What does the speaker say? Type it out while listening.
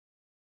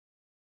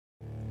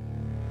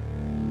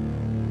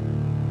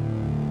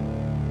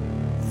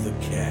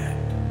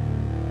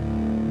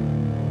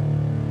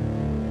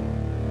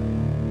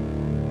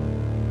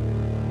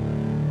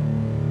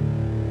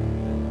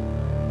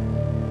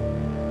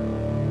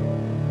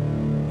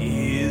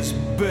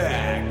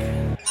back.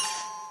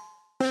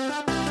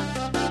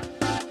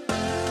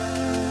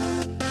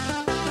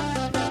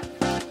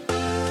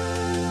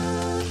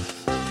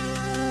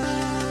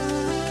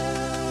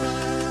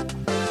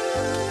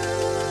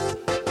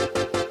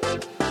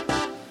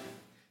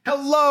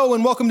 Hello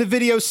and welcome to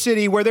Video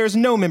City, where there's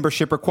no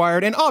membership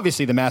required, and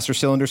obviously the master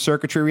cylinder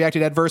circuitry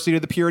reacted adversely to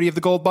the purity of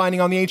the gold binding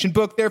on the ancient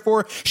book,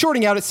 therefore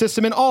shorting out its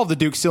system and all of the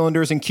Duke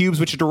cylinders and cubes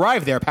which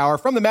derive their power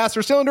from the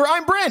master cylinder.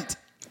 I'm Brent.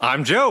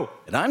 I'm Joe.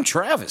 And I'm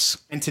Travis.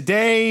 And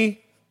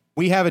today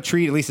we have a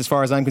treat, at least as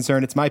far as I'm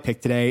concerned. It's my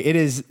pick today. It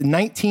is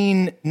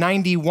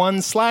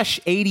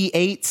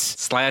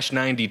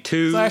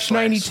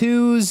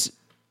 1991/88//92/92's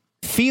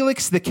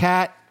Felix the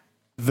Cat,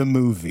 the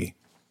movie.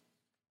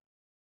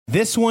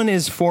 This one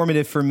is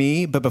formative for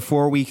me, but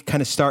before we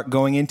kind of start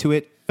going into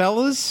it,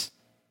 fellas,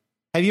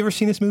 have you ever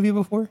seen this movie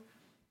before?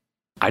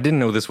 I didn't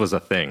know this was a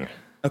thing.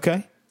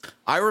 Okay.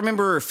 I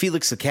remember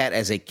Felix the Cat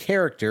as a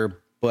character,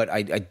 but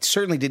I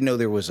certainly didn't know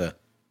there was a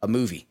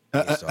movie.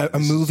 A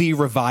movie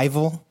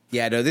revival?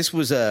 Yeah, no, this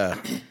was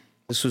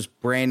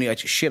brand new.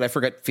 Shit, I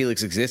forgot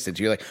Felix existed.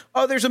 So you're like,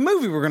 oh, there's a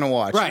movie we're going to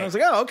watch. Right. And I was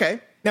like, oh, okay.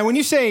 Now, when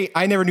you say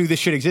I never knew this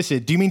shit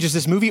existed, do you mean just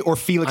this movie or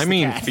Felix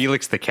the Cat?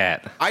 Felix the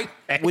Cat.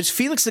 Was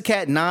Felix the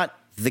Cat not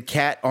the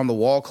cat on the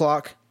wall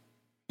clock?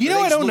 You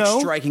know, I don't know.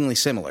 Strikingly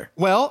similar.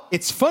 Well,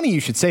 it's funny you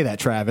should say that,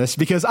 Travis,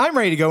 because I'm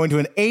ready to go into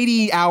an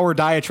 80-hour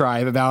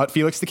diatribe about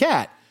Felix the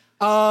Cat.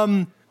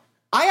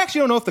 I actually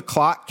don't know if the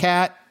clock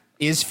cat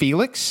is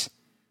Felix.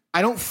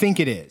 I don't think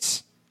it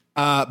is.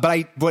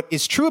 But what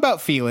is true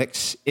about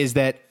Felix is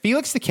that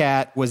Felix the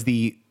Cat was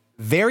the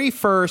very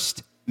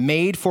first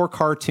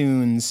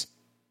made-for-cartoons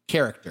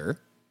character,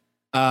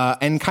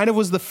 and kind of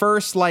was the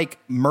first like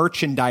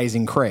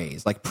merchandising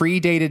craze, like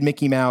predated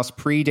Mickey Mouse,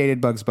 predated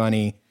Bugs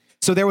Bunny.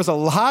 So there was a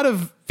lot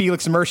of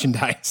Felix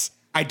merchandise.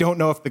 I don't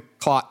know if the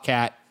clock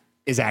cat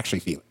is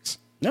actually Felix.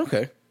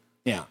 Okay.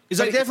 Yeah.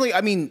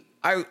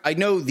 I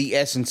know the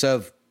essence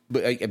of,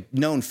 but I've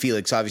known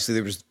Felix. Obviously,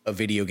 there was a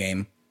video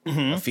game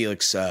of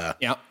Felix.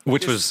 Yeah.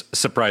 Which was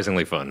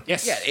surprisingly fun.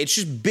 Yes. Yeah, it's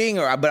just being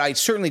around, but I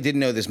certainly didn't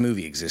know this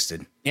movie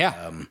existed.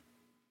 Yeah.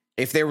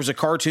 If there was a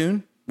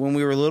cartoon when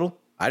we were little,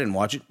 I didn't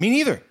watch it. Me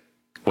neither.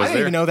 Was I didn't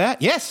there? even know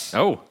that. Yes.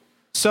 Oh.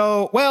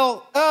 So,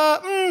 well,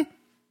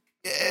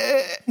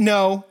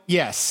 no,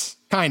 yes,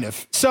 kind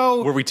of.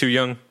 So Were we too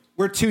young?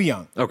 we're too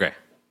young. Okay.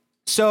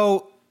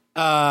 So,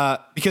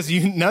 because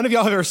none of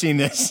y'all have ever seen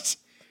this,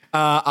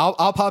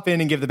 I'll pop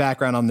in and give the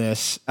background on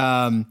this.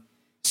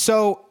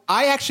 So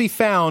I actually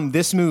found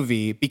this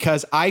movie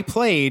because I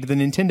played the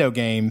Nintendo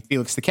game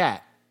Felix the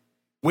Cat,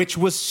 which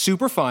was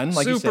super fun.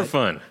 Like you Super said.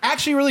 fun.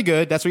 Actually really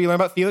good. That's what you learn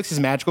about Felix, his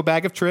magical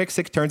bag of tricks.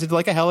 It turns into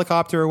like a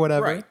helicopter or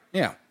whatever. Right.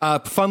 Yeah.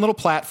 Fun little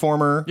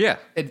platformer. Yeah.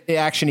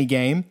 Action-y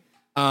game.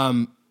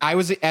 I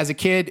was, as a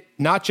kid,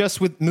 not just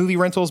with movie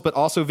rentals, but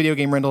also video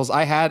game rentals.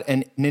 I had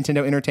a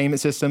Nintendo Entertainment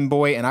System,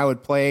 boy, and I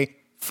would play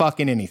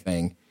fucking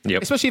anything.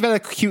 Yep. Especially if it had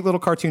a cute little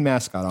cartoon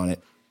mascot on it.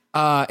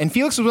 And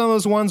Felix was one of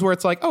those ones where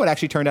it's like, oh, it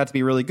actually turned out to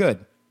be really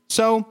good.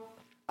 So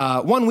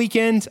one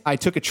weekend, I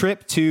took a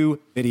trip to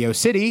Video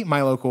City,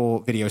 my local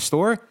video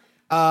store,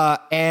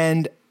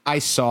 and I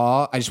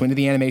just went to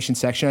the animation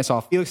section. I saw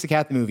Felix the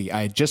Cat, the movie.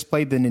 I had just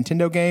played the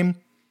Nintendo game.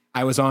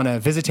 I was on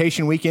a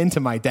visitation weekend to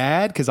my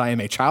dad because I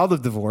am a child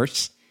of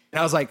divorce. And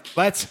I was like,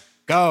 let's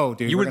go,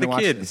 dude. You were the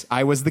kid. This.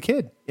 I was the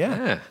kid.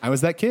 Yeah. I was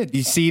that kid.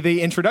 You see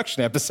the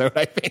introduction episode,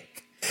 I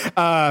think,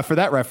 for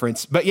that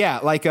reference. But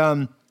yeah, like,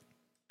 I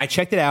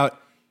checked it out,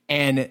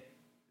 and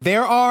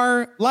there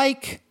are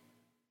like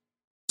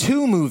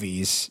 2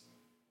 movies.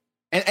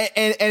 And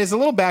as a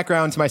little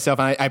background to myself,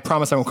 and I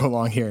promise I won't go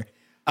long here,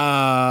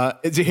 to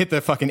hit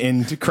the fucking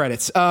end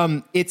credits.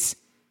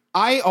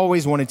 I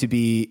always wanted to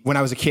be, when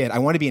I was a kid, I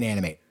wanted to be an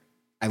animator.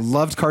 I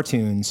loved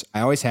cartoons. I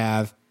always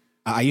have.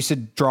 I used to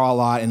draw a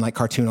lot and like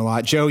cartoon a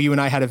lot. Joe, you and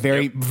I had a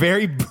very,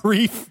 very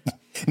brief,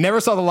 never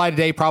saw the light of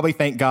day, probably,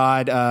 thank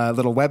God,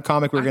 little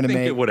webcomic we were going to make. I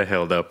think it would have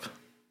held up.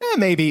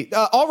 Maybe.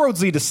 All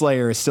Roads Lead to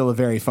Slayer is still a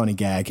very funny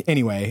gag.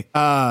 Anyway,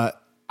 I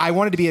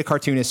wanted to be a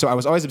cartoonist, so I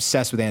was always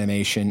obsessed with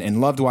animation and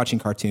loved watching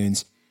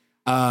cartoons.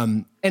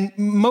 And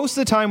most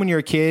of the time when you're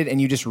a kid and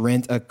you just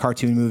rent a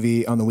cartoon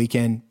movie on the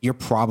weekend, you're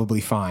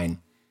probably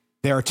fine.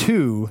 There are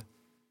 2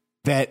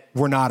 that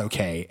were not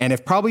okay and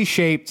have probably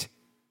shaped,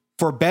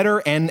 for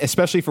better and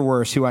especially for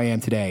worse, who I am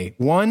today.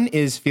 One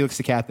is Felix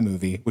the Cat, the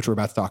movie, which we're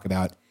about to talk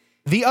about.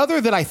 The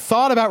other that I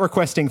thought about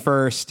requesting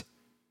first,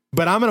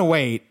 but I'm going to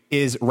wait,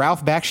 is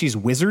Ralph Bakshi's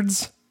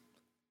Wizards.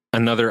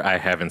 Another I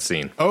haven't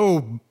seen.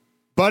 Oh,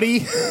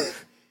 buddy.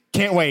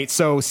 Can't wait.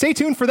 So stay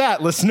tuned for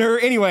that, listener.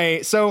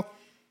 Anyway, so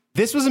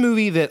this was a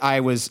movie that I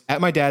was at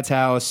my dad's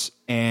house,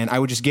 and I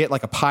would just get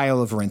like a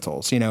pile of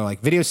rentals. You know,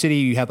 like Video City,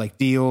 you had like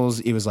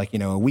deals. It was like, you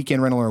know, a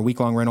weekend rental or a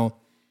week-long rental.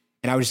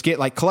 And I would just get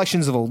like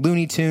collections of old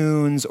Looney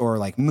Tunes or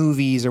like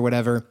movies or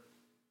whatever.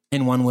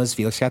 And one was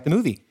Felix Cat, the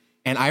movie.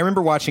 And I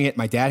remember watching it.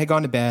 My dad had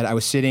gone to bed. I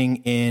was sitting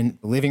in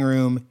the living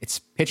room. It's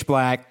pitch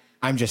black.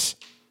 I'm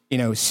just, you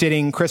know,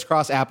 sitting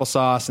crisscross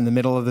applesauce in the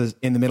middle of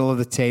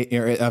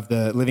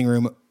the living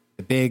room,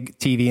 the big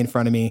TV in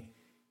front of me.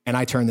 and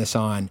I turned this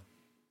on,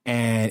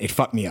 and it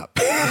fucked me up.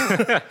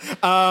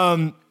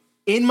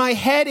 In my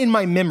head, in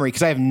my memory,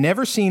 because I have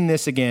never seen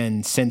this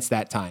again since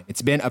that time.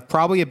 It's been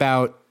probably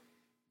about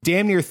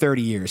damn near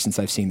 30 years since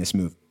I've seen this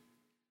movie.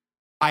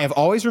 I have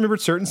always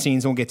remembered certain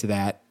scenes, and we'll get to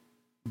that.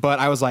 But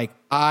I was like,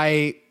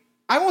 I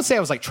won't say I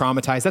was like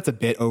traumatized. That's a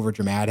bit over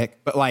dramatic,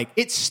 but like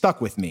it stuck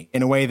with me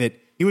in a way that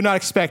you would not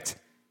expect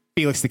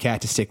Felix the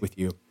Cat to stick with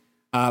you.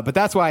 But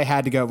that's why I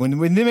had to go.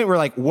 When they were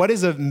like, what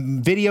is a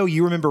video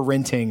you remember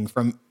renting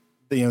from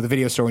the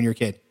video store when you were a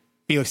kid?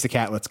 Felix the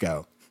Cat, let's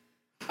go.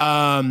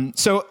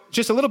 So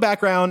just a little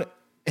background,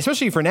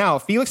 especially for now,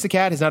 Felix the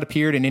Cat has not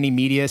appeared in any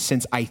media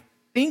since I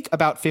think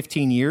about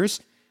 15 years.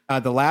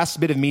 The last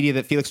bit of media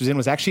that Felix was in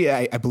was actually,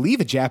 I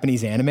believe, a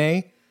Japanese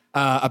anime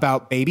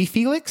about baby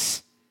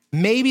Felix.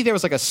 Maybe there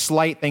was like a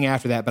slight thing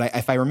after that, but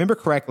if I remember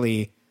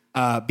correctly,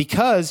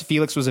 because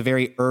Felix was a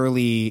very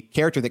early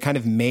character that kind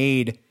of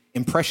made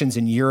impressions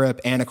in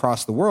Europe and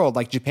across the world,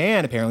 like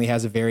Japan apparently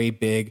has a very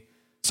big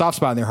soft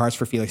spot in their hearts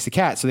for Felix the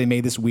Cat. So they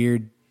made this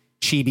weird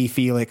chibi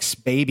Felix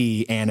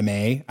baby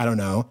anime. I don't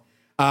know.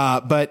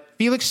 But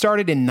Felix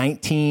started in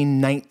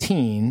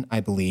 1919,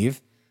 I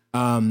believe.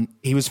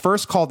 He was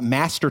first called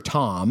Master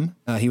Tom.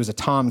 He was a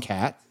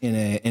tomcat in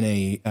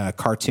a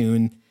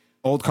cartoon,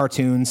 old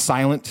cartoon,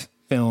 silent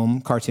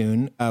film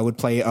cartoon. Would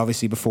play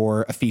obviously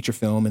before a feature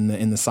film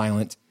in the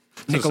silent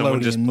Nickelodeon.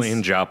 Someone just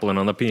playing Joplin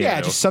on the piano.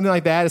 Yeah, just something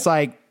like that. It's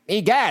like,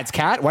 hey, Gads,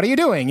 cat, what are you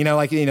doing?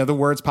 The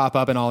words pop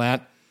up and all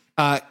that.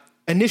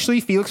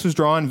 Initially, Felix was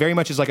drawn very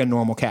much as like a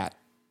normal cat.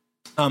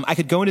 I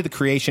could go into the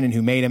creation and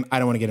who made him. I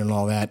don't want to get into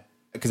all that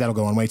because that'll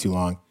go on way too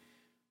long.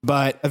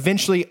 But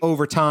eventually,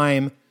 over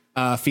time,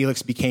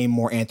 Felix became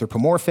more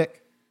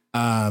anthropomorphic.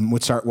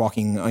 Would start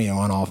walking,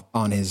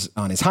 on his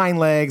hind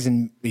legs,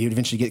 and he would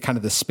eventually get kind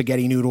of the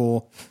spaghetti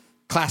noodle,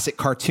 classic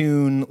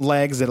cartoon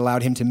legs that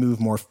allowed him to move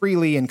more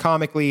freely and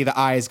comically. The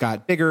eyes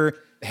got bigger,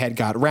 the head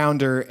got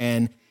rounder,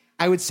 and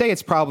I would say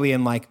it's probably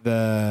in like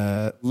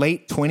the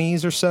late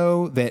 20s or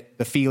so that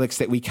the Felix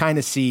that we kind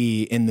of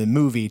see in the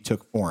movie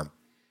took form.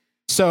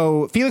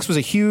 So Felix was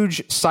a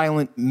huge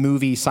silent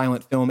movie,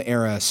 silent film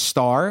era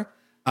star.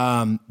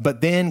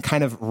 But then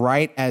kind of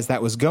right as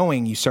that was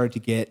going, you started to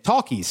get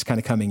talkies kind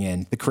of coming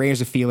in. The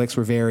creators of Felix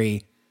were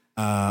very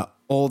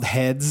old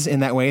heads in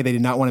that way. They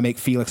did not want to make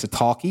Felix a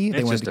talkie.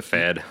 It's just a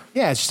fad.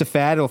 Yeah, it's just a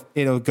fad.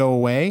 It'll go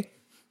away.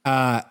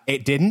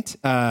 It didn't.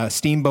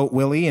 Steamboat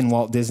Willie and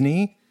Walt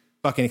Disney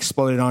fucking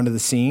exploded onto the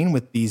scene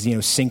with these,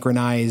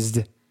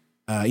 synchronized,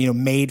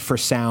 made for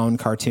sound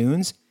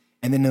cartoons.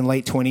 And then in the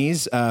late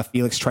 20s,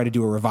 Felix tried to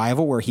do a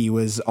revival where he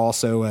was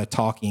also a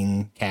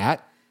talking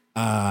cat.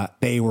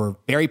 They were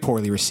very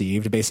poorly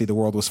received. Basically, the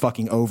world was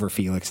fucking over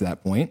Felix at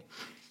that point.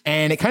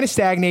 And it kind of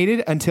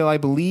stagnated until I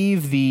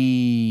believe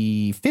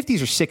the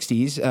 50s or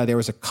 60s. There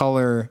was a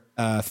color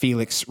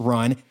Felix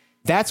run.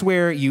 That's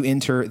where you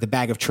enter the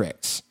bag of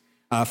tricks.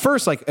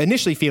 First, like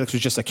initially, Felix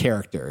was just a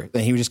character.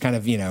 Then he would just kind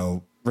of,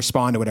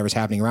 respond to whatever's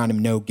happening around him.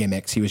 No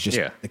gimmicks. He was just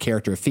the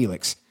character of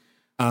Felix.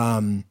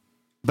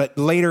 But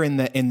later in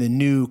the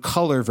new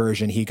color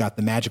version, he got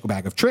the magical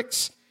bag of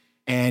tricks.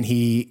 And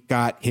he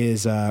got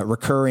his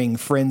recurring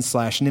friends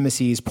 /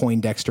 nemesis,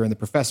 Poindexter and the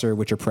Professor,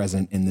 which are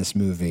present in this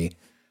movie.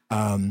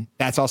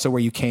 That's also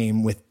where you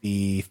came with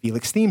the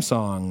Felix theme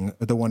song,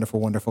 The Wonderful,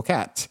 Wonderful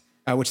Cat,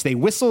 which they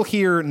whistle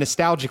here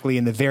nostalgically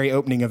in the very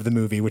opening of the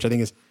movie, which I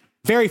think is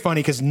very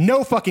funny because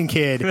no fucking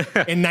kid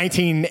in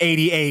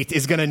 1988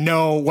 is going to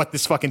know what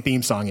this fucking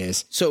theme song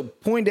is. So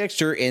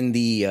Poindexter and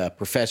the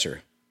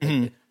Professor.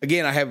 Mm-hmm.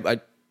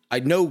 Again, I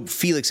know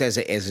Felix as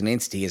an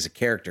entity, as a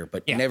character,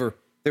 but never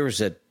there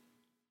was a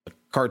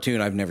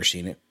cartoon. I've never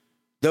seen it.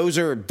 Those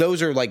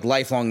are like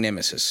lifelong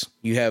nemesis.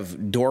 You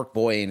have Dork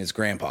Boy and his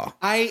grandpa.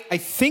 I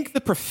think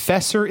the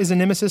Professor is a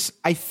nemesis.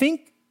 I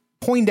think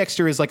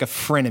Poindexter is like a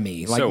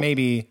frenemy. Like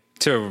maybe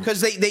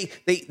because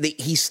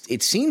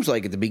it seems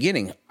like at the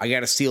beginning, I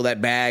got to steal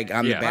that bag.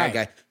 I'm the bad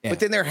guy. Yeah.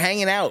 But then they're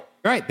hanging out.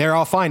 Right. They're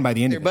all fine by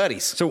the end. They're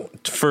buddies. So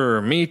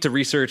for me to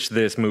research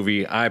this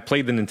movie, I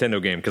played the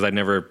Nintendo game because I'd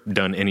never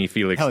done any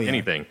Felix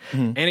anything.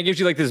 Mm-hmm. And it gives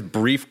you like this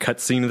brief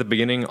cutscene at the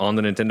beginning on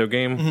the Nintendo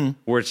game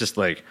where it's just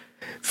like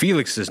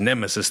Felix's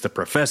nemesis, the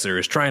Professor,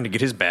 is trying to get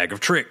his bag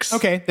of tricks.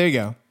 Okay, there you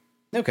go.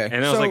 Okay.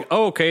 And I was like,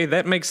 oh, okay,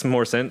 that makes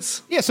more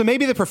sense. Yeah, so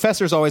maybe the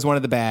Professor's always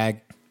wanted the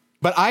bag.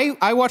 But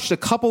I watched a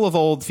couple of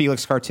old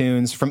Felix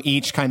cartoons from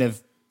each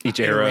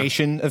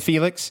iteration of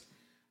Felix.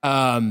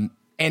 And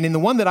in the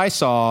one that I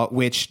saw,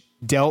 which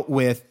dealt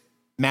with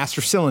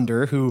Master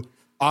Cylinder, who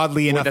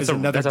oddly enough is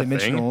another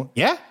dimensional.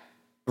 Yeah.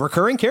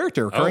 Recurring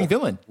character, recurring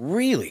villain.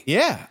 Really?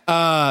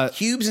 Yeah.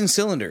 Cubes and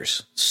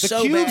cylinders.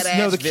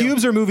 The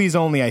cubes are movies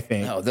only, I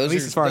think. No,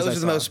 those are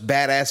the most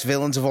badass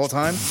villains of all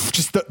time.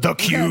 Just the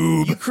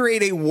cube. You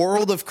create a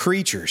world of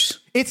creatures.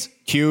 It's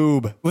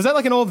Cube. Was that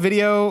like an old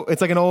video?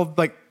 It's like an old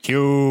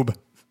Cube.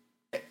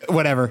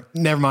 Whatever.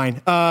 Never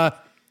mind.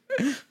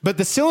 But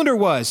the cylinder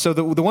was, so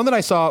the one that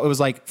I saw, it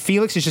was like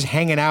Felix is just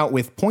hanging out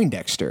with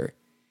Poindexter.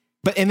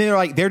 And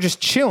then they're just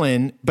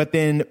chilling, but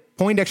then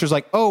Poindexter's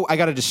like, oh, I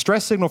got a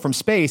distress signal from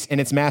space and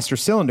it's Master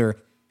Cylinder.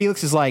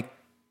 Felix is like,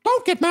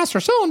 don't get Master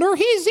Cylinder.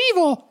 He's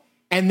evil.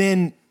 And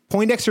then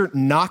Poindexter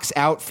knocks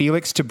out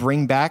Felix to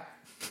bring back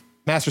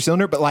Master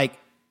Cylinder, but like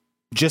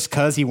just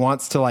because he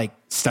wants to like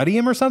study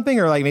him or something,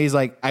 or like maybe he's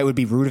like, it would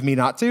be rude of me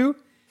not to.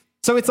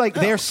 So it's like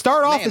they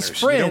start off as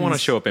friends. You don't want to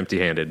show up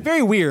empty-handed.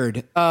 Very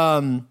weird.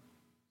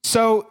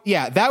 So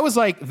yeah, that was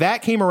like,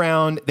 that came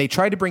around. They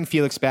tried to bring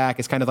Felix back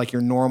as kind of like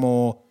your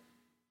normal,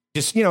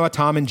 just, a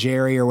Tom and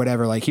Jerry or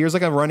whatever. Like here's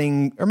like a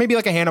running, or maybe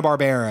like a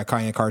Hanna-Barbera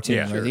kind of cartoon.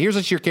 Yeah, sure. Here's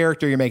what your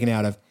character you're making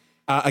out of.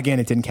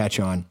 Again, it didn't catch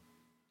on.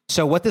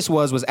 So what this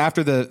was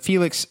after the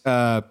Felix,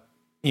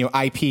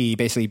 IP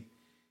basically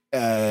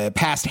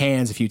passed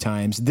hands a few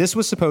times. This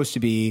was supposed to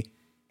be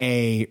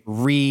a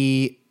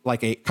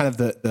kind of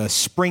the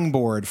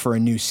springboard for a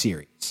new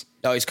series.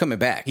 Oh, he's coming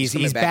back.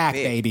 He's back,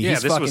 baby. Yeah,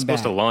 he's this was supposed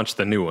back. to launch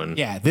the new one.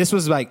 Yeah, this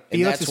was like, and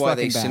Felix that's is why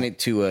they back. sent it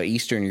to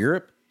Eastern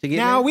Europe to get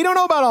Now, it? we don't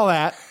know about all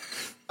that.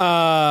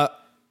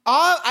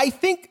 I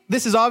think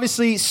this is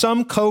obviously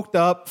some coked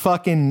up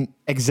fucking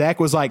exec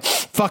was like,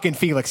 fucking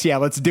Felix, yeah,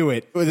 let's do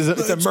it.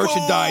 It's a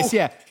merchandise,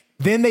 yeah.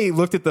 Then they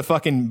looked at the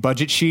fucking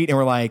budget sheet and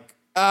were like,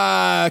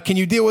 can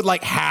you deal with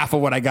like half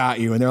of what I got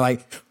you? And they're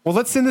like, well,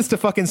 let's send this to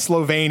fucking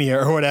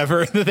Slovenia or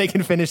whatever that they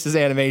can finish this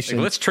animation.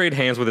 Like, let's trade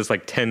hands with this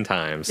like 10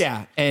 times.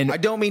 Yeah. And I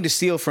don't mean to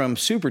steal from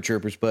Super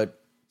Troopers, but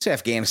it's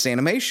Afghanistan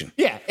animation.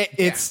 Yeah,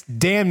 it's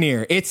damn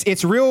near.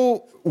 It's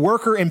real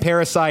worker and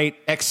parasite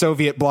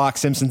ex-Soviet bloc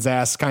Simpsons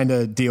ass kind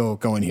of deal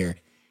going here.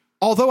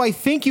 Although I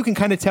think you can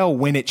kind of tell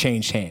when it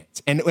changed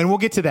hands. And we'll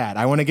get to that.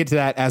 I want to get to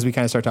that as we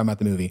kind of start talking about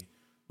the movie.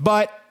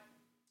 But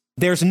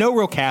there's no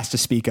real cast to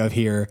speak of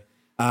here.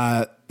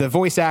 The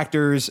voice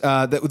actors,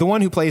 the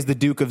one who plays the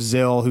Duke of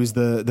Zill, who's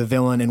the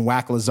villain in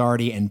Whack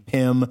Lazardi and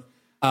Pym,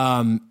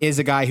 is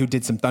a guy who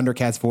did some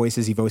Thundercats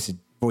voices. He voiced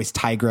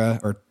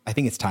Tigra, or I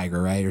think it's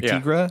Tigra, right? Or yeah.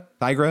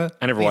 Tigra?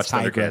 I never watched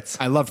Thundercats.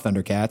 I love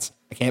Thundercats.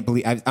 I can't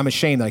believe, I'm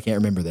ashamed that I can't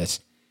remember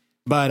this.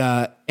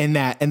 But and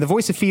the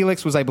voice of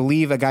Felix was, I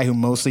believe, a guy who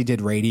mostly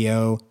did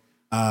radio.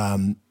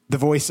 The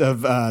voice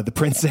of the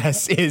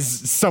princess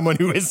is someone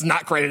who is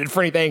not credited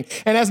for anything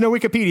and has no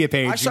Wikipedia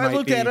page. I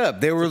looked that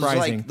up. There was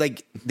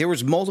like there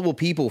was multiple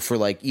people for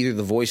like either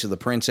the voice of the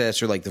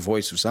princess or like the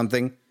voice of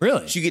something.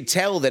 Really? So you could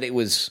tell that it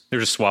was. They're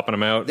just swapping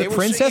them out. The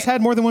princess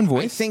had more than one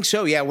voice? I think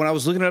so, yeah. When I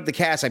was looking up the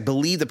cast, I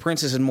believe the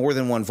princess had more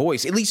than one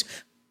voice. At least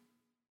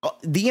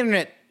the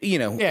internet,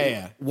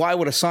 Yeah. Why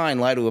would a sign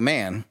lie to a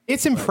man?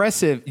 It's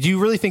impressive. Do you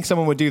really think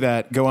someone would do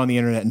that, go on the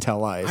internet and tell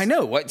lies? I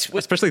know. What?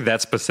 Especially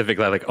that specific,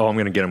 like, oh, I'm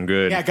going to get them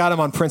good. Yeah, I got him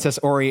on Princess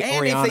Oriana.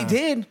 And if they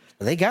did,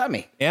 they got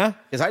me. Yeah?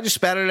 Because I just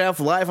spouted it out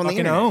live on the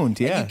internet. Owned,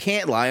 yeah. And you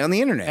can't lie on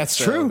the internet. That's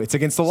true. It's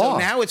against the law. So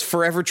now it's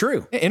forever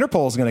true. Yeah,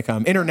 Interpol's going to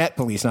come. Internet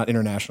police, not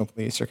international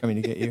police, are coming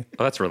to get you.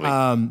 Oh, that's really...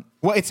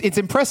 Well, it's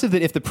impressive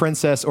that if the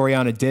Princess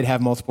Oriana did have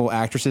multiple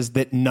actresses,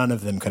 that none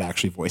of them could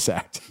actually voice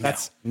act.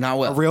 That's not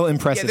well. A real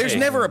impressive. Yeah, there's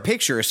never a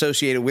picture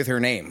associated with her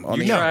name.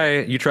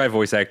 You try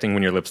voice acting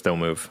when your lips don't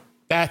move.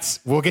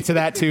 We'll get to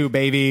that too,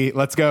 baby.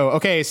 Let's go.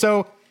 Okay,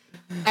 so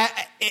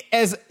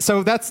that's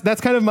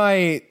kind of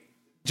my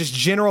just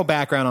general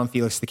background on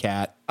Felix the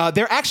Cat.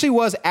 There actually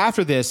was,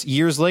 after this,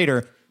 years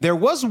later, there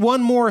was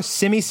one more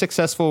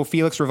semi-successful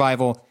Felix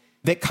revival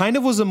that kind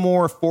of was a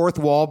more fourth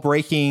wall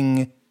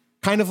breaking,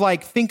 kind of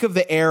like, think of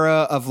the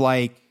era of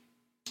like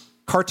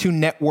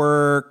Cartoon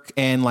Network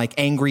and like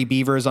Angry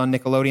Beavers on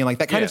Nickelodeon, like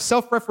that kind of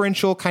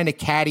self-referential, kind of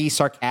catty,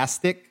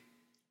 sarcastic.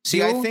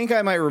 See, I think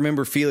I might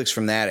remember Felix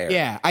from that era.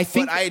 Yeah, I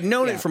think. But I had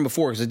known it from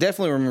before because I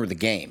definitely remember the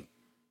game.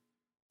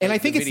 And I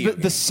think it's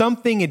the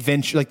something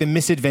adventure, like the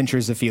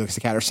misadventures of Felix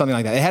the Cat or something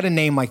like that. It had a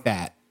name like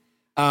that.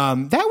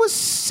 That was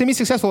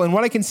semi-successful. And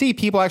what I can see,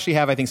 people actually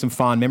have, I think, some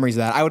fond memories of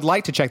that. I would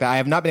like to check that. I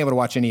have not been able to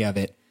watch any of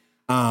it.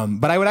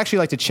 But I would actually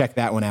like to check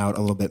that one out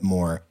a little bit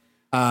more.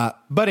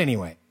 But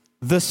anyway,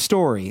 the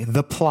story,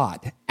 the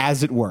plot,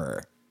 as it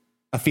were,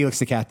 of Felix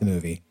the Cat, the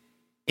movie,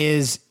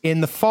 is in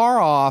the far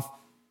off,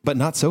 but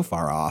not so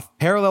far off,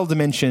 parallel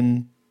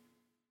dimension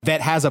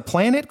that has a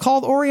planet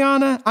called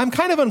Oriana. I'm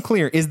kind of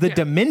unclear. Is the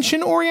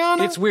dimension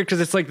Oriana? It's weird because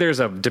it's like there's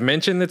a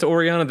dimension that's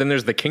Oriana, then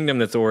there's the kingdom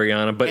that's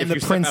Oriana, but and if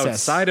you step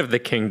outside of the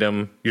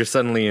kingdom, you're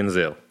suddenly in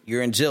Zill.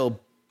 You're in Zill,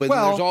 but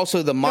there's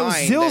also the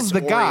mind Zill's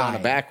that's the Oriana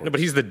guy. backwards. No, but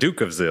he's the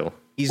Duke of Zill.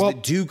 He's the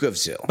Duke of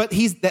Zill. But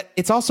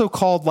it's also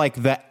called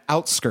like the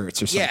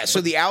outskirts or something. Yeah,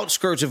 so the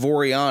outskirts of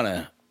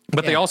Oriana.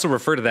 But they also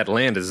refer to that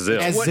land as Zill.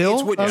 Zill?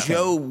 It's what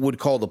Joe would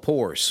call the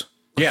pores.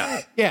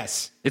 Yeah.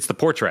 Yes. It's the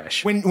poor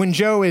trash. When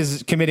Joe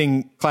is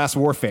committing class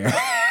warfare.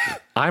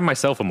 I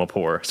myself am a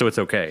poor, so it's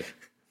okay.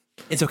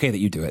 It's okay that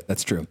you do it.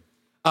 That's true.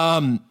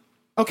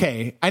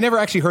 Okay. I never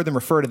actually heard them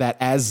refer to that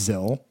as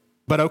Zill,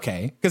 but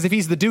okay. Because if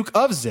he's the Duke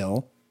of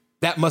Zill,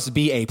 that must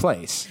be a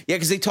place. Yeah,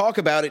 because they talk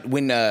about it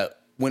when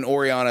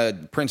Oriana,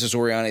 Princess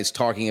Oriana, is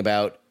talking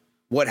about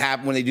what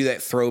happened when they do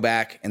that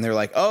throwback, and they're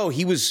like, "Oh,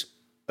 he was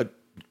a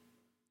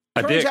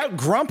turns dick." out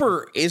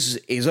Grumper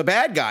is a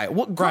bad guy.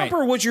 What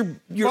Grumper was your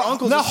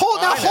uncle? Now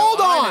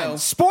hold on.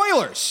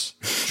 Spoilers,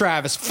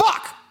 Travis.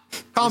 Fuck.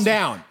 Calm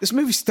down. This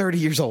movie's 30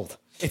 years old.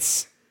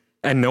 It's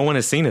And no one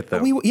has seen it, though.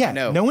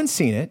 no one's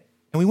seen it,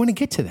 and we want to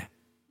get to that.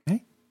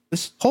 Okay.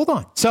 Just hold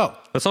on. So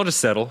let's all just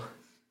settle.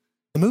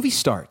 The movie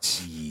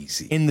starts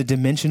in the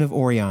dimension of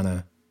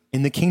Oriana,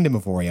 in the Kingdom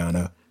of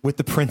Oriana, with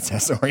the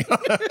Princess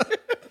Oriana.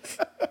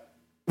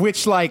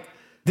 Which, like,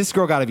 this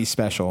girl got to be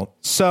special.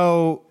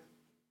 So,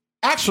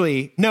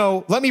 actually,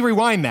 no, let me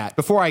rewind that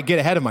before I get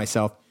ahead of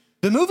myself.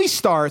 The movie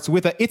starts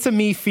with It's a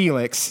Me,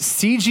 Felix,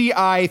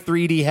 CGI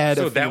 3D head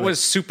So of that Felix. was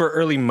super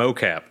early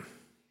mocap.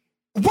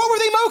 What were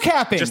they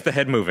mocapping? Just the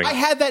head moving. I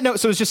had that note.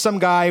 So it was just some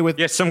guy with...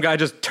 Yeah, some guy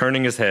just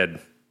turning his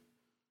head.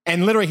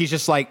 And literally, he's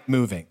just, like,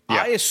 moving.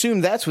 Yeah. I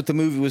assumed that's what the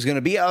movie was going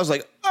to be. I was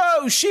like,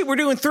 oh, shit, we're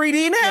doing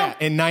 3D now? Yeah,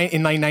 in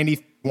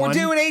 91. We're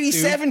doing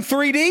 87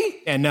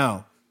 3D? Yeah,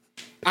 no.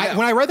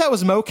 When I read that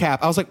was mocap,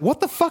 I was like, what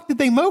the fuck did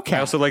they mocap? I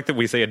also like that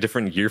we say a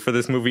different year for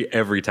this movie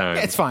every time.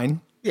 Yeah, it's fine.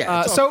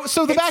 Yeah. So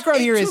the background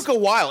here is... It took a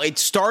while. It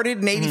started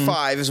in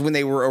 85 is when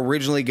they were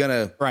originally going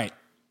to... Right.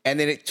 And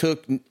then it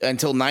took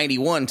until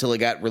 91 until it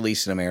got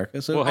released in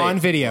America. So on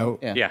video.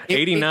 Yeah, It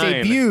 89.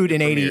 It debuted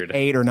in premiered.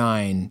 88 or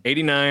 9.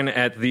 89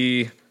 at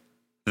the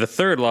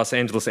third Los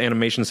Angeles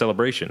Animation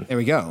Celebration. There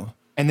we go.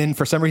 And then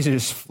for some reason it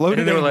just floated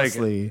And they were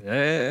aimlessly. like,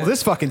 well,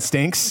 this fucking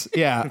stinks.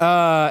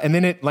 Yeah. And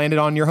then it landed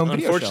on your home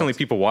video unfortunately, shelves.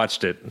 people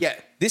watched it. yeah,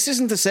 this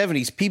isn't the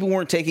 70s. People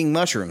weren't taking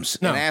mushrooms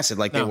and acid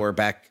like they were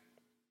back.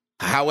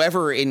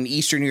 However, in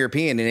Eastern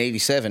European in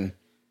 87...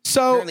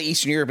 So apparently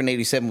Eastern Europe in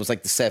 87 was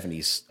like the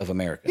 70s of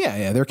America.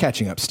 Yeah, they're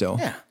catching up still.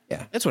 Yeah.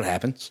 That's what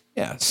happens.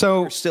 Yeah.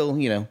 So We're still,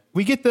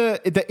 we get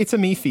the It's a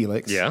Me,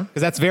 Felix. Yeah.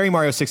 Because that's very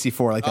Mario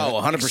 64. Like that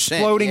 100%.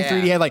 exploding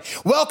 3D head, like,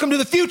 welcome to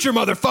the future,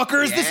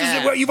 motherfuckers. This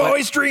is what you've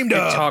always dreamed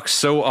of. It talks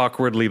so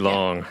awkwardly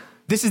long.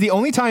 This is the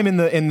only time in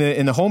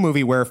the whole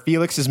movie where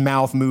Felix's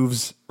mouth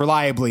moves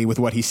reliably with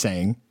what he's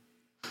saying.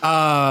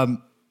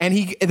 And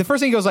the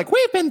first thing he goes like,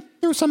 we've been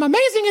through some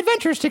amazing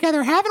adventures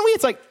together, haven't we?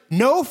 It's like,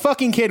 no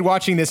fucking kid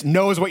watching this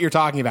knows what you're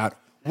talking about.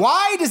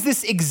 Why does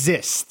this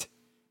exist?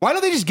 Why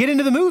don't they just get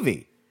into the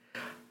movie?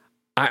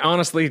 I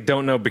honestly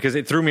don't know, because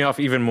it threw me off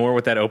even more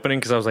with that opening,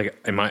 because I was like,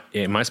 am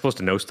I supposed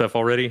to know stuff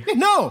already?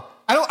 No,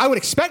 I would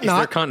expect not. Is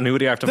there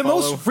continuity I have to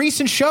follow? The most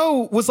recent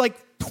show was like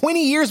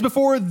 20 years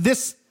before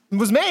this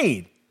was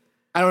made.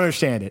 I don't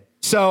understand it.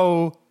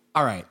 So,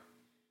 all right.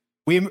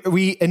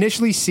 We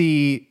initially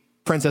see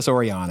Princess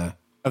Oriana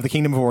of the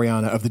Kingdom of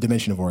Oriana, of the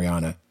Dimension of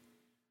Oriana.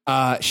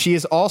 She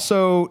is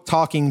also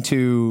talking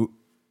to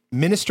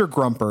Minister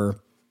Grumper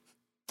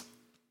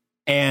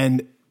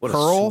and What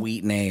Pearl, a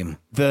sweet name.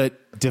 the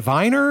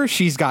diviner.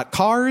 She's got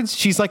cards.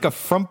 She's like a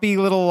frumpy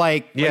little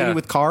lady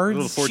with cards.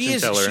 Little fortune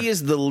teller. She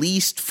is the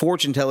least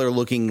fortune teller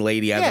looking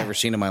lady I've ever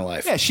seen in my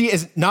life. Yeah, she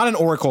is not an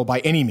oracle by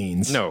any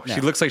means. No,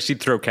 she looks like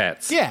she'd throw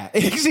cats. Yeah,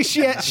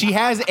 she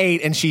has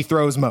 8 and she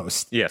throws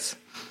most. Yes.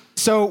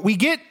 So we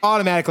get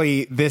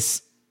automatically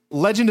this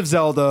Legend of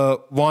Zelda,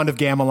 Wand of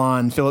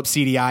Gamelon, Philips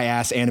CDI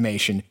ass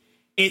animation.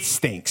 It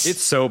stinks.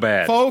 It's so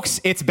bad. Folks,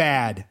 it's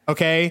bad,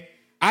 okay?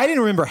 I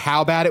didn't remember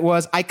how bad it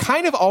was. I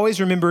kind of always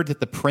remembered that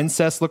the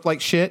princess looked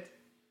like shit.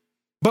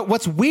 But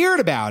what's weird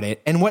about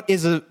it, and what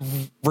is a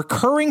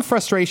recurring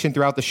frustration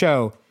throughout the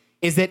show,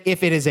 is that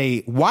if it is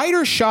a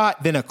wider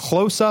shot than a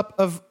close-up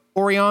of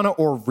Oriana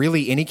or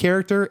really any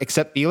character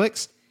except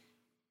Felix,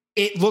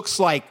 it looks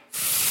like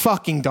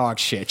fucking dog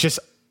shit. Just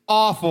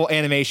awful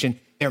animation.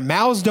 Their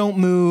mouths don't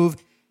move.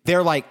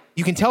 They're like,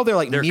 you can tell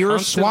they're mirror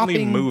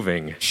swapping.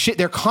 Moving. Shit,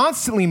 they're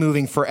constantly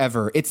moving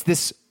forever. It's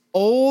this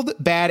old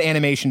bad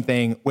animation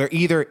thing where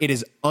either it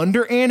is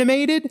under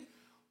animated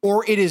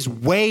or it is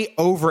way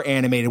over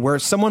animated, where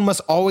someone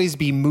must always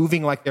be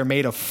moving like they're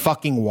made of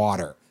fucking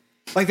water.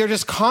 Like they're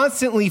just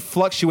constantly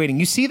fluctuating.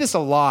 You see this a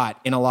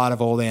lot in a lot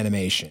of old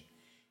animation,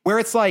 where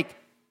it's like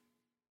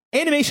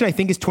animation, I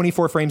think, is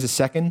 24 frames a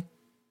second.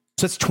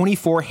 So it's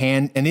 24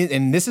 and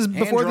this is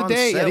before the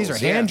day. Cells, these are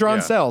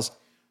hand-drawn cells.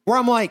 Where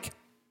I'm like,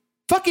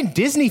 fucking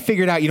Disney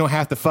figured out you don't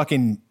have to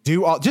fucking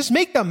do all. Just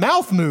make the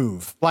mouth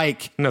move.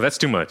 Like, No, that's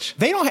too much.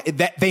 they don't.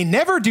 They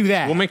never do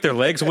that. We'll make their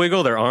legs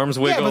wiggle, their arms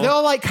wiggle. Yeah, but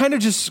they'll like kind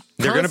of just.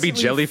 They're gonna be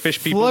constantly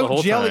jellyfish people the float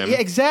whole time. Yeah,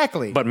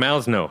 exactly. But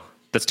mouths, no.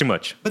 That's too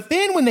much. But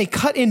then when they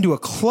cut into a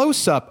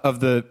close-up of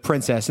the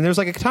princess, and there's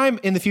like a time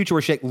in the future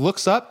where she like,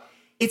 looks up,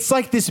 it's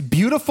like this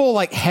beautiful,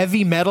 like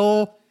heavy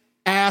metal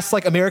ass,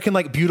 like American,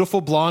 like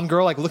beautiful blonde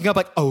girl, like looking up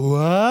like, oh,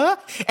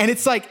 what? And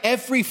it's like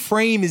every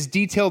frame is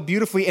detailed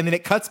beautifully, and then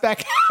it cuts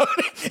back out,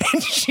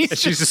 and she's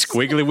just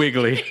squiggly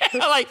wiggly.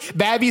 like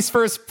Babby's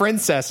first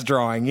princess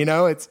drawing,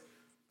 it's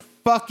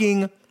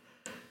fucking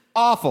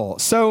awful.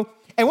 So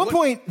at one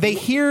point they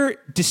hear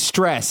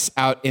distress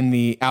out in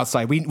the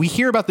outside. We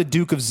hear about the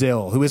Duke of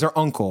Zill, who is our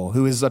uncle,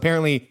 who is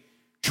apparently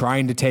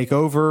trying to take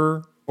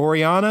over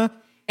Oriana.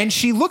 And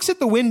she looks at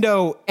the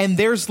window and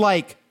there's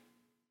like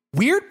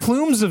weird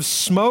plumes of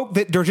smoke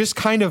that are just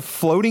kind of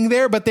floating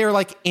there, but they're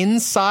like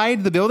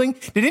inside the building.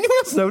 Did anyone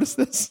else notice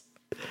this?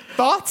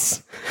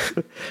 Thoughts?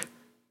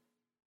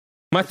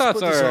 My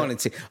thoughts are,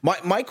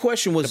 my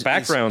question was, the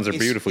backgrounds are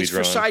beautifully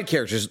drawn. For side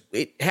characters,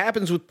 it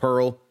happens with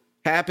Pearl,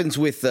 happens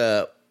with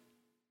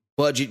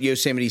Budget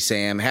Yosemite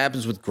Sam,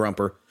 happens with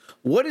Grumper.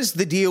 What is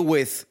the deal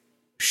with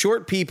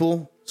short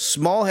people,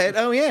 small head?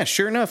 Oh yeah,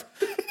 sure enough.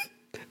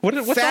 What's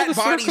all fat the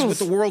bodies circles? with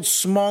the world's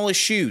smallest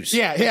shoes.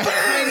 Yeah.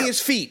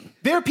 Tiniest feet.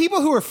 There are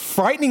people who are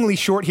frighteningly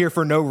short here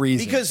for no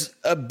reason.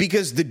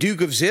 Because the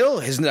Duke of Zil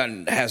has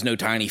no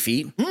tiny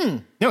feet.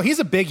 No, he's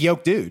a big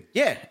yoked dude.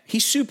 Yeah,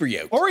 he's super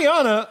yoked.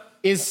 Oriana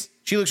is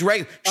She looks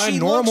regular. a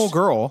normal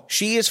girl.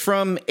 She is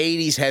from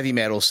 80s heavy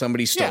metal.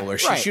 Somebody stole her.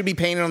 She right. should be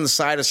painted on the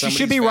side of She somebody's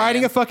should be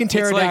riding a fucking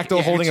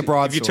pterodactyl holding a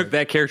broadsword. If you took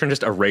that character and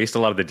just erased a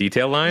lot of the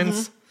detail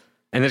lines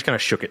and just kind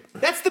of shook it.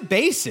 That's the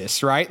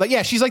basis, right? Like,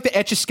 yeah, she's like the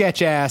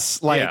etch-a-sketch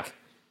ass, like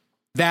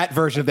that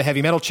version of the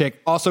heavy metal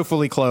chick, also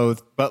fully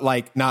clothed, but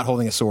like not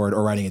holding a sword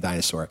or riding a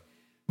dinosaur.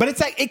 But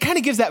it's like, it kind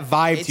of gives that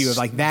vibe to you of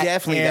like that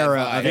definitely era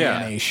that vibe. of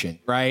animation,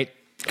 right?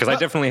 Because I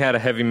definitely had a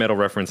heavy metal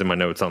reference in my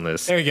notes on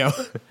this. There you go.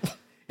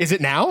 Is it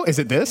now? Is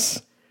it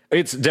this?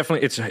 It's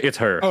definitely, it's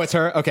her. Oh, it's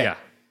her? Okay.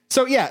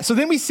 Yeah. So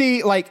then we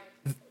see like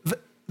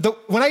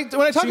when I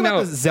talk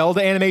about the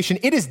Zelda animation,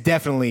 it is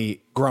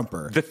definitely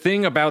Grumper. The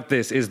thing about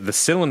this is the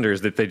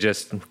cylinders that they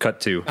just cut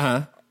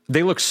to.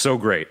 They look so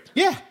great.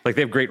 Yeah. Like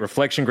they have great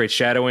reflection, great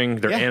shadowing.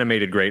 They're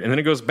animated great. And then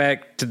it goes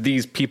back to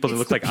these people that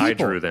look like I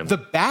drew them. The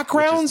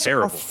backgrounds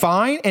are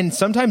fine and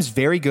sometimes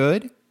very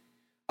good.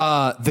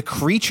 The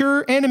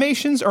creature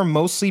animations are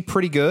mostly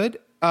pretty good.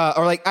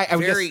 Or like I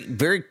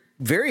would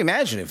very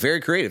imaginative, very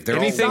creative. Their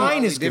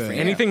design is good.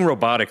 Anything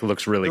robotic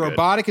looks really good. The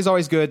robotic is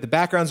always good. The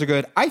backgrounds are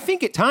good. I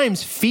think at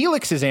times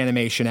Felix's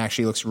animation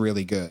actually looks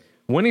really good.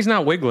 When he's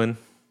not wiggling.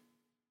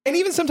 And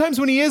even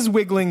sometimes when he is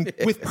wiggling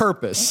with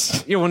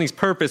purpose. You know, when he's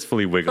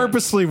purposefully wiggling.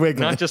 Purposely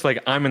wiggling. Not just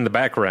like I'm in the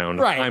background.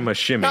 Right. I'm a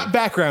shimmy. Not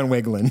background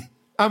wiggling.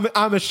 I'm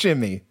a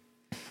shimmy.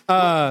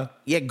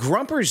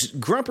 Grumper's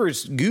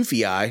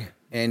goofy eye,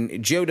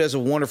 and Joe does a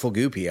wonderful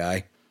goofy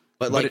eye.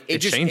 But like it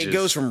changes.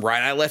 goes from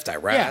right eye, left eye,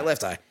 eye,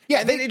 left eye.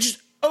 Yeah, and then it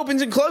just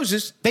opens and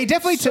closes. They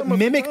definitely to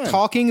mimic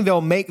talking, they'll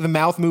make the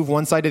mouth move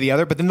one side to the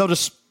other, but then they'll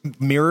just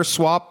mirror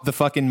swap the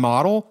fucking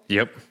model.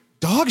 Yep.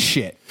 Dog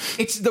shit.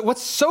 It's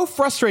what's so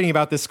frustrating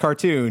about this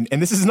cartoon, and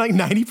this is like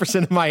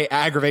 90% of my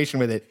aggravation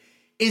with it,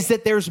 is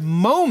that there's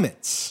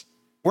moments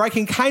where I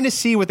can kind of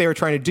see what they were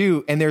trying to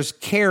do, and there's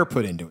care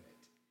put into it.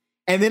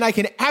 And then I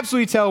can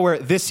absolutely tell where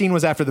this scene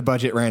was after the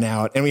budget ran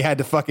out, and we had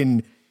to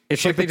fucking...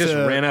 It's like they just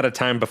ran out of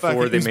time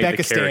before they made the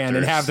characters.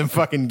 And have them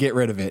fucking get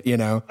rid of it, you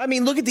know? I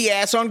mean, look at the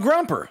ass on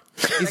Grumper.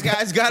 This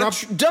guy's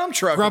got a dump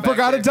truck. Grumper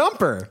got a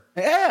dumper.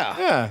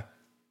 Yeah.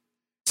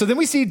 So then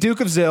we see Duke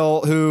of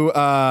Zil, who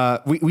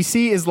we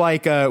see is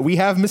like, we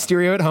have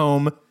Mysterio at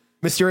home.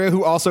 Mysterio,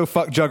 who also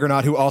fucked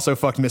Juggernaut, who also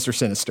fucked Mr.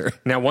 Sinister.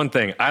 Now, one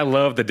thing. I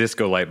love the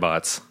disco light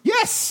bots.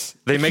 Yes.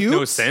 They make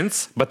no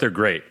sense, but they're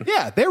great.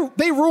 Yeah,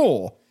 they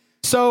rule.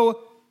 So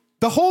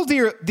the whole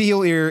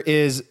deal here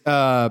is...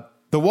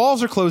 the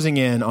walls are closing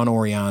in on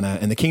Oriana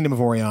and the Kingdom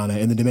of Oriana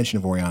and the dimension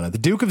of Oriana. The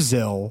Duke of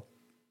Zil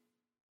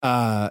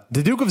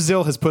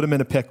has put him in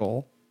a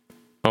pickle.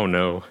 Oh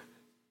no.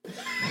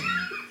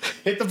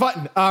 Hit the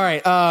button. All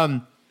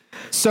right.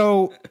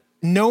 So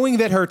knowing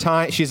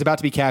that she's about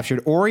to be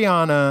captured,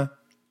 Oriana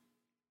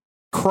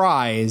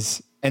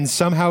cries and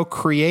somehow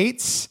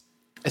creates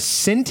a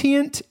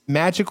sentient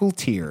magical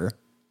tear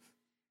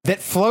that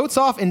floats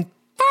off and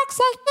talks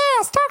like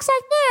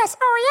this,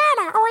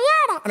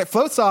 Oriana. And it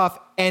floats off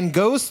and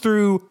goes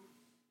through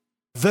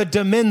the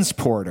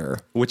Dimensporter.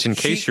 Which, in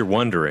case you're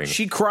wondering...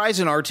 She cries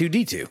an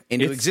R2-D2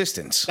 into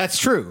existence. That's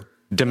true.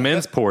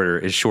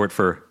 Dimensporter is short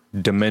for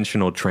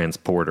Dimensional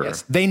Transporter.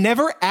 Yes. They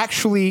never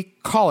actually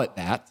call it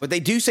that. But they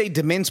do say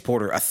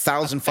Dimensporter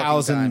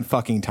 1,000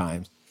 fucking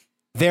times.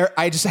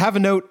 I just have a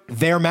note.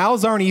 Their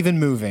mouths aren't even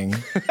moving.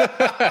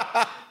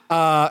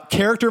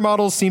 Character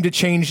models seem to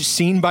change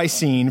scene by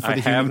scene for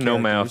the human I have no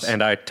characters. mouth,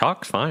 and I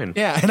talk fine.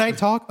 Yeah, and I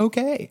talk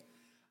okay.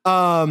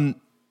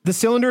 The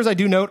cylinders, I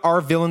do note,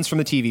 are villains from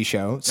the TV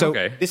show. So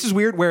This is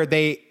weird where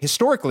they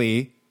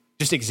historically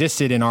just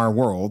existed in our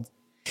world.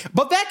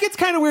 But that gets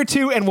kind of weird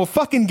too, and we'll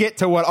fucking get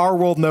to what our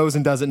world knows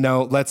and doesn't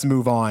know. Let's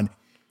move on.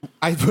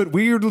 I put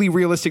weirdly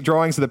realistic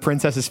drawings of the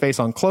princess's face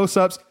on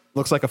close-ups.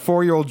 Looks like a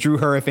 4-year-old drew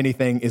her, if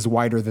anything, is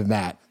wider than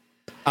that.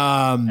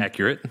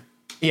 Accurate.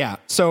 Yeah.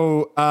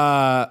 So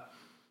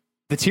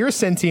the tier is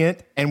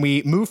sentient, and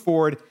we move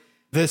forward.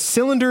 The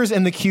cylinders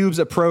and the cubes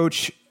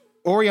approach.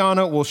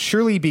 Oriana will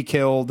surely be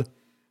killed.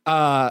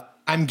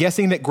 I'm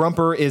guessing that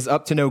Grumper is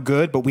up to no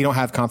good, but we don't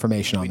have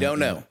confirmation on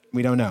that.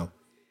 We don't know.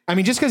 I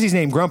mean, just because he's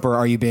named Grumper,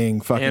 are you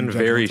being fucking and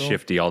very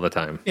shifty all the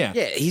time? Yeah.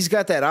 Yeah, he's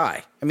got that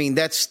eye. I mean,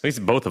 that's... At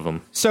least both of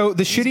them. So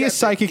the shittiest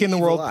psychic in the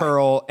world,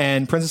 Pearl,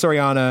 and Princess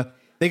Oriana,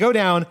 they go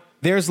down.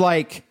 There's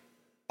like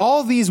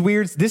all these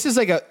weird... This is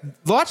like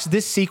watch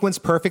this sequence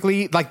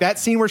perfectly. Like that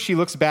scene where she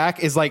looks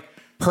back is like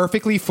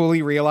perfectly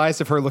fully realized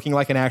of her looking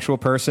like an actual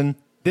person.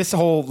 This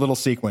whole little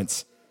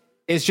sequence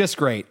is just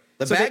great.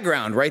 The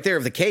background right there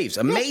of the caves,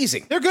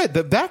 amazing. Yeah, they're good.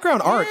 The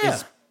background art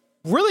is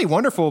really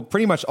wonderful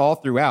pretty much all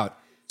throughout.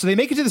 So they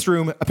make it to this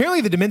room.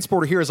 Apparently the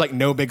Dimensporter here is like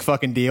no big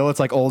fucking deal. It's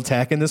like old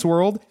tech in this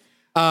world.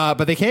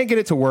 But they can't get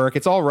it to work.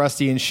 It's all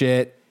rusty and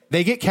shit.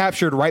 They get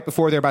captured right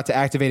before they're about to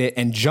activate it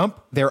and jump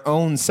their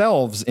own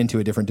selves into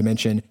a different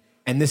dimension.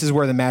 And this is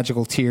where the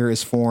magical tear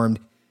is formed.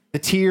 The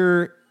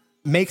tear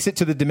makes it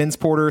to the Demens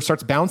Porter,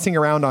 starts bouncing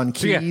around on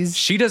keys. So yeah,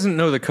 she doesn't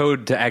know the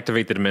code to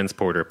activate the Demens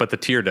Porter, but the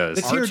tier does.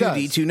 The tier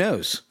R2D2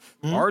 knows.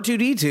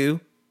 R2D2,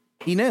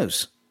 he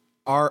knows.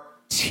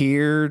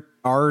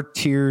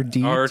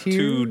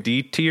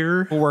 R2D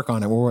tier. We'll work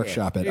on it. We'll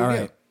workshop it. All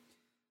right.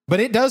 But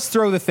it does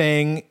throw the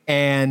thing,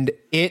 and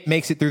it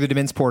makes it through the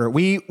Demens Porter.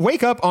 We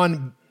wake up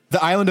on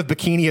the island of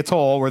Bikini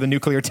Atoll, where the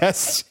nuclear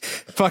test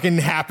fucking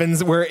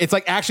happens, where it's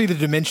like actually the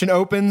dimension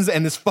opens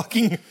and this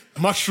fucking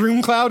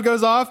mushroom cloud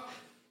goes off.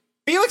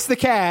 Felix the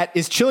cat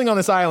is chilling on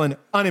this island,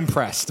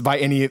 unimpressed by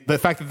the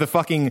fact that the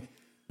fucking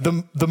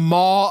the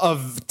maw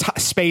of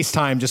space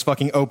time just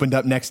fucking opened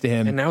up next to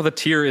him. And now the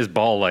tier is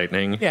ball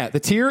lightning. Yeah, the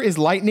tier is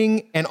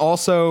lightning and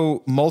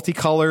also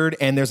multicolored,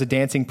 and there's a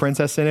dancing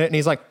princess in it. And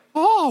he's like,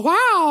 "Oh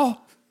wow,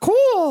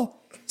 cool."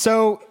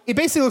 So it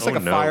basically looks like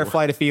a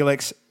firefly to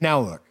Felix. Now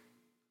look,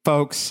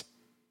 folks,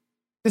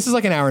 this is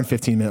like an hour and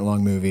 15-minute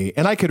long movie,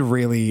 and I could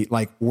really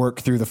like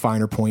work through the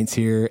finer points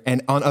here,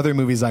 and on other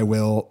movies I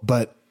will,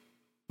 but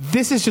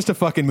this is just a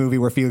fucking movie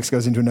where Felix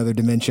goes into another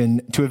dimension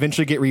to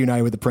eventually get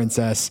reunited with the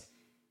princess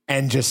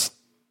and just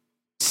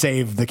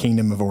save the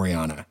Kingdom of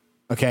Oriana.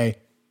 Okay?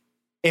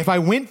 If I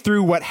went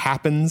through what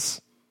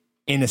happens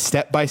in a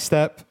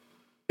step-by-step,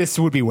 this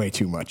would be way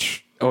too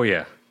much. Oh,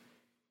 yeah.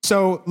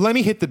 So let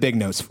me hit the big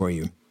notes for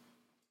you.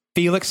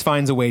 Felix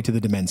finds a way to the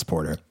Demens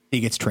Porter.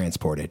 He gets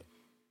transported.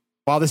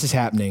 While this is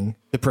happening,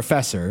 the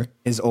professor,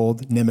 his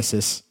old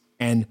nemesis /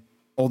 friend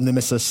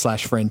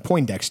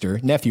Poindexter,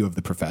 nephew of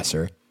the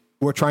professor,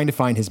 who are trying to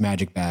find his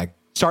magic bag,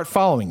 start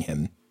following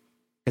him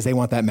because they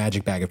want that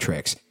magic bag of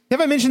tricks. Have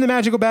I mentioned the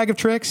magical bag of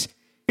tricks?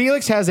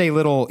 Felix has a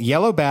little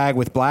yellow bag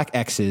with black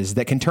X's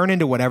that can turn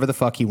into whatever the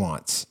fuck he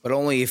wants. But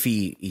only if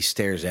he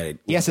stares at it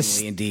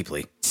yes, and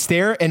deeply.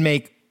 Stare and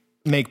make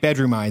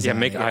bedroom eyes. Yeah,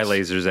 make eye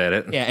lasers at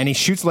it. Yeah, and he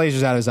shoots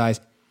lasers out of his eyes.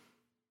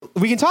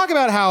 We can talk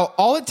about how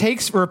all it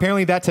takes for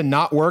apparently that to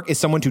not work is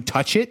someone to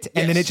touch it,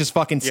 and then it just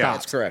fucking stops. Yeah,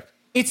 that's correct.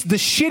 It's the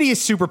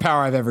shittiest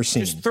superpower I've ever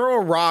seen. Just throw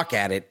a rock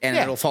at it, and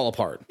it'll fall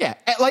apart. Yeah,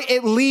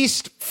 at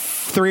least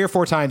 3 or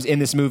 4 times in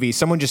this movie,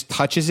 someone just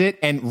touches it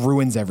and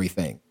ruins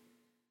everything.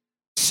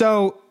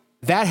 So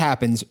that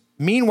happens.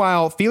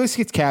 Meanwhile, Felix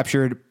gets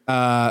captured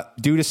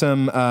due to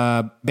some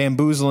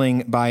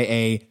bamboozling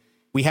by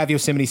we have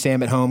Yosemite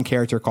Sam at home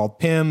character called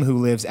Pym, who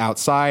lives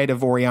outside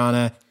of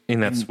Oriana. In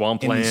that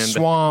swampland.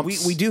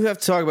 Swamps. We do have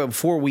to talk about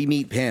before we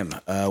meet Pym.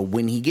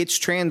 When he gets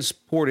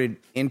transported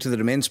into the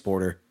Demens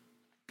Porter,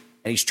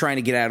 and he's trying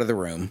to get out of the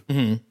room,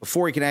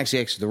 before he can actually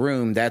exit the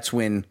room, that's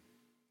when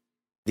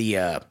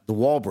the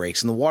wall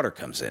breaks and the water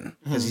comes in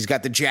because he's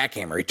got the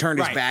jackhammer. He turned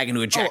his bag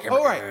into a jackhammer.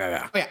 Oh,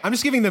 right. Yeah, I'm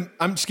just giving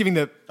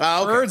the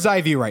bird's eye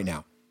view right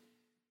now.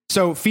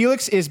 So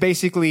Felix is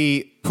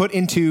basically put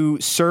into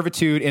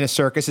servitude in a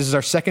circus. This is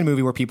our second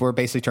movie where people are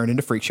basically turned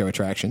into freak show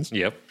attractions.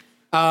 Yep.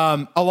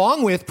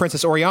 Along with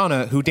Princess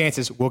Oriana, who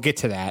dances. We'll get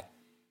to that.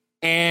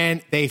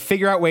 And they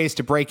figure out ways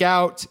to break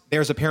out.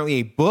 There's apparently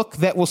a book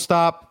that will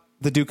stop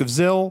the Duke of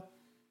Zil.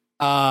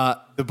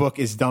 The book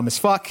is dumb as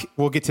fuck.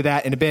 We'll get to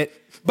that in a bit.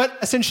 But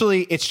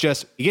essentially, it's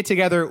just we get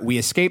together, we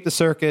escape the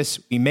circus,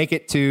 we make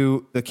it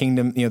to the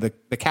kingdom,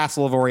 the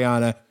castle of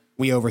Oriana,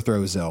 we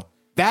overthrow Zil.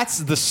 That's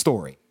the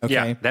story. Okay?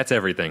 Yeah, that's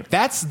everything.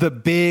 That's the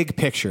big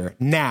picture.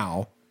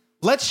 Now,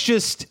 let's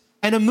just,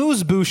 an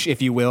amuse-bouche,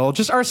 if you will,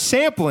 just our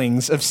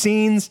samplings of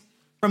scenes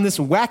from this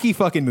wacky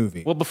fucking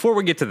movie. Well, before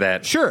we get to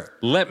that, sure.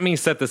 Let me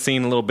set the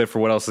scene a little bit for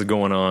what else is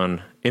going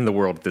on in the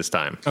world at this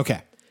time.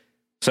 Okay.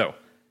 So,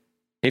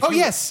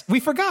 yes, we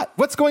forgot.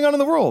 What's going on in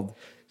the world?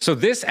 So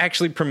this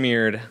actually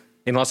premiered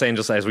in Los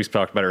Angeles, as we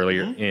talked about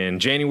earlier, in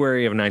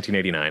January of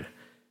 1989.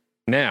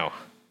 Now,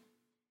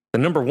 the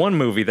number one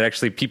movie that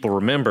actually people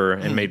remember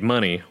and made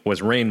money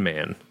was Rain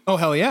Man. Oh,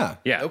 hell yeah.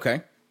 Yeah.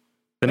 Okay.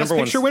 The Best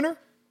number Picture winner?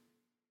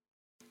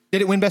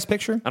 Did it win Best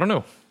Picture? I don't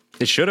know.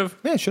 It should have.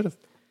 Yeah, it should have.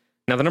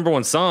 Now, the number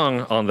one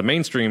song on the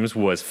mainstreams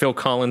was Phil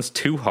Collins'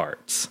 Two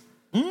Hearts,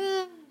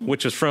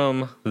 which is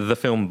from the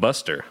film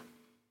Buster.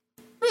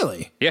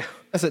 Really? Yeah.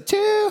 That's a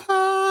 2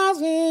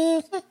 hearts.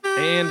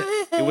 And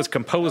it was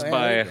composed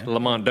by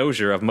Lamont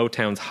Dozier of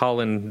Motown's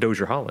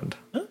Dozier Holland.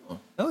 Oh,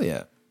 hell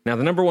yeah. Now,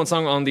 the number one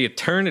song on the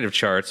alternative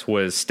charts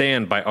was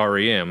Stand by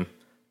R.E.M.,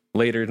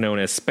 later known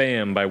as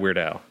Spam by Weird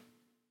Al.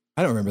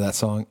 I don't remember that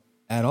song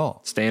at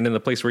all. Stand in the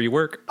place where you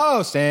work.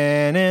 Oh,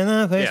 stand in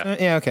the place.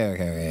 Yeah,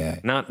 okay. Yeah.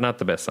 Not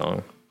the best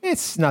song.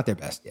 It's not their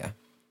best, yeah.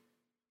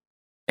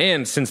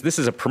 And since this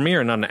is a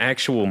premiere, not an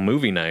actual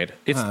movie night,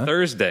 it's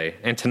Thursday,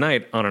 and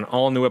tonight on an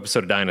all-new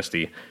episode of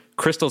Dynasty,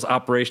 Crystal's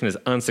operation is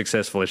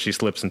unsuccessful as she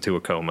slips into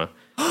a coma.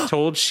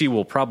 Told she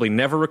will probably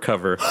never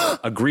recover,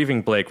 a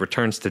grieving Blake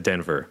returns to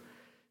Denver.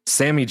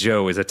 Sammy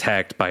Joe is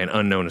attacked by an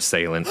unknown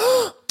assailant.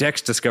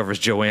 Dex discovers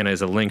Joanna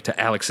is a link to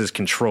Alex's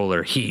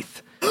controller,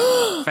 Heath.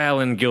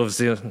 Fallon gives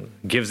in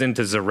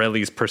to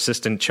Zarelli's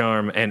persistent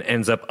charm and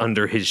ends up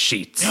under his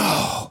sheets.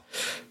 Oh,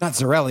 not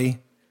Zarelli.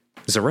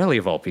 Zarelli,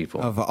 of all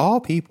people. Of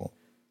all people.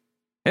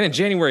 And on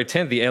January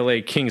 10th, the LA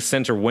Kings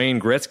center Wayne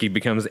Gretzky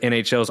becomes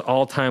NHL's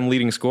all-time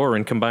leading scorer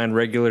in combined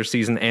regular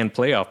season and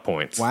playoff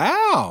points.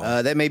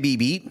 Wow. That may be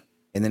beat.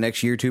 in the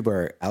next year or two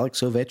by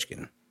Alex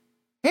Ovechkin.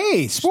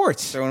 Hey,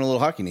 sports. Throwing a little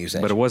hockey news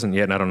at But it wasn't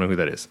yet, and I don't know who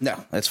that is.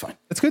 No, that's fine.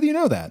 It's good that you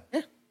know that.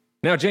 Yeah.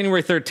 Now,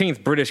 January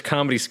 13th, British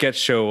comedy sketch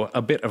show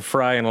A Bit of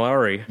Fry and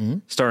Laurie,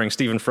 starring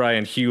Stephen Fry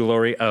and Hugh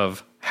Laurie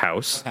of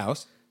House.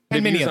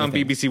 And many other on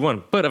things. BBC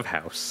One, but of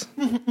House.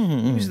 He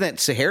was in that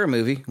Sahara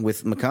movie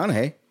with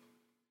McConaughey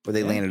where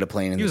they landed a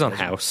plane. He was on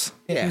House.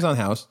 Yeah. He was on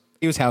House.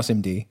 He was House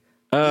MD.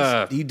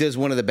 He does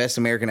one of the best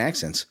American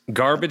accents.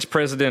 Garbage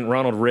President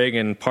Ronald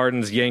Reagan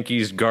pardons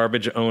Yankees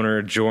garbage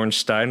owner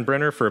George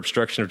Steinbrenner for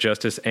obstruction of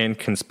justice and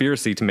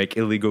conspiracy to make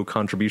illegal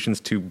contributions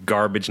to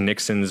Garbage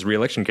Nixon's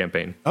reelection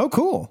campaign. Oh,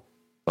 cool.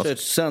 So it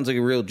sounds like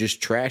a real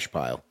just trash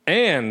pile.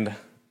 And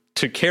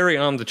to carry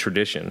on the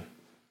tradition,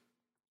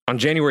 on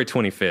January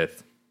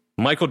 25th,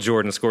 Michael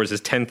Jordan scores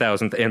his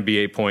 10,000th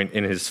NBA point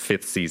in his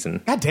 5th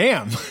season. God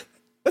damn.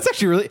 That's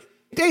actually really...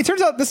 Hey, it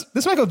turns out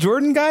this Michael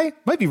Jordan guy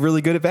might be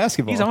really good at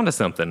basketball. He's onto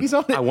something. He's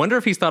on it. I wonder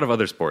if he's thought of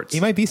other sports. He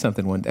might be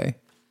something one day.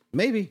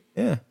 Maybe.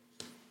 Yeah.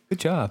 Good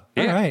job.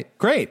 Yeah. All right.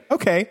 Great.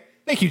 Okay.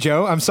 Thank you,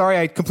 Joe. I'm sorry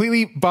I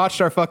completely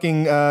botched our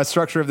fucking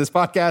structure of this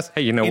podcast.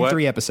 Hey, you know in what?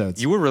 3 episodes.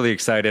 You were really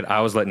excited.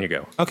 I was letting you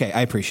go. Okay,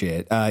 I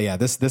appreciate it. Yeah,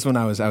 this one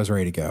I was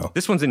ready to go.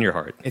 This one's in your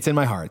heart. It's in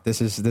my heart.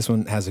 This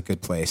one has a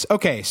good place.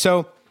 Okay,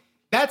 so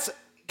that's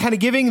kind of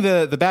giving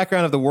the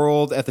background of the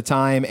world at the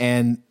time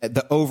and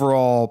the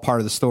overall part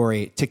of the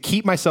story to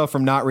keep myself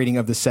from not reading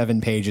of the 7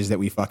 pages that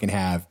we fucking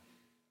have.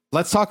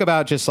 Let's talk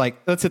about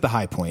let's hit the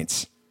high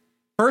points.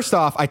 First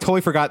off, I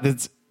totally forgot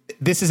that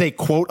this is a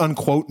quote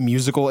unquote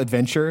musical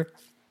adventure.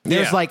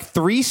 There's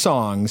 3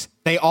 songs.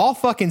 They all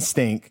fucking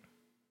stink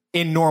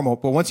in normal,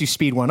 but once you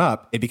speed one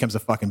up, it becomes a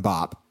fucking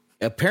bop.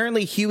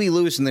 Apparently, Huey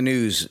Lewis in the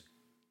News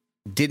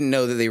didn't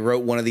know that they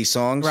wrote one of these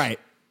songs. Right.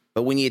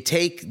 But when you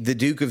take the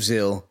Duke of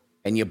Zill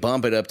and you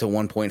bump it up to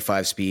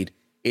 1.5 speed,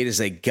 it is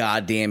a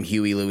goddamn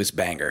Huey Lewis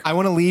banger. I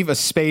want to leave a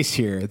space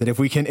here that if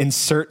we can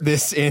insert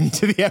this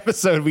into the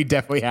episode, we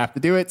definitely have to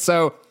do it.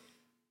 So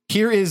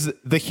here is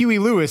the Huey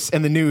Lewis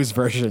and the News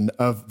version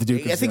of the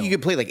Duke of Zill. I think you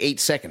could play 8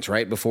 seconds,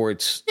 right? Before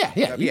it's...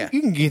 Yeah. You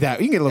can get that.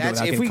 You can get a little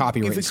bit without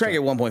copyright. If we crank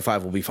it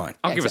 1.5, we'll be fine.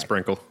 I'll give a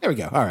sprinkle. There we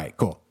go. All right,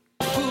 cool.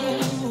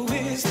 Who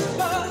is the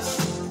boss?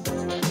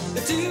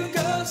 The Duke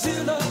of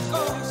Zill, of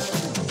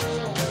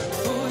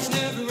course. Who's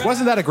never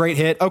Wasn't that a great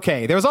hit?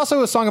 Okay. There was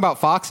also a song about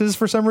foxes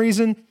for some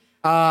reason.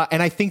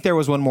 And I think there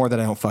was one more that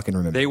I don't fucking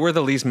remember. They were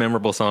the least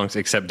memorable songs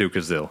except Duke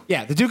of Zill.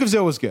 Yeah, the Duke of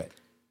Zill was good.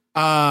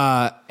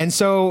 And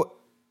so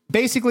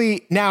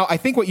basically now I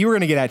think what you were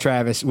going to get at,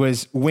 Travis,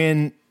 was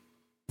when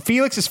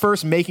Felix is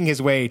first making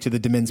his way to the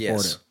Demins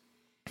border.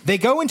 They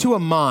go into a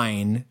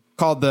mine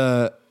called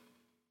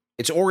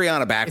It's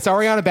Oriana backwards. It's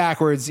Oriana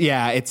backwards.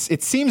 Yeah,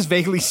 it seems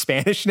vaguely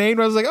Spanish named.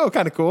 I was like, oh,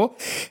 kind of cool.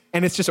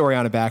 And it's just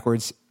Oriana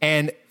backwards.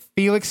 And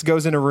Felix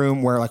goes in a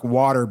room where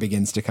water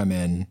begins to come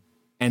in.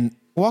 And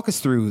walk us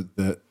through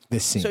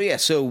this scene.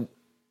 So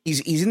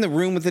he's in the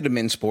room with the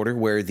Demins border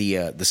where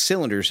the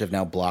cylinders have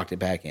now blocked it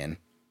back in.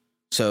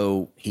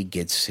 So he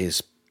gets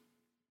his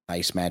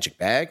nice magic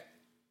bag,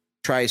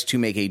 tries to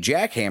make a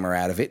jackhammer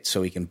out of it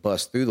so he can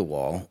bust through the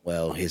wall.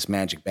 Well, his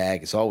magic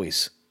bag is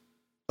always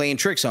playing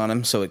tricks on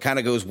him, so it kind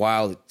of goes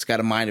wild. It's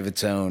got a mind of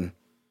its own.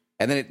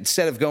 And then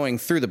instead of going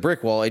through the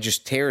brick wall, it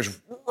just tears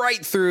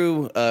right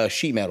through a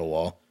sheet metal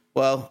wall.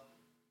 Well,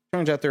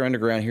 turns out they're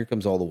underground. Here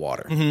comes all the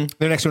water. Mm-hmm.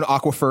 They're next to an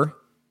aquifer.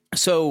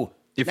 So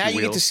now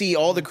you get to see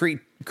all the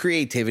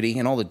creativity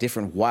and all the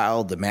different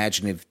wild,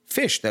 imaginative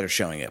fish that are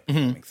showing up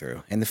coming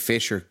through. And the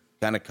fish are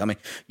kind of coming.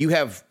 You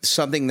have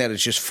something that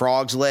is just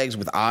frog's legs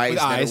with eyes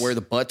that are where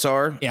the butts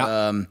are.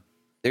 Yeah.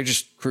 They're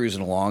just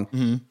cruising along.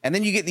 Mm-hmm. And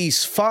then you get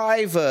these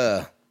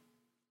 5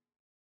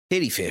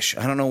 titty fish.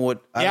 I don't know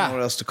what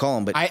else to call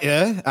them, but I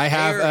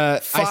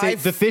have I say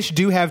the fish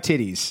do have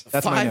titties.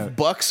 That's my note. 5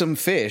 buxom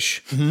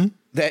fish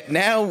that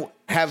now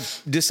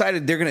have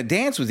decided they're going to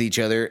dance with each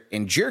other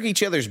and jerk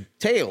each other's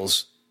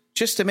tails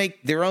just to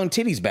make their own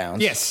titties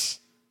bounce. Yes.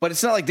 But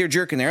it's not like they're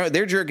jerking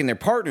their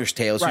partner's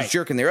tails, right. Who's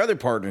jerking their other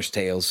partner's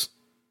tails.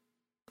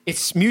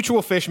 It's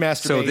mutual fish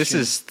masturbation. So this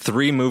is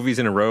 3 movies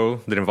in a row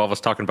that involve us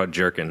talking about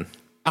jerking.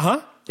 Uh-huh.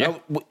 Yeah.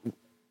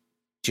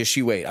 Just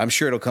you wait. I'm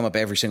sure it'll come up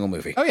every single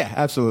movie. Oh, yeah,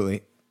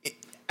 absolutely.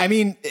 I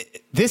mean,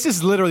 this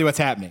is literally what's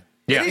happening.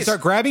 Yeah. They start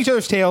grabbing each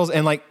other's tails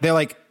and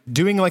they're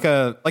doing like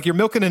you're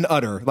milking an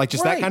udder,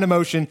 just that kind of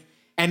motion.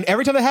 And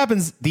every time that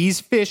happens, these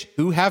fish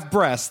who have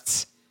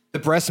breasts, the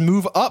breasts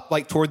move up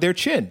toward their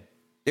chin.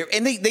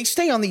 And they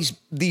stay on these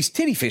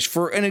titty fish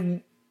for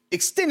an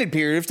extended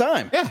period of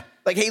time. Yeah.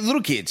 Hey,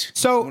 little kids.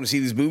 So want to see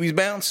these boobies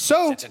bounce?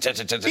 So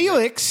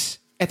Felix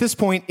at this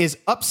point is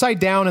upside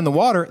down in the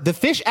water. The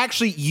fish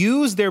actually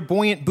use their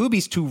buoyant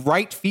boobies to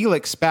right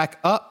Felix back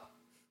up.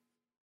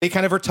 They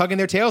kind of are tugging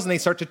their tails and they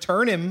start to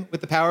turn him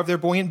with the power of their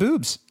buoyant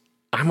boobs.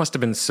 I must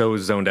have been so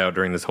zoned out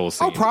during this whole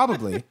scene. Oh,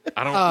 probably.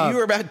 I don't. You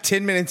were about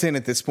 10 minutes in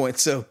at this point,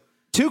 so.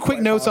 2 quick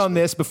notes on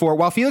this before.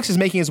 While Felix is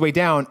making his way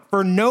down,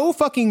 for no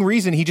fucking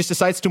reason, he just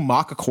decides to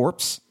mock a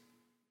corpse.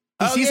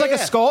 He sees a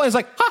skull and is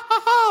like, ha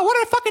ha ha,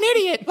 what a fucking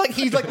idiot.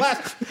 He's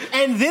laughs.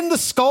 And then the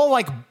skull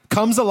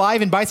comes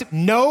alive and bites him.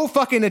 No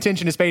fucking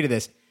attention is paid to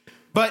this.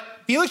 But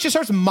Felix just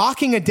starts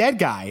mocking a dead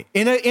guy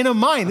in a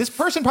mine. This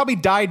person probably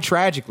died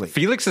tragically.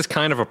 Felix is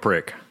kind of a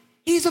prick.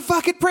 He's a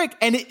fucking prick.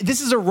 And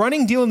this is a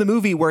running deal in the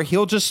movie where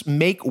he'll just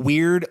make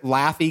weird,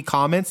 laughy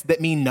comments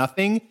that mean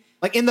nothing,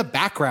 like in the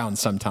background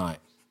sometimes.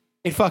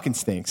 It fucking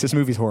stinks. This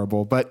movie's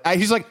horrible. But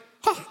he's like,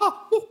 ha,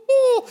 ha, hoo,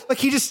 hoo. Like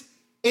he just,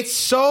 it's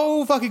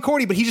so fucking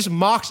corny, but he just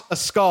mocks a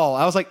skull.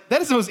 I was like,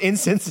 that is the most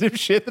insensitive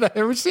shit that I've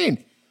ever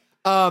seen.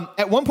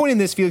 At one point in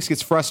this, Felix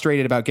gets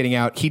frustrated about getting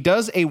out. He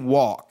does a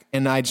walk.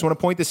 And I just want to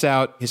point this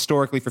out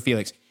historically for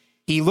Felix.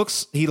 He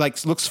looks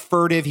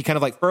furtive. He kind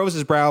of like furrows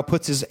his brow,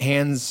 puts his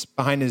hands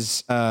behind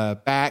his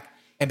back,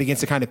 and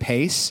begins to kind of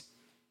pace.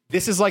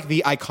 This is like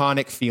the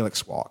iconic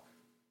Felix walk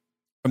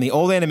from the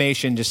old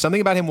animation. Just something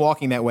about him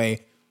walking that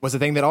way was the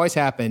thing that always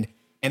happened.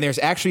 And there's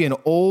actually an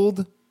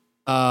old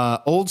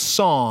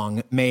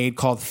song made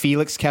called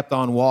 "Felix Kept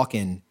on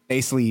Walking,"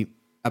 basically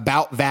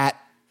about that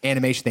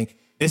animation thing.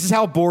 This is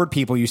how bored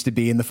people used to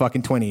be in the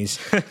fucking 20s.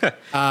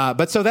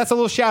 But so that's a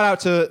little shout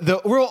out to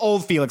the real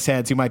old Felix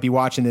heads who might be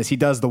watching this. He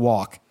does the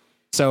walk.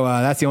 So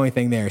that's the only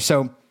thing there.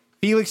 So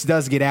Felix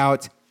does get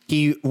out.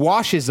 He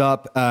washes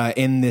up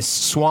in this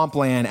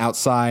swampland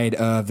outside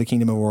of the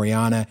Kingdom of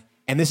Oriana.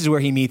 And this is where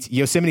he meets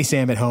Yosemite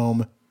Sam at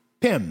home,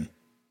 Pim.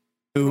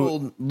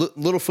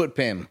 Littlefoot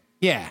Pim.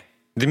 Yeah.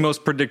 The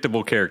most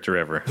predictable character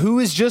ever. Who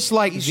is just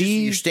like He's just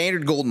your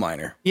standard gold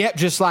miner. Yep,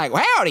 just like,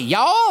 howdy,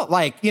 y'all.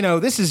 Like, you know,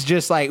 this is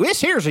just like, this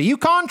here's a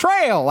Yukon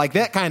Trail. Like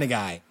that kind of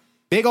guy.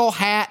 Big old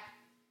hat.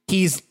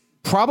 He's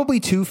probably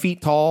 2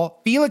 feet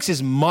tall. Felix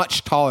is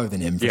much taller than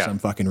him for some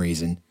fucking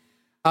reason.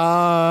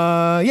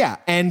 Yeah.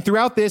 And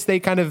throughout this, they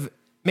kind of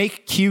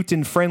make cute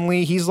and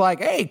friendly. He's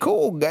like, hey,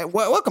 cool.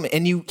 Welcome.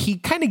 And he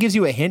kind of gives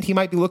you a hint. He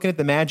might be looking at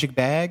the magic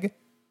bag.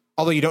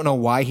 Although you don't know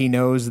why he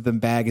knows the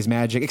bag is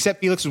magic, except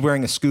Felix was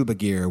wearing a scuba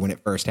gear when it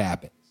first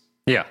happened.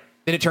 Yeah.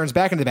 Then it turns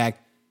back into the bag.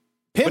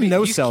 Pim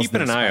no-sells keeping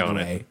this, an eye by the on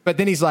way. it. But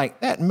then he's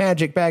like, that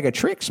magic bag of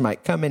tricks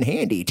might come in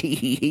handy.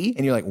 Tee-hee-hee.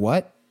 And you're like,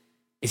 what?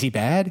 Is he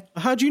bad?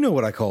 How'd you know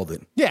what I called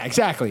it? Yeah,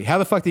 exactly. How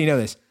the fuck do you know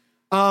this?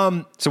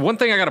 So one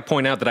thing I got to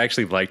point out that I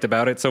actually liked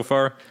about it so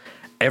far,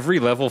 every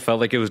level felt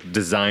like it was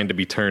designed to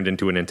be turned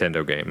into a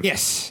Nintendo game.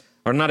 Yes.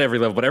 Or not every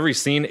level, but every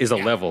scene is a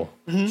level.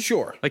 Mm-hmm.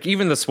 Sure. Like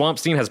even the swamp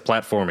scene has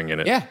platforming in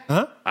it. Yeah.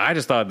 Uh-huh. I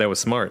just thought that was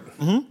smart,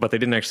 but they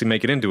didn't actually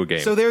make it into a game.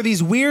 So there are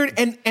these weird,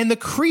 and the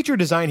creature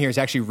design here is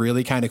actually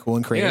really kind of cool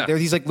and creative. Yeah. There are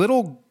these like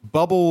little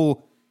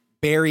bubble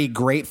berry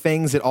grape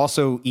things that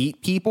also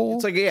eat people.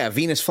 It's like,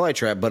 Venus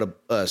flytrap, but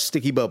a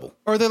sticky bubble.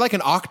 Or they're like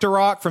an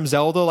Octorok from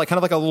Zelda, like kind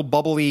of like a little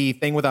bubbly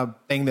thing with a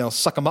thing that'll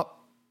suck them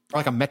up. Or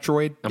like a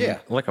Metroid.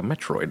 Like a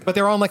Metroid. But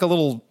they're on like a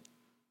little...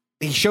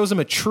 He shows them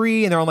a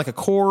tree and they're on like a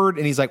cord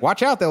and he's like,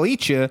 watch out, they'll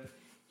eat you.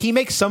 He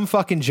makes some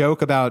fucking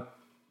joke about...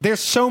 There's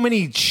so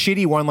many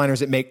shitty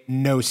one-liners that make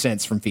no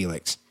sense from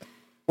Felix.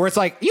 Where it's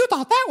like, you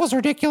thought that was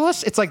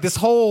ridiculous? It's like this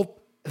whole...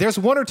 There's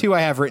one or two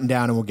I have written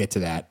down and we'll get to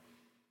that.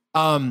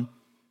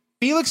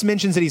 Felix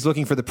mentions that he's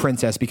looking for the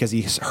princess because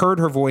he heard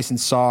her voice and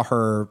saw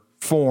her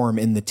form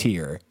in the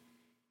tier.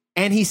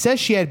 And he says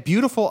she had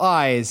beautiful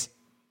eyes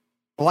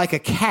like a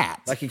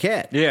cat. Like a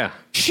cat. Yeah.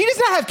 She does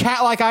not have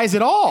cat-like eyes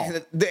at all.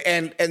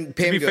 And Pam To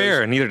be goes,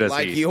 fair, neither does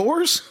like he.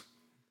 yours?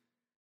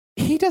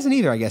 He doesn't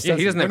either, I guess. Yeah,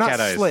 he doesn't They're have not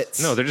cat slits.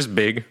 eyes. No, they're just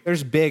big.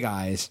 There's big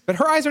eyes. But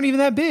her eyes aren't even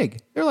that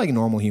big. They're like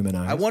normal human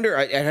eyes. I wonder,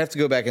 I'd have to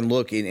go back and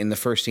look in the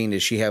first scene.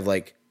 Does she have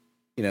like,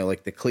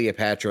 like the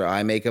Cleopatra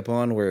eye makeup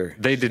on where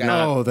They did she's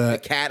not. got Oh, the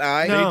cat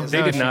eye? No.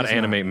 They did she not does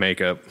animate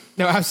makeup.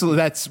 No, absolutely.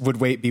 That would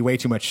be way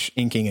too much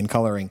inking and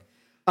coloring.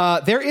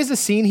 There is a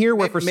scene here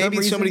where for some Maybe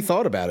reason... somebody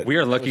thought about it. We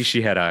are lucky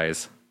she had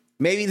eyes.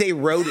 Maybe they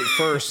wrote it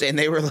first and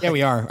they were like, Yeah,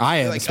 we are. I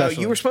am, like,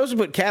 especially. you were supposed to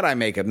put cat eye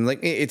makeup. And like,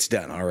 it's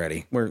done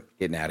already. We're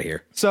getting out of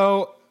here.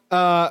 So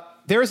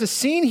there is a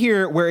scene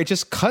here where it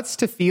just cuts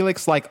to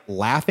Felix like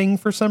laughing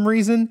for some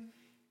reason,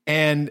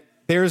 and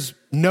there's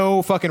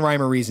no fucking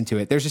rhyme or reason to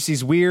it. There's just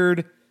these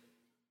weird.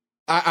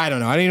 I don't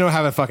know. I don't even know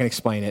how to fucking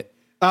explain it.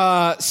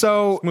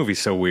 So This movie's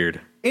so weird.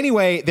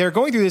 anyway, they're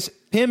going through this.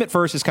 Him at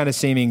first is kind of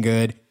seeming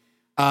good,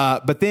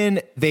 but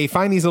then they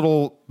find these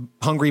little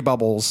hungry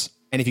bubbles,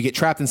 and if you get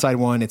trapped inside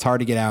one, it's hard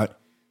to get out.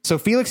 So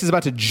Felix is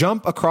about to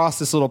jump across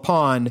this little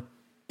pond.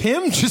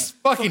 Pim just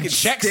fucking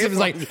checks him. Is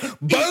like,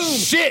 boom,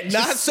 shit,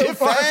 Not just so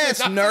stiff arm, fast,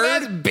 not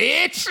nerd. fast,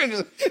 bitch, and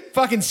just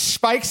fucking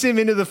spikes him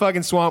into the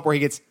fucking swamp where he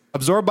gets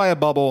absorbed by a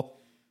bubble.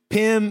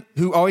 Pim,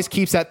 who always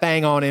keeps that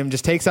thing on him,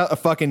 just takes out a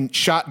fucking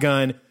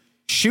shotgun,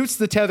 shoots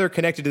the tether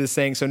connected to this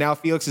thing. So now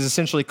Felix is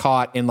essentially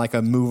caught in like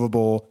a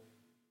movable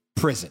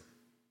prison.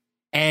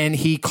 And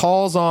he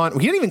calls on,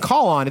 he didn't even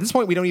call on, at this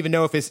point we don't even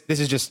know if this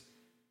is just,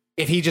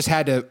 if he just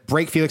had to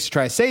break Felix to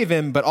try to save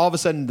him, but all of a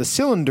sudden the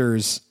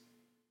cylinders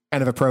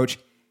kind of approach.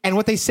 And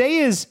what they say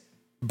is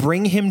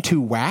bring him to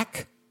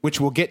whack,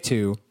 which we'll get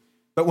to.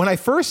 But when I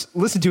first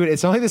listened to it,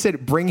 it's only they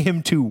said bring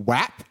him to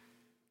whap,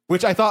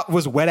 which I thought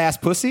was wet ass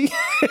pussy.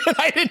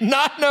 I did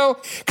not know.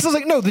 Because I was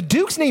like, no, the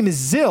Duke's name is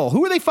Zill.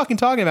 Who are they fucking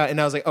talking about? And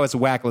I was like, oh, it's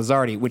Whack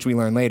Lazardi, which we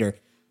learned later.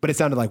 But it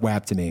sounded like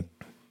whap to me.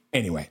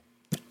 Anyway,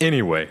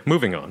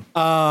 Moving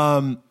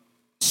on.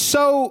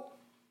 so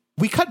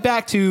we cut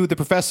back to the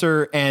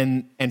professor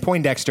and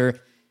Poindexter.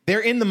 They're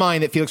in the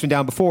mine that Felix went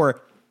down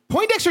before.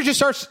 Poindexter just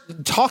starts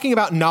talking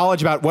about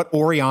knowledge about what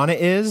Oriana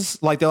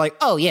is. Like, they're like,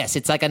 oh, yes,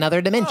 it's like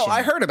another dimension. Oh,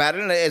 I heard about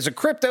it as a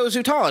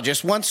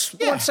cryptozoologist. Once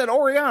said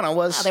Oriana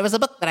was... Oh, there was a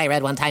book that I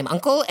read one time,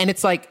 Uncle. And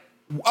it's like,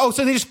 oh,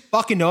 so they just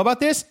fucking know about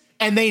this?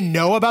 And they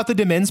know about the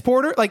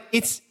Dimensporter? Like,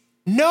 it's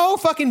no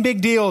fucking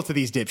big deal to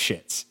these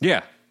dipshits.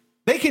 Yeah.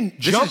 They can This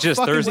jump is just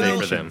fucking Thursday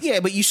dimensions. for them. Yeah,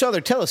 but you saw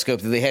their telescope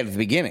that they had at the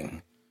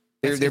beginning.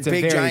 Their It's a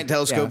big, very- giant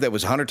telescope yeah. that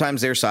was 100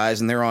 times their size,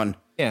 and they're on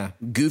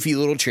goofy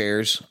little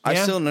chairs. I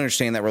Yeah. still don't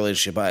understand that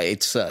relationship.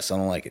 It's sus. I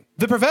don't like it.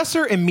 The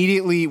professor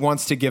immediately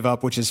wants to give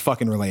up, which is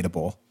fucking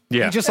relatable.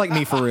 Yeah. He's just like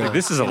me for real.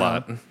 This is a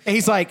lot. And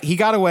he's like, he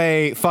got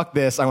away. Fuck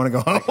this. I want to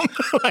go home.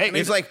 Like, And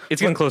he's like, It's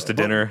getting close to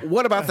dinner.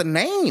 what about the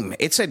name?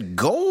 It said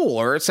goal,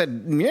 or it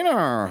said,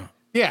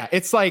 yeah,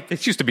 it's like,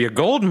 It used to be a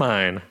gold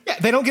mine. yeah,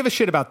 they don't give a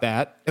shit about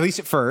that, at least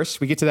at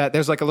first. We get to that.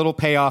 There's like a little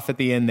payoff at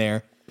the end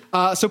there.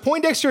 So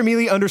Poindexter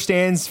immediately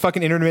understands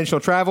fucking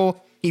interdimensional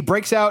travel. He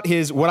breaks out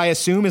his, what I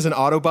assume is an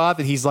Autobot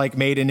that he's like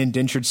made an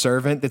indentured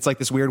servant. That's like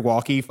this weird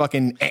walkie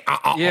fucking.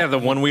 Yeah, the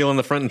one wheel in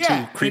the front and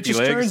Yeah, two creepy it just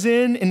legs. turns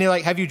in and they're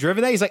like, have you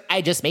driven that? He's like,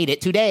 I just made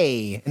it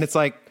today. And it's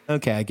like,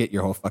 okay, I get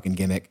your whole fucking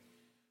gimmick.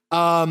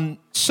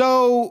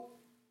 So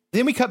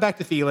then we cut back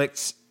to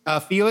Felix.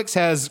 Felix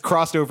has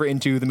crossed over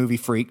into the movie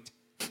Freaked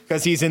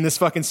because he's in this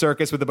fucking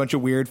circus with a bunch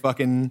of weird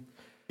fucking,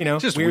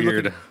 Just weird.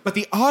 weird. Looking, but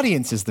the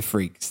audience is the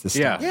freaks this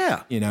time.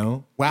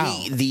 Yeah.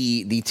 Wow.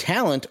 The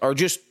talent are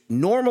just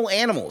normal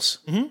animals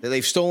that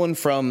they've stolen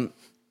from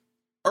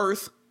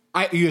Earth.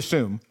 You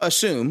assume.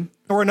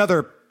 Or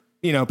another,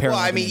 parallel. Well,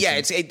 I mean,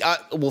 dimension.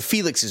 yeah,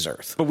 Felix is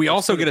Earth. But we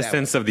also get a that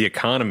sense of the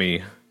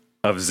economy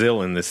of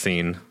Zill in this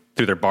scene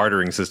through their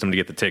bartering system to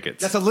get the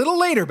tickets. That's a little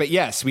later, but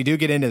yes, we do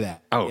get into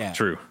that. Oh, Yeah.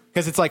 true.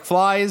 Because it's like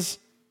flies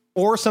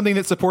or something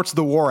that supports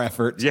the war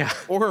effort. Yeah.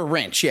 Or a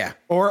wrench, yeah.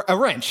 Or a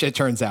wrench, it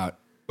turns out.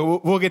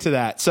 But we'll get to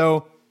that.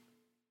 So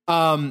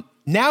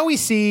now we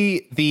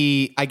see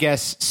the, I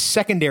guess,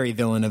 secondary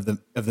villain of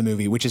the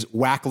movie, which is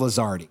Whack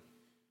Lazardi.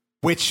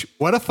 Which,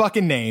 what a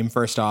fucking name,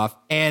 first off.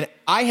 And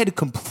I had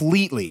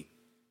completely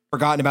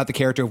forgotten about the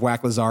character of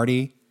Whack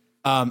Lazardi.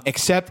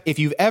 Except if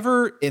you've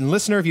ever,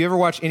 listener, if you ever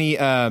watch any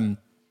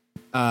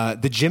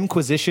the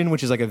Jimquisition,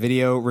 which is like a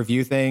video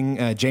review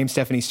thing, James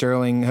Stephanie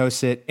Sterling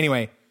hosts it.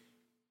 Anyway,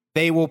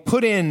 they will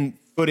put in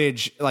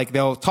footage, like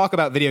they'll talk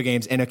about video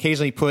games and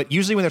occasionally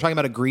usually when they're talking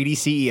about a greedy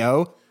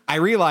CEO, I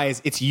realize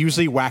it's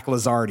usually Whack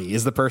Lazardi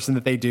is the person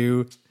that they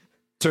do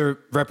to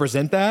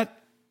represent that.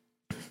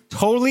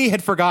 Totally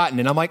had forgotten.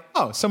 And I'm like,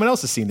 oh, someone else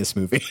has seen this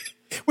movie,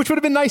 which would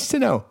have been nice to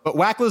know. But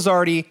Whack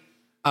Lazardi,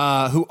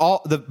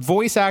 the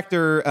voice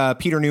actor,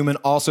 Peter Newman,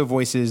 also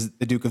voices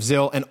the Duke of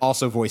Zill and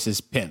also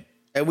voices Pym.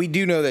 And we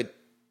do know that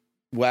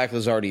Whack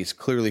Lazardi is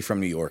clearly from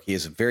New York. He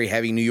has a very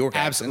heavy New York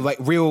accent.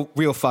 Absolutely, like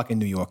real fucking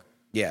New York.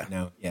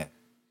 Yeah. Yeah.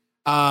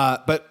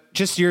 But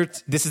just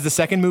this is the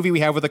second movie we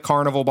have with a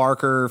carnival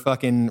barker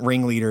fucking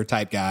ringleader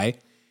type guy.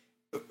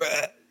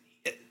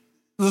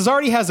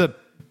 Lazardi has a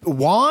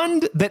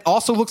wand that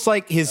also looks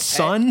like his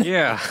son.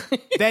 Yeah.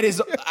 That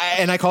is,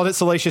 and I called it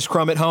Salacious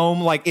Crumb at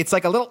home. Like, it's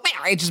like a little,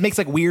 it just makes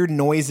like weird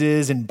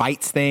noises and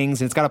bites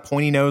things, and it's got a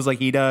pointy nose like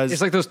he does.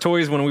 It's like those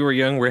toys when we were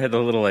young where it had the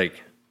little,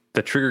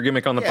 the trigger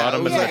gimmick on the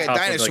bottom. It was and like the a top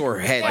was, dinosaur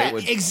head. Yeah, that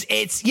would-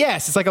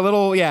 it's like a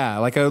little,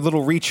 like a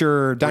little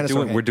reacher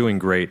dinosaur. We're doing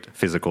great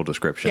physical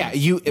description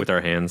with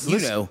our hands.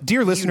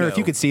 Dear listener, if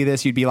you could see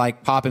this, you'd be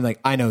like popping like,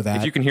 I know that.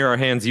 If you can hear our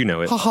hands, you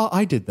know it. Haha,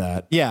 I did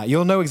that. Yeah,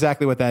 you'll know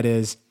exactly what that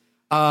is.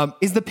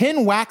 Is the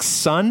Pin Whack's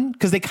son?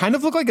 Because they kind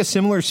of look like a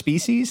similar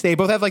species. They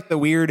both have like the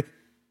weird,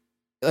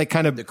 like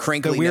kind of The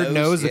crinkly weird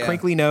nose, yeah. the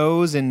crinkly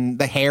nose, and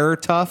the hair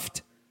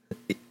tuft.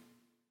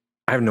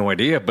 I have no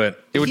idea,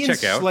 but it would He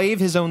check out. enslave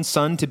his own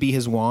son to be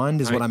his wand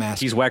is what I'm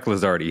asking. He's Whack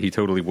Lazardi. He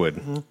totally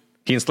would.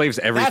 He enslaves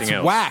everything That's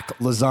else. Whack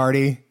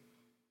Lazardi.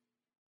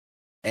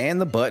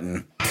 And the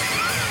button.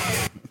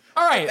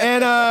 All right,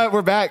 and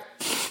we're back.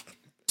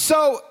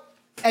 So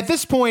at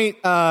this point,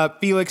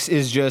 Felix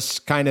is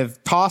just kind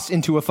of tossed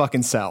into a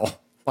fucking cell.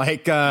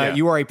 Like,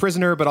 you are a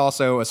prisoner, but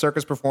also a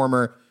circus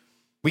performer.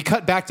 We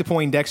cut back to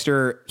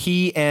Poindexter.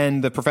 He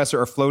and the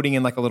professor are floating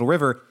in like a little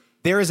river.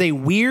 There is a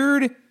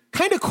weird,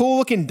 kind of cool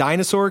looking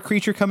dinosaur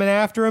creature coming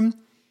after him.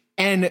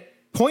 And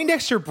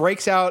Poindexter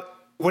breaks out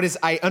what is,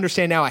 I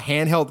understand now, a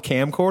handheld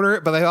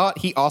camcorder, but I thought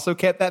he also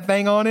kept that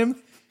thing on him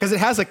because it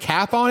has a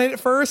cap on it at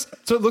first.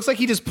 So it looks like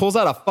he just pulls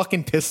out a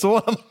fucking pistol.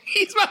 I'm like,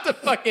 he's about to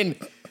fucking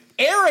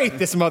aerate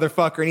this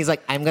motherfucker. And he's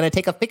like, I'm going to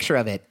take a picture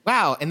of it.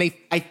 Wow. And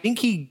I think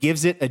he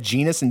gives it a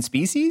genus and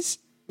species.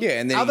 Yeah,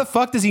 and then How the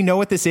fuck does he know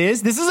what this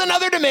is? This is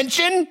another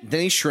dimension.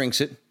 then he shrinks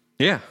it,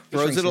 Yeah.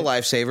 throws it a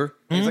lifesaver.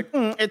 He's like,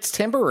 it's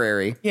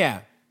temporary. Yeah.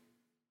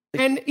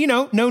 And,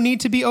 no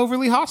need to be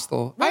overly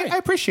hostile. Right. I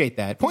appreciate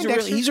that.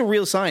 Poindexter. He's a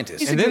real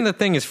scientist. And then the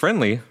thing is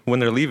friendly when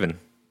they're leaving.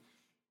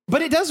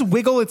 But it does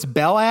wiggle its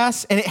bell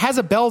ass, and it has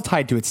a bell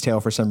tied to its tail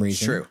for some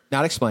reason. True.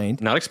 Not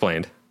explained. Not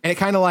explained. And it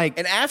kind of like,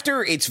 And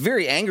after it's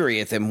very angry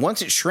at them,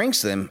 once it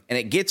shrinks them and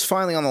it gets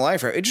finally on the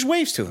life raft, it just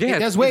waves to him. Yeah. it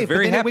does it's wave, but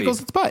very then it happy.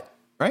 wiggles its butt,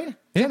 right?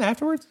 Yeah. And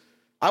afterwards?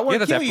 I want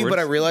to kill you, afterwards. but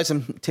I realize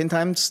I'm 10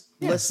 times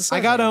less the size.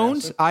 I got of him now,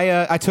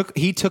 owned. so-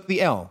 He took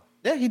the L.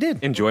 Yeah, he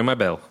did. Enjoy my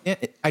bell. Yeah,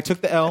 I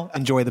took the L.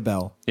 Enjoy the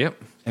bell. Yep.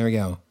 There we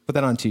go. Put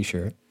that on a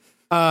t-shirt.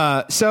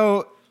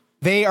 So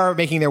they are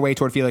making their way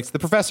toward Felix. The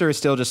professor is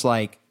still just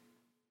like,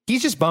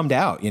 he's just bummed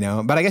out,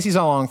 but I guess he's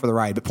all along for the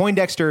ride. But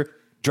Poindexter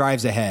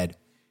drives ahead.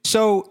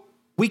 So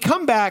we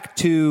come back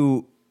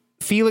to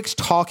Felix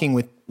talking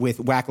with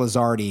Wack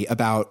Lazardi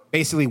about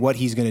basically what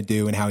he's going to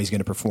do and how he's going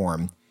to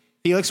perform.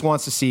 Felix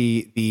wants to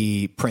see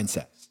the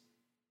princess.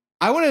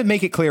 I want to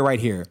make it clear right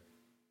here.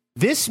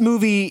 This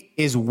movie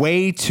is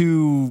way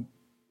too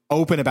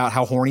open about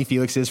how horny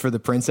Felix is for the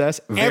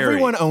princess. Very.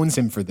 Everyone owns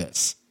him for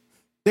this.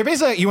 They're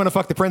basically like, you want to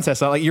fuck the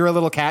princess. Like, you're a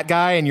little cat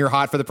guy and you're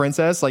hot for the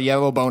princess. Like, you have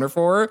a little boner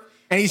for her.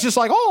 And he's just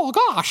like, oh,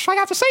 gosh, I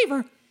have to save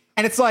her.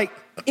 And it's like,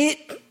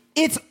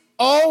 it's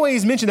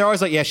always mentioned. They're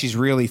always like, yeah, she's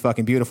really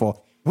fucking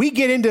beautiful. We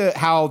get into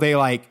how they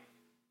like,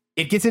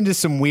 it gets into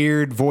some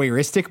weird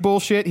voyeuristic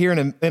bullshit here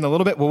in a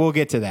little bit. Well, we'll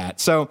get to that.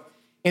 So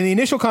in the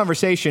initial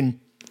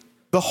conversation,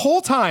 the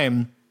whole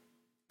time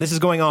this is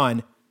going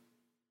on,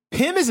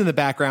 Pym is in the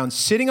background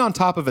sitting on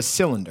top of a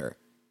cylinder.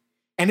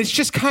 And it's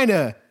just kind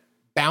of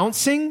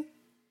bouncing.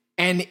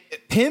 And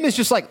Pym is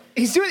just like,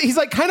 he's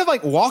like kind of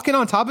like walking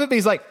on top of it. But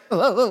he's like,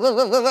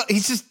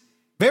 he's just,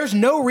 there's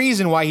no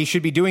reason why he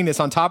should be doing this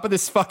on top of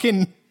this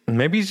fucking.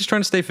 Maybe he's just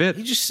trying to stay fit.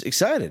 He's just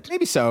excited.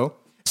 Maybe so.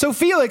 So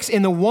Felix,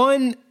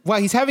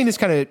 while he's having this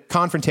kind of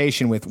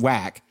confrontation with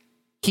Wack,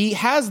 he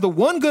has the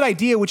one good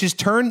idea, which is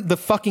turn the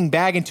fucking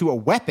bag into a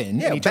weapon.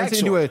 Yeah, and he turns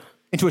it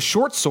into a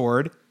short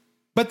sword,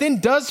 but then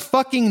does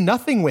fucking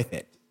nothing with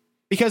it.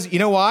 Because you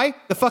know why?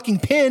 The fucking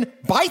pin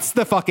bites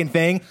the fucking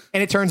thing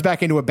and it turns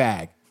back into a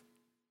bag.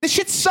 This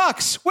shit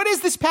sucks. What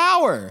is this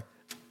power?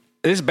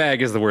 This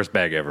bag is the worst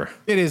bag ever.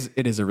 It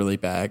is a really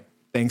bad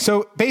thing.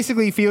 So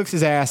basically,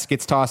 Felix's ass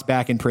gets tossed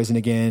back in prison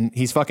again.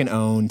 He's fucking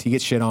owned. He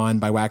gets shit on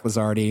by Wack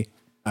Lazardi.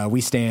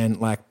 We stand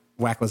Wack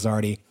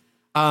Lazardi.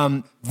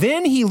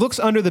 Then he looks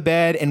under the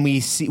bed, and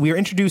we are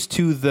introduced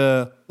to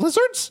the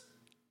lizards.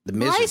 The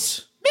Mizzards.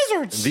 Nice.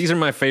 Mizzards. These are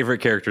my favorite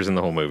characters in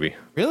the whole movie.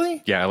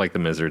 Really? Yeah, I like the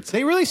Mizzards.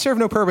 They really serve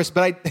no purpose,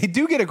 but they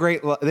do get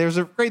there's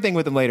a great thing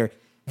with them later.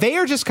 They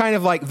are just kind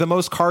of like the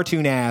most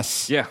cartoon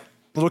ass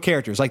little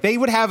characters. Like they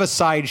would have a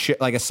side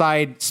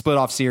split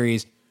off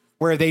series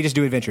where they just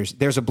do adventures.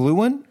 There's a blue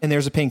one and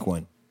there's a pink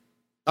one.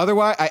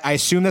 Otherwise, I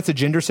assume that's a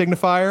gender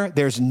signifier.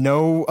 There's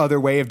no other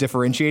way of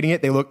differentiating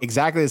it. They look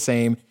exactly the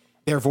same.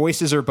 Their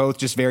voices are both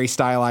just very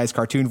stylized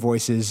cartoon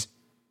voices.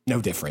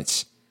 No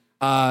difference.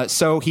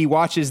 So he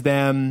watches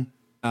them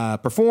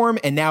perform,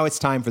 and now it's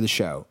time for the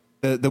show.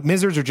 The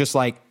Mizzards are just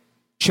like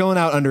chilling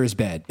out under his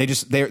bed. They're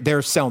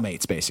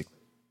cellmates basically.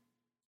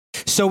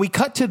 So we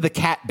cut to the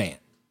cat band.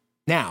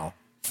 Now,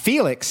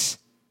 Felix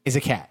is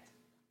a cat.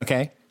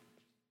 Okay,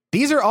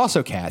 these are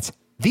also cats.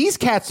 These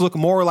cats look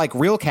more like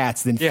real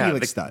cats than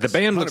Felix does. The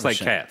band looks 100%. like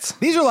cats.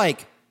 These are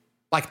like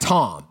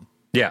Tom.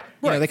 Yeah.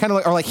 You know, they kind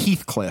of are like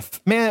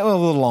Heathcliff. Man, a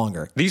little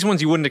longer. These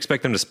ones you wouldn't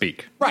expect them to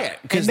speak.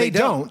 Right. Because they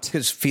don't.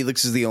 Because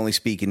Felix is the only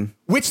speaking.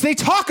 Which they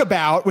talk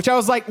about, which I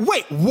was like,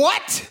 wait,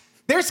 what?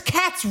 There's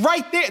cats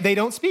right there. They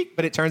don't speak,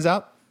 but it turns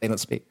out they don't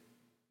speak.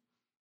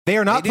 They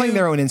are not playing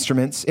their own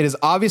instruments. It is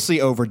obviously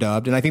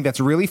overdubbed, and I think that's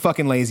really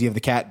fucking lazy of the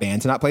cat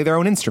band to not play their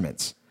own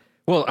instruments.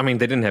 Well, I mean,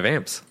 they didn't have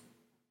amps.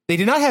 They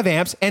did not have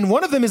amps, and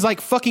one of them is like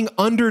fucking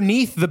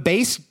underneath the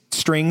bass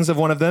strings of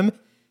one of them.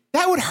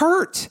 That would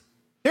hurt.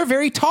 They're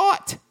very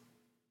taut.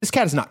 This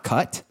cat is not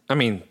cut. I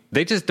mean,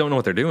 they just don't know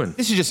what they're doing.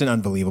 This is just an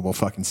unbelievable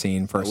fucking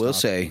scene. I will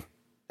say,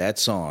 that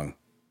song,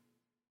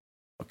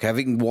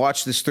 having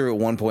watched this through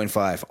at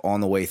 1.5 on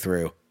the way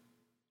through,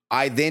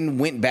 I then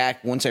went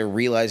back once I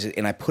realized it,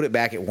 and I put it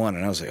back at 1,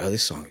 and I was like, oh,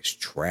 this song is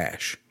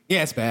trash.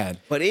 Yeah, it's bad.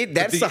 But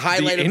that's the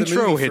highlight of the movie. The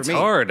intro for hits me.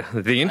 hard.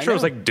 The intro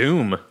is like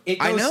Doom.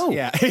 I know.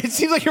 Yeah, it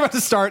seems like you're about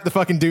to start the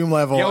fucking Doom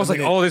level. Yeah, I was like,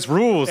 oh, this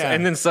rules. Yeah.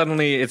 And then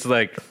suddenly it's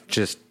like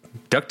just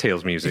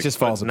DuckTales music. It just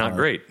falls apart. Not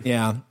great.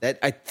 Yeah.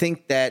 I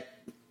think that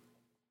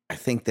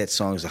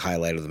song is the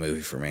highlight of the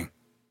movie for me.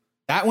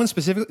 That one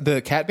specifically,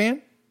 the cat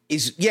band?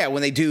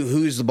 When they do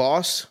Who's the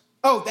Boss?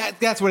 Oh,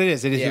 that's what it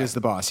is. It is Who's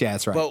the Boss. Yeah,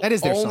 that's right. Well, that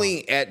is their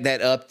only song. at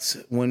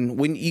that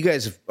when you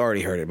guys have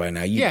already heard it by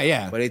now.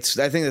 Yeah. But I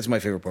think that's my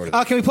favorite part of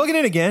it. Can we plug it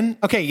in again?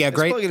 Okay, yeah,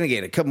 great. Let's plug it in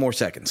again. A couple more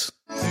seconds.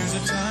 There's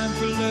a time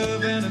for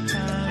love and a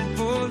time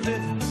for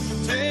living.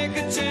 Take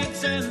a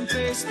chance and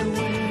face the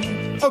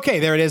wind. Okay,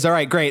 there it is. All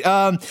right, great.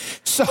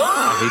 So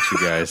I hate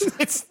you guys.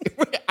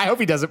 I hope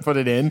he doesn't put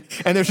it in.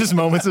 And there's just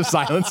moments of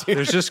silence here.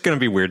 There's just going to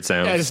be weird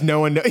sounds. Yeah, just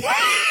no one knows.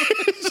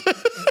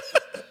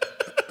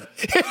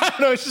 I don't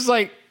know. It's just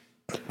like,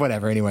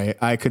 whatever. Anyway,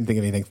 I couldn't think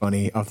of anything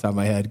funny off the top of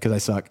my head because I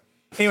suck.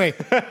 Anyway,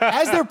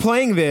 as they're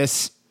playing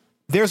this,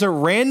 there's a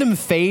random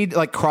fade,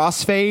 like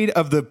crossfade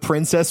of the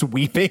princess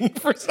weeping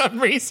for some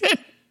reason,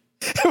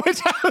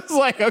 which I was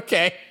like,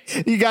 okay,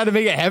 you got to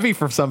make it heavy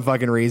for some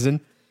fucking reason.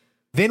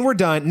 Then we're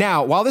done.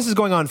 Now, while this is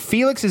going on,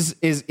 Felix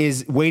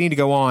is waiting to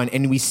go on,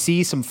 and we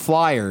see some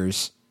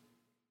flyers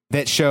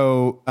that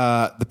show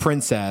the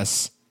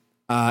princess.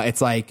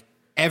 It's like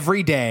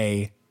every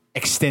day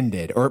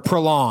extended or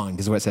prolonged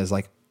is what it says.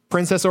 Like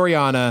Princess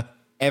Oriana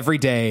every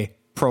day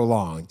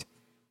prolonged.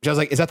 Which I was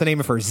like, is that the name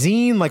of her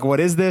zine? Like, what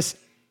is this?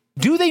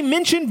 Do they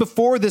mention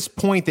before this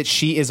point that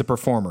she is a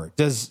performer?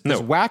 Does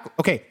Whack?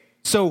 Okay,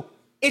 so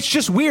it's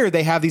just weird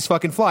they have these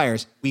fucking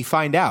flyers. We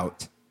find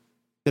out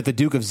that the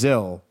Duke of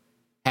Zil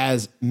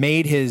has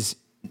made his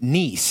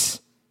niece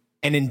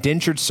an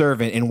indentured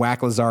servant in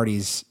Whack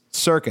Lizardi's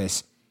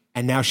circus,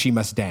 and now she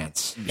must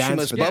dance. She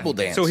must bubble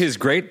dance. So his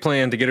great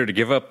plan to get her to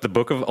give up the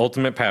Book of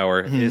Ultimate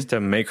Power is to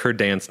make her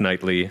dance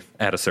nightly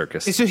at a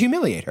circus. It's to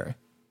humiliate her.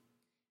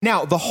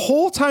 Now, the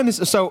whole time,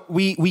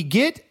 we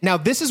get... Now,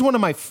 this is one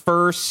of my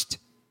first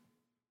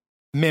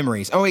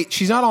memories. Oh, wait,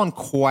 she's not on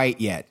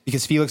quite yet,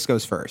 because Felix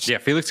goes first. Yeah,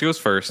 Felix goes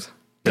first.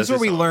 This is where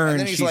we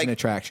learn she's an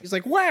attraction. He's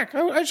like, Whack,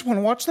 I just want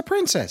to watch the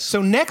princess.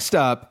 So next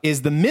up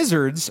is the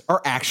Mizzards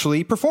are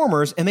actually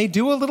performers, and they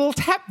do a little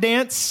tap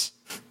dance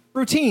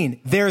routine.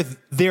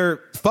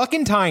 They're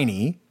fucking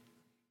tiny,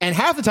 and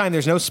half the time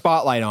there's no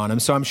spotlight on them,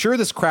 so I'm sure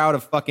this crowd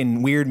of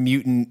fucking weird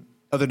mutant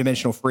other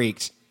dimensional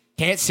freaks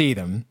can't see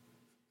them.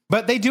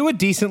 But they do a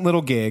decent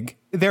little gig.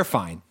 They're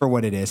fine for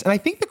what it is. And I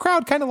think the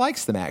crowd kind of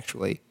likes them,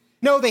 actually.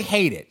 No, they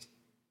hate it.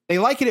 They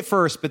like it at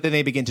first, but then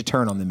they begin to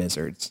turn on the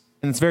Mizzards.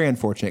 And it's very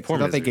unfortunate because I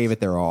thought they gave it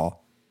their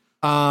all.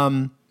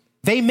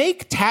 They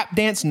make tap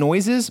dance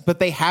noises, but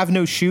they have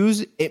no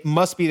shoes. It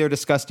must be their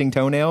disgusting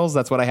toenails.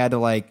 That's what I had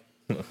to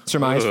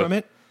surmise from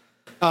it.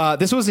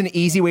 This was an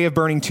easy way of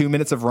burning 2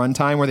 minutes of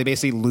runtime where they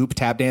basically loop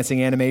tap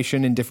dancing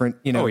animation in different,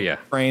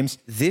 frames.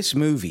 This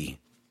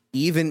movie,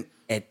 even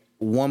at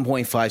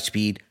 1.5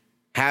 speed,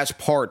 has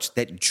parts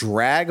that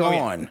drag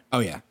on. Oh,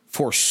 yeah.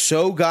 For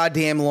so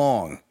goddamn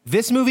long.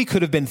 This movie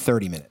could have been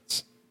 30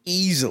 minutes.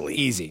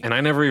 Easy. And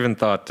I never even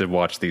thought to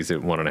watch these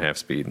at 1.5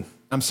 speed.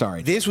 I'm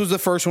sorry. This was the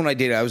first one I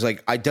did. I was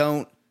like,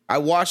 I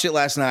watched it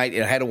last night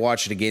and I had to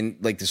watch it again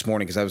this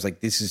morning because I was like,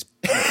 this is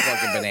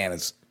fucking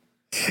bananas.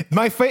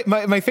 My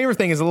favorite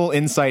thing is a little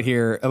insight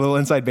here, a little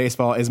inside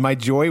baseball, is my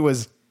joy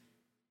was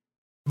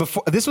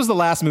before. This was the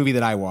last movie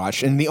that I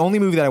watched, and the only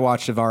movie that I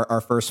watched of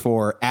our first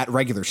four at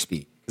regular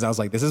speed because I was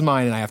like, this is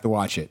mine and I have to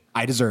watch it.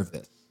 I deserve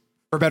this,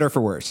 for better or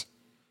for worse.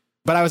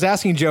 But I was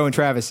asking Joe and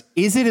Travis,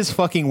 is it as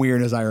fucking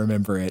weird as I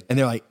remember it? And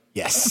they're like,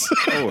 yes.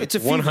 Oh, it's a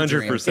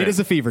 100%. It is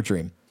a fever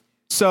dream.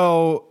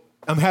 So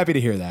I'm happy to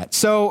hear that.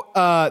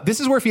 So this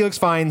is where Felix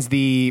finds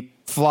the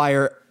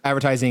flyer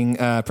advertising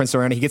Princess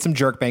Oriana. He gets some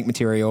jerk bank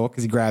material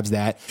because he grabs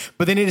that.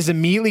 But then it is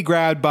immediately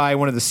grabbed by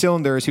one of the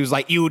cylinders who's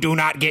like, you do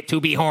not get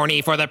to be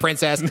horny for the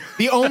princess.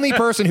 The only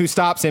person who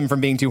stops him from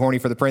being too horny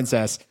for the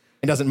princess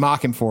and doesn't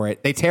mock him for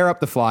it. They tear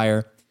up the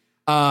flyer.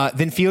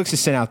 Then Felix is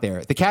sent out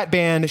there. The cat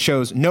band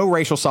shows no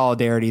racial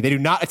solidarity. They do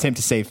not attempt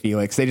to save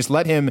Felix. They just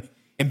let him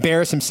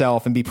embarrass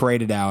himself and be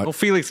paraded out. Well,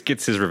 Felix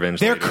gets his revenge.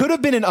 There later. could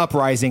have been an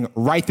uprising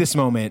right this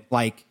moment.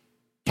 Like,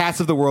 cats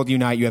of the world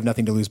unite. You have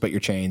nothing to lose but your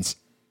chains.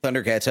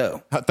 Thundercats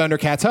ho.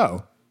 Thundercats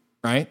ho.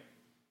 Right?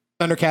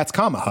 Thundercats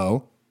comma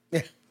ho.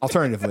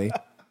 Alternatively.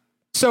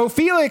 So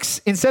Felix,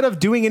 instead of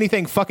doing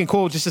anything fucking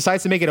cool, just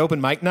decides to make it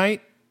open mic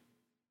night.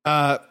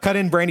 Cut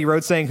in Brandy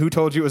Rhodes saying, who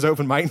told you it was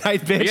open mic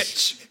night,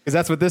 bitch? Because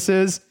that's what this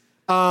is.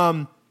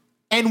 And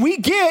we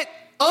get,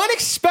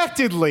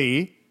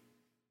 unexpectedly,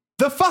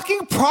 the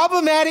fucking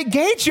problematic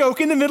gay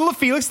joke in the middle of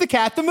Felix the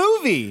Cat, the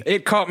movie.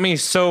 It caught me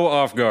so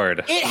off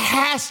guard. It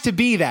has to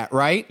be that,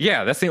 right?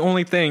 Yeah, that's the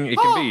only thing it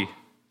can be.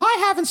 I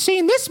haven't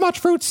seen this much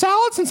fruit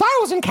salad since I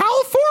was in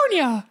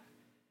California.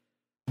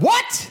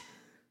 What?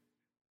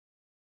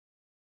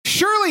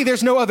 Surely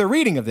there's no other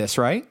reading of this,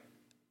 right?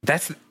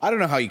 I don't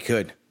know how you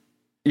could.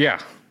 Yeah.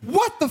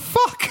 What the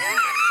fuck?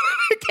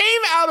 It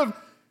came out of...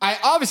 I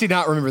obviously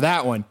not remember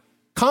that one.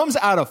 Comes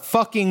out of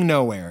fucking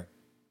nowhere.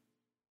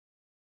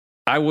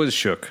 I was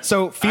shook.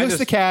 So, Felix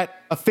the Cat,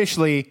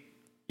 officially,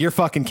 you're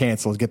fucking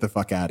canceled. Get the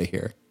fuck out of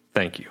here.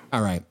 Thank you.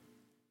 All right.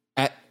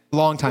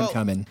 Long time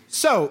coming.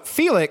 So,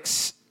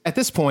 Felix, at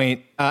this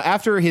point,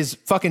 after his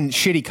fucking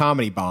shitty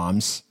comedy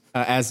bombs,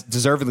 as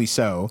deservedly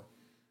so,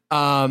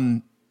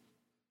 also,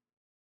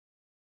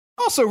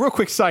 real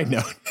quick side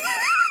note.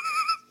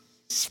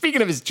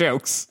 Speaking of his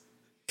jokes,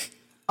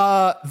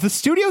 the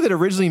studio that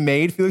originally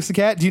made Felix the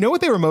Cat, do you know what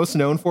they were most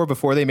known for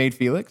before they made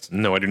Felix?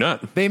 No, I do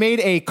not. They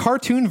made a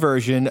cartoon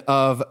version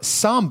of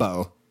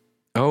Sambo.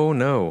 Oh,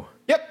 no.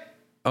 Yep.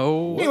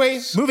 Oh. Anyway,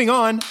 moving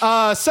on.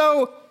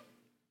 So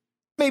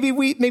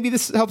maybe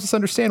this helps us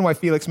understand why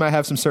Felix might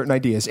have some certain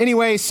ideas.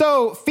 Anyway,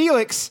 so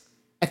Felix,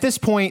 at this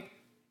point,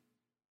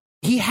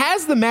 he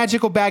has the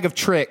magical bag of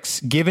tricks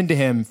given to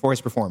him for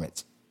his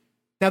performance.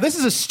 Now, this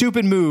is a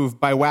stupid move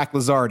by Whack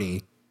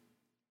Lizardi.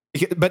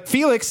 But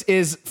Felix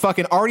is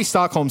fucking already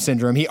Stockholm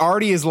Syndrome. He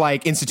already is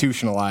like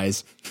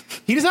institutionalized.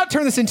 He does not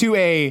turn this into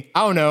a, I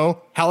don't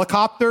know,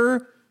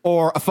 helicopter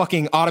or a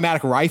fucking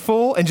automatic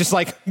rifle and just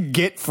like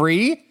get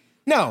free.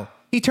 No,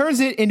 he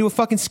turns it into a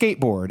fucking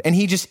skateboard and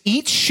he just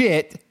eats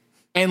shit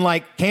and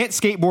like can't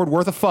skateboard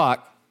worth a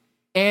fuck.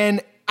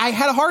 And I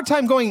had a hard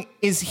time going,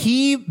 is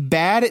he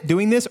bad at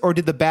doing this or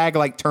did the bag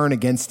like turn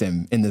against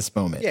him in this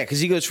moment? Yeah,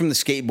 because he goes from the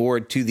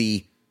skateboard to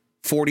the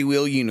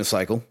 40-wheel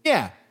unicycle.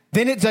 Yeah.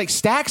 Then it like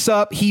stacks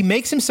up. He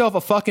makes himself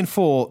a fucking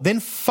fool. Then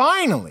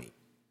finally,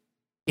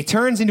 it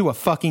turns into a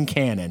fucking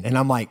cannon. And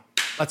I'm like,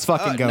 let's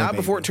fucking go. Not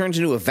before it turns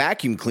into a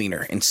vacuum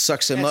cleaner and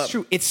sucks him up. That's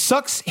true. It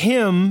sucks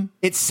him.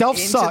 It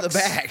self-sucks into the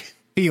bag.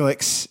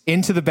 Felix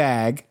into the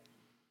bag.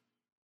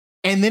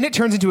 And then it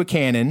turns into a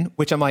cannon,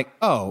 which I'm like,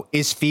 oh,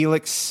 is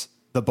Felix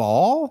the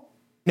ball?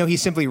 No,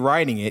 he's simply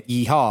riding it.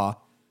 Yeehaw.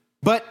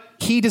 But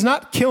he does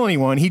not kill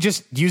anyone. He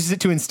just uses it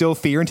to instill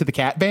fear into the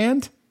cat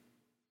band.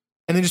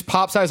 And then just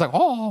pops out. He's like,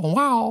 oh,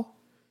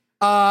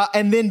 wow.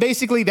 And then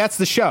basically that's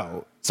the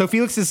show. So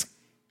Felix is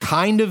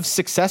kind of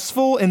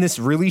successful in this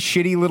really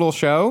shitty little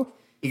show.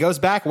 He goes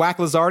back. Whack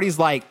Lizardi's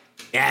like,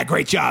 yeah,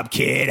 great job,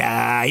 kid.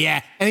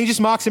 Yeah. And he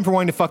just mocks him for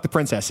wanting to fuck the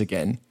princess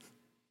again.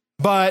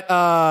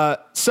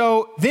 But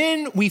so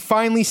then we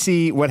finally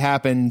see what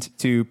happened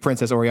to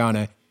Princess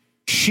Oriana.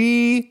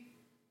 She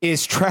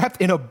is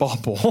trapped in a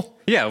bubble.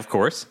 Yeah, of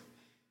course.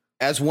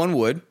 As one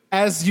would.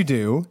 As you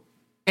do.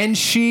 And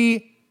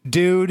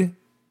dude,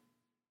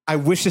 I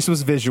wish this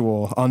was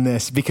visual on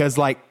this because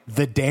like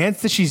the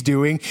dance that she's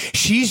doing,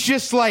 she's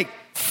just like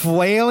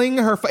flailing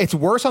her. It's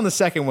worse on the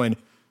second one,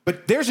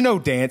 but there's no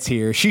dance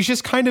here. She's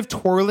just kind of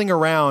twirling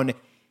around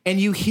and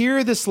you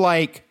hear this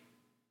like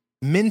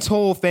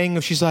mental thing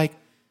of she's like,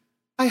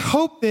 I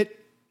hope that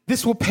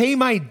this will pay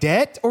my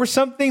debt or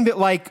something that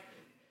like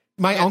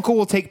my uncle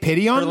will take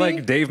pity on me. Or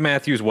like Dave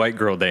Matthews White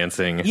Girl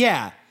dancing.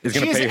 Yeah. Is she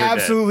gonna is pay her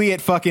absolutely debt.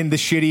 at fucking the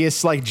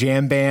shittiest like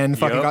jam band.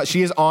 Fucking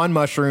she is on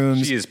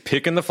mushrooms. She is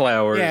picking the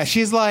flowers. Yeah,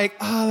 she's like,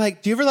 oh,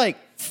 like, do you ever like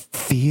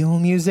feel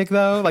music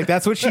though? Like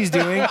that's what she's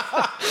doing.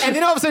 And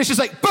then all of a sudden she's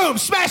like, boom,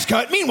 smash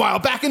cut. Meanwhile,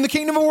 back in the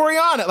Kingdom of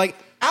Oriana, like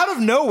out of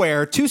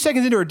nowhere, 2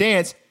 seconds into her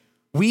dance,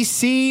 we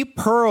see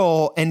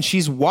Pearl and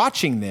she's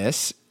watching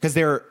this because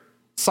they're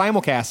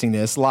simulcasting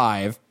this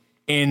live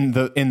in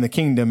the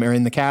kingdom or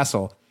in the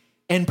castle.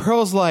 And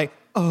Pearl's like,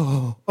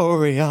 oh,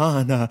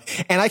 Oriana.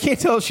 And I can't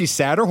tell if she's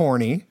sad or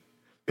horny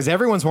because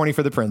everyone's horny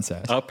for the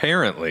princess.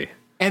 Apparently.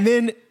 And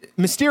then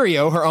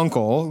Mysterio, her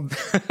uncle,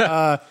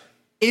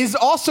 is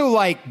also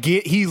like,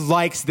 he's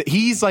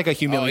like a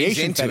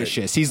humiliation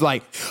fetishist. He's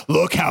like,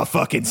 look how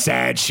fucking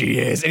sad she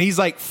is. And he's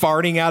like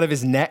farting out of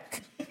his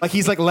neck. Like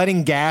he's like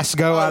letting gas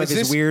go out of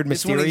his weird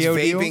Mysterio deal.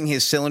 He's vaping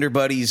his cylinder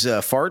buddy's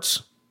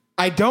farts?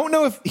 I don't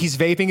know if he's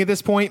vaping at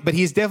this point, but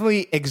he's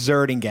definitely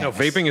exerting gas. No,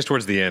 vaping is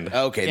towards the end.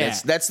 Okay, Yeah.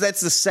 that's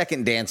the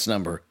second dance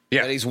number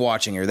that he's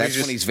watching her. That's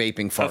when he's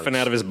vaping farts. Puffing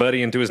out of his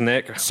buddy into his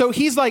neck. So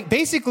he's like,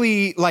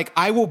 basically, like,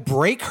 I will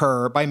break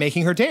her by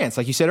making her dance.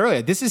 Like you said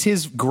earlier, this is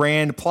his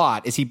grand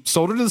plot, is he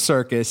sold her to the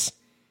circus,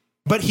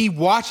 but he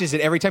watches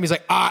it every time. He's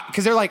like,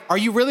 because they're like, are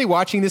you really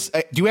watching this?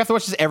 Do we have to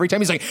watch this every time?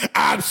 He's like,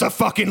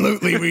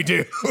 abso-fucking-lutely we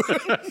do.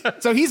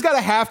 So he's got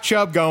a half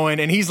chub going,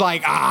 and he's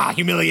like,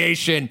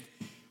 humiliation.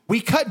 We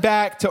cut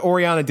back to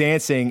Oriana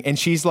dancing, and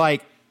she's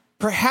like,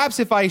 perhaps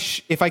if I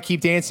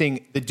keep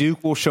dancing, the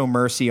Duke will show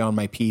mercy on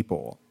my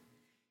people.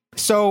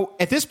 So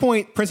at this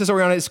point, Princess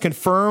Oriana is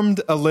confirmed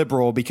a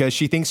liberal because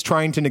she thinks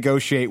trying to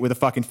negotiate with a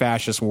fucking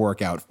fascist will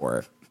work out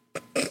for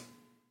her.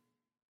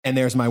 And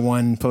there's my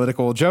one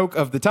political joke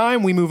of the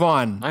time. We move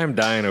on. I am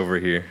dying over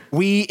here.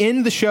 We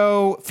end the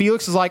show.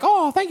 Felix is like,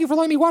 oh, thank you for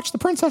letting me watch the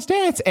princess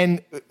dance.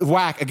 And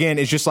Whack, again,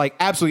 is just like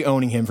absolutely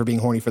owning him for being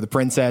horny for the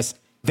princess.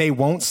 They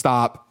won't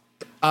stop.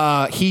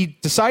 He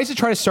decides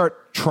to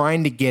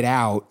trying to get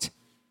out.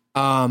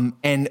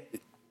 And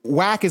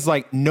Whack is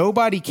like, no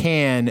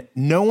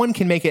one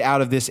can make it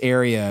out of this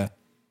area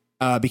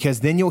because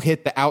then you'll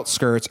hit the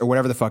outskirts or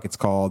whatever the fuck it's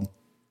called.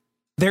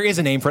 There is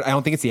a name for it. I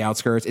don't think it's the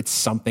outskirts. It's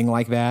something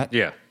like that.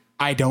 Yeah.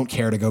 I don't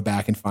care to go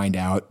back and find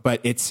out,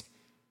 but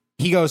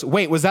he goes,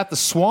 wait, was that the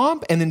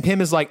swamp? And then Pym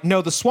is like,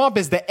 no, the swamp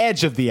is the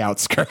edge of the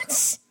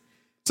outskirts.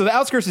 So the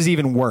outskirts is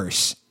even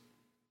worse.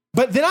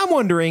 But then I'm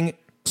wondering,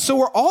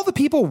 so are all the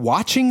people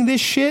watching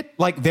this shit,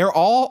 like they're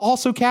all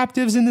also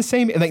captives in the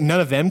same, like none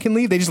of them can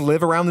leave? They just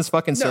live around this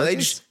fucking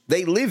circus? No,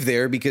 they live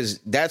there because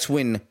that's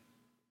when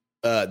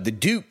the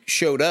Duke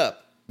showed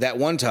up that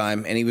one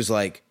time and he was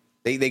like,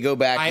 they go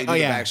back, they do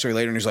the backstory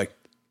later and he's like,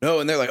 no,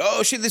 and they're like,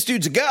 oh shit, this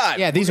dude's a god.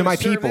 Yeah, these are my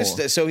people.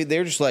 So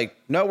they're just like,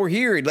 no, we're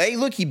here. Hey,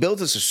 look, he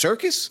built us a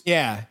circus.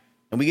 Yeah.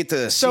 And we get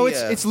to so see...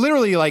 it's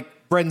literally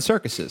like bread and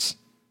circuses,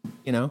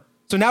 you know?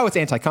 So now it's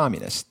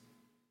anti-communist.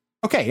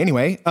 Okay,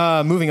 anyway,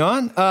 moving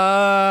on.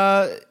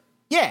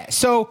 Yeah,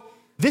 so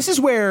this is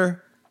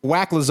where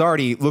Whack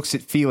Lizardi looks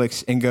at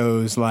Felix and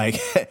goes like,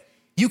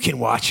 you can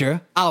watch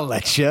her, I'll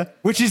let you,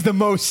 which is the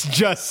most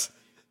just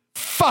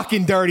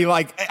fucking dirty.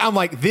 Like, I'm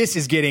like, this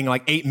is getting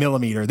like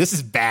 8mm. This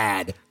is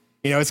bad.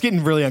 You know, it's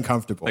getting really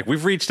uncomfortable. Like,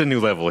 we've reached a new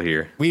level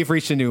here. We've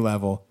reached a new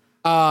level.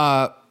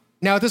 Now,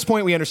 at this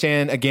point, we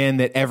understand, again,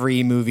 that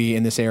every movie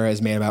in this era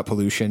is made about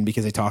pollution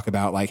because they talk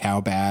about, like,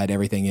 how bad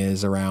everything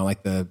is around,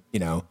 like, the, you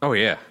know. Oh,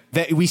 yeah.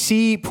 That we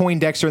see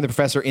Poindexter and the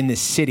professor in this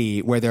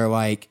city where they're,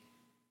 like,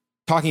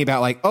 talking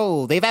about, like,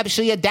 oh, they've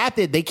actually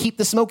adapted. They keep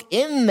the smoke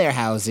in their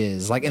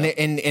houses. Like,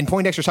 and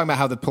Poindexter's talking about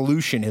how the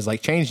pollution has,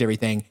 like, changed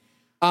everything.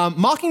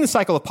 Mocking the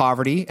cycle of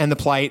poverty and the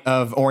plight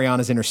of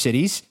Oriana's inner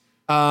cities.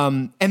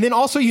 And then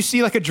also you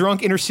see like a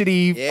drunk inner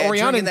city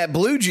Oriana drinking that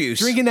blue juice.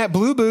 Drinking that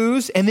blue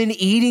booze and then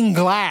eating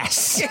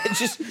glass.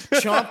 Just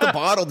chomp the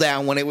bottle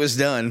down when it was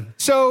done.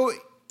 So...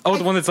 Oh,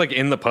 the one that's like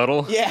in the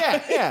puddle?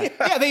 Yeah.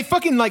 They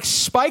fucking like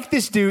spike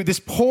this dude, this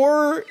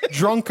poor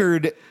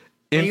drunkard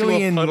into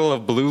alien. a puddle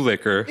of blue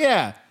liquor.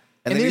 Yeah.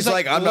 And then he's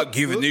like, I'm not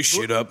giving this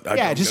shit up.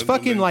 Just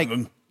fucking like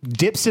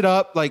dips it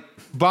up, like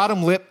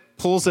bottom lip,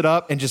 pulls it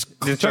up and just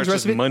starts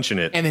just munching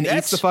it. And then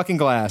eats the fucking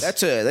glass.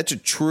 That's a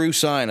true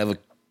sign of a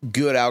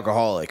good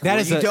alcoholic. That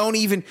is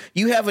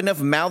you have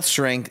enough mouth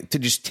strength to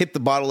just tip the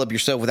bottle up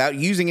yourself without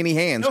using any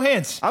hands. No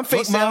hands. I'm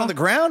face down on the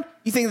ground.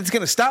 You think that's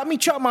going to stop me?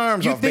 Chop my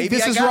arms off, baby. You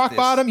think this is rock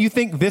bottom? You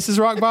think this is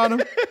rock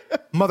bottom?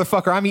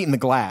 Motherfucker, I'm eating the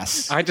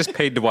glass. I just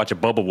paid to watch a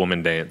bubble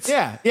woman dance.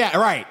 Yeah,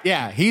 right.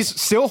 Yeah,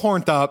 he's still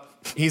horned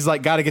up. He's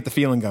like, got to get the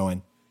feeling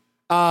going.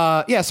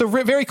 So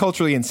very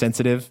culturally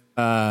insensitive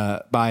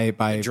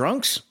by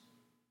drunks.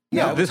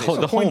 No, the whole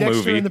Poindexter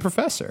movie and the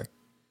professor.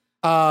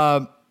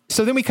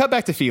 So then we cut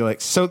back to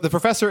Felix. So the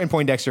professor and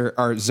Poindexter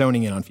are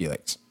zoning in on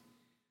Felix.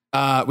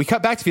 We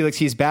cut back to Felix.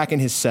 He's back in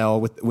his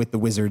cell with the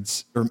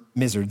wizards or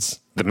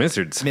mizzards. The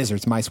mizzards.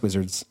 Mizzards, mice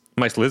wizards.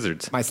 Mice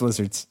lizards. Mice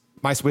lizards.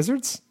 Mice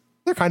wizards?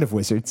 They're kind of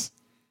wizards.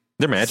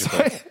 They're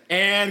magical.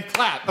 And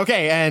clap.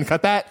 Okay, and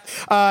cut that.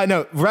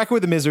 No, back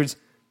with the mizzards.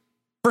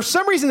 For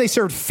some reason, they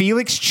served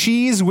Felix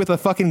cheese with a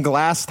fucking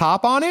glass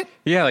top on it.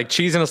 Yeah, like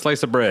cheese and a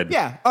slice of bread.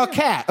 Yeah, a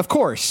cat, of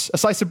course. A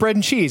slice of bread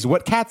and cheese.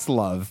 What cats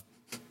love.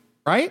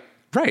 Right?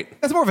 Right.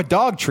 That's more of a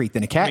dog treat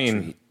than a cat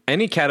treat.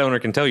 Any cat owner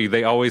can tell you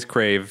they always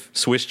crave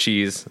Swiss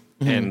cheese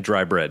and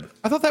dry bread.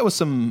 I thought that was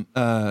some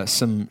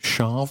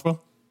chanvre.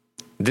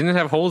 Didn't it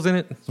have holes in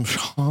it? Some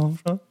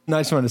chanvre? No,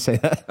 I just wanted to say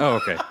that. Oh,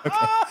 okay.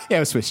 Yeah, it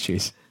was Swiss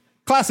cheese.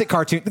 Classic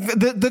cartoon.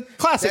 The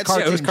classic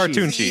cartoon. It was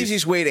cartoon It's the cheese.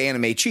 easiest way to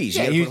animate cheese.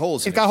 Yeah, You put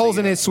holes in it. It's got holes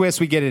in it. It's Swiss.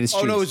 We get it as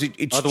cheese. Oh, no,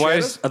 it's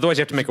Otherwise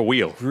you have to make a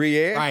wheel.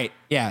 Gruyere? Right.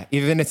 Yeah.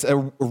 Even it's a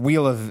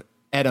wheel of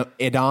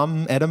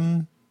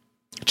Edam.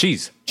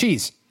 Cheese.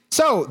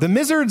 So the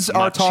mizzards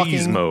are talking.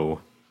 Machismo.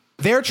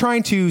 They're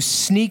trying to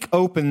sneak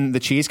open the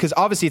cheese because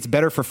obviously it's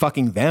better for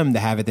fucking them to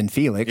have it than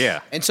Felix.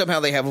 Yeah. And somehow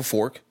they have a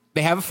fork.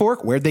 They have a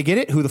fork. Where'd they get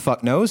it? Who the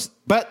fuck knows?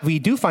 But we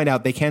do find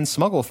out they can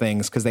smuggle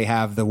things because they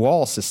have the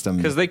wall system.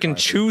 Because they can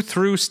chew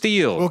through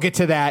steel. We'll get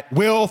to that.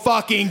 We'll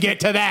fucking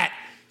get to that.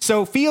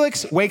 So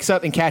Felix wakes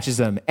up and catches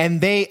them, and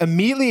they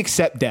immediately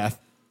accept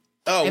death.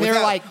 Oh, and they're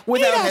like,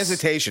 without "Eat us.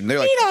 hesitation. They're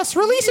like, Eat us,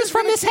 release us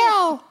from this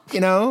hell. You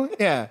know?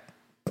 Yeah.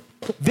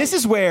 This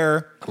is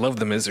where. I love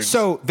the mizzards.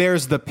 So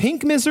there's the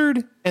pink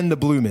mizzard and the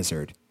blue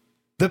mizzard.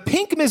 The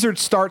pink mizzard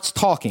starts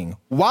talking.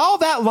 While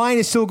that line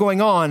is still going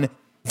on,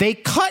 they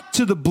cut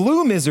to the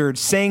blue mizzard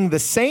saying the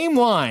same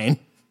line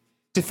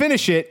to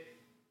finish it.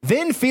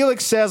 Then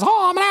Felix says,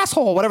 "Oh, I'm an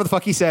asshole," whatever the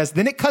fuck he says.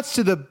 Then it cuts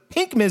to the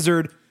pink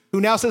mizzard, who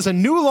now says a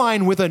new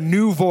line with a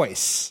new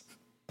voice.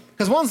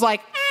 Because one's like,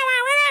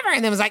 whatever,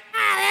 and then was like,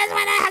 this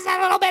one has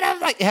a little bit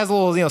of, like, it has a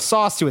little,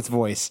 sauce to its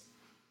voice.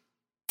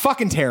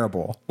 Fucking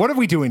terrible. What are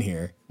we doing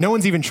here? No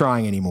one's even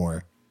trying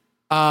anymore.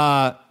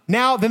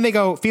 Now, then they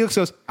go, Felix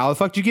goes, "How the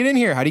fuck did you get in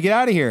here? How do you get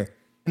out of here?"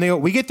 And they go,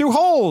 "We get through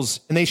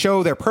holes." And they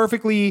show their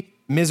perfectly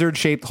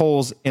mizzard-shaped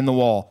holes in the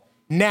wall.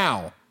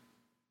 Now,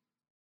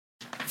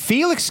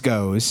 Felix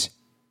goes,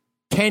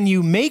 "Can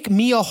you make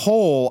me a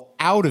hole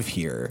out of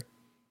here?"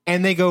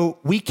 And they go,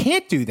 "We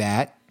can't do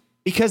that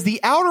because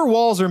the outer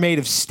walls are made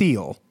of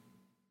steel."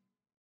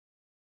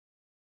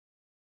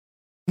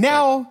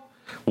 Now,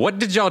 what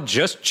did y'all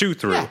just chew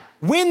through? yeah,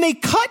 when they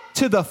cut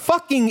to the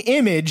fucking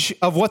image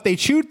of what they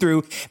chewed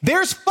through,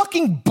 there's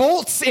fucking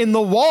bolts in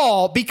the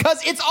wall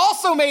because it's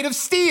also made of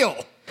steel.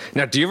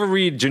 Now, do you ever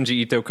read Junji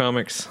Ito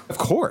comics? Of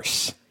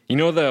course. You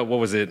know what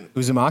was it?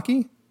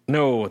 Uzumaki?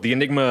 No, The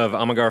Enigma of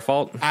Amagar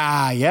Fault?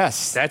 Ah,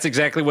 yes. That's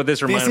exactly what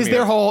this reminded me of. This is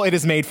their hole. It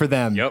is made for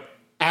them. Yep.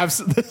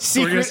 The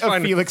secret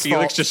of Felix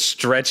Fault. Just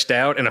stretched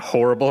out and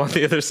horrible on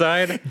the other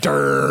side.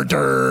 Dur,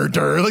 dur,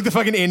 dur. Like the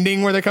fucking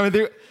ending where they're coming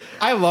through.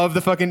 I love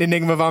the fucking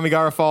Enigma of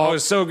Amigara Fault. Oh,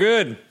 it's so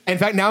good. In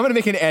fact, now I'm going to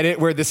make an edit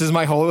where this is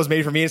my hole. It was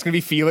made for me. It's going to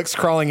be Felix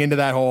crawling into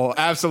that hole.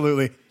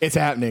 Absolutely. It's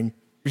happening.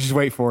 We just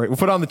wait for it. We'll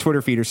put it on the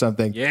Twitter feed or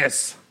something.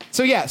 Yes.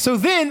 So yeah, so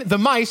then the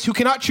mice who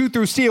cannot chew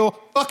through steel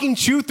fucking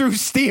chew through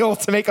steel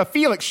to make a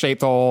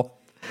Felix-shaped hole.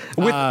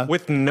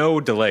 With no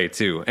delay,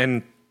 too.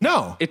 And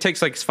no. it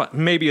takes like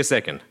maybe a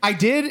second. I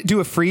did do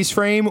a freeze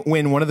frame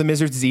when one of the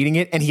mizzards is eating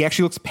it, and he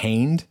actually looks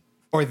pained.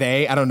 Or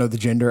they, I don't know the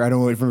gender. I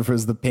don't know if it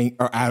was the pink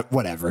or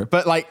whatever.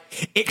 But like,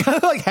 it kind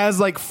of like has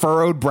like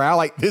furrowed brow.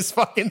 Like, this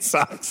fucking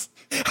sucks.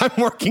 I'm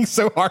working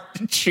so hard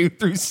to chew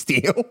through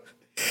steel.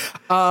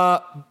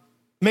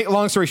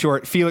 Long story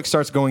short, Felix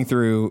starts going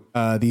through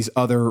these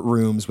other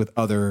rooms with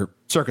other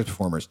circus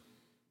performers.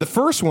 The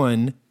first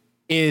one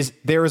is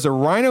there is a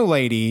rhino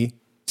lady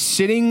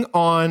sitting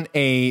on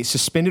a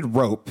suspended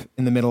rope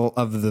in the middle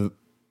of the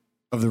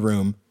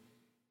room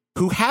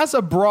who has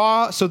a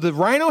bra. So the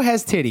rhino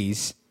has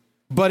titties,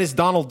 but is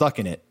Donald Duck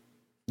in it.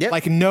 Yep.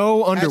 Like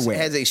no underwear.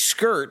 Has a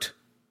skirt,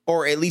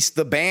 or at least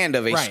the band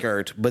of a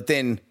skirt, but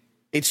then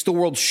it's the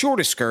world's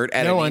shortest skirt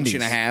at an inch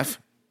and a half.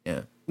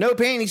 Yeah. No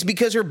panties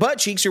because her butt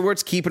cheeks are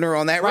what's keeping her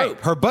on that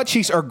rope. Her butt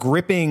cheeks are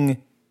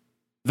gripping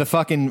the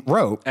fucking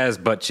rope. As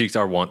butt cheeks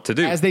are wont to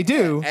do. As they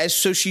do.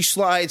 So she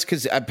slides,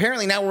 because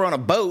apparently now we're on a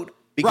boat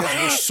because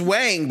we're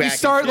swaying back. You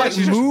start like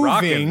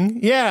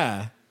moving.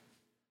 Yeah.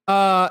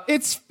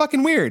 It's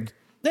fucking weird.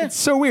 Yeah. It's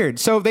so weird.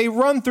 So they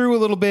run through a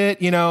little bit,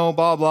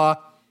 blah, blah.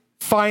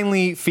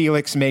 Finally,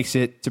 Felix makes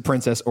it to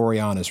Princess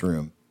Oriana's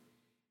room.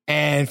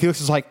 And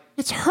Felix is like,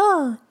 it's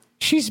her.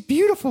 She's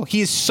beautiful.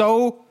 He is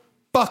so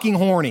fucking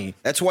horny.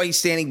 That's why he's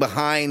standing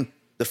behind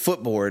the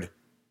footboard,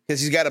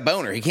 because he's got a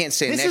boner. He can't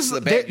stand next to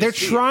the bed. They're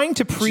trying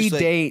to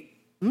predate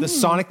the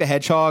Sonic the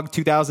Hedgehog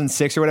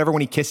 2006 or whatever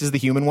when he kisses the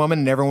human woman,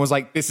 and everyone was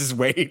like, this is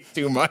way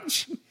too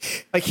much.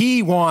 Like,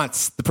 he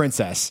wants the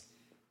princess.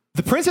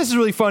 The princess is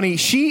really funny.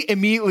 She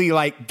immediately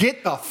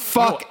get the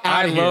fuck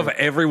out of here. I love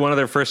every one of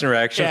their first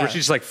interactions where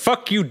she's like,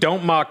 fuck you,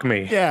 don't mock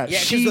me. Yeah,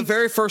 because the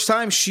very first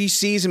time she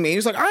sees him,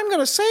 he's like, I'm going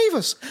to save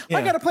us. Yeah.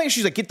 I got a plan.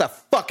 She's like, get the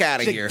fuck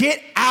out of here.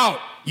 Get out,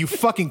 you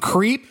fucking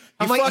creep.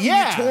 I'm like,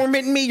 you're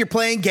tormenting me. You're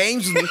playing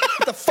games with me.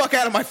 Get the fuck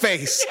out of my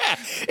face. Yeah,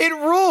 it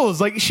rules.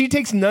 Like, she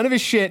takes none of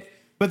his shit.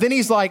 But then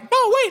he's like,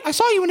 no, wait, I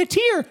saw you in a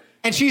tear.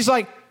 And she's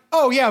like,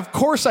 oh, yeah, of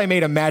course I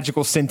made a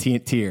magical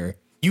sentient tear.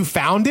 You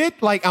found it?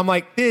 I'm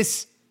like,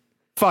 this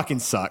fucking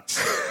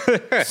sucks.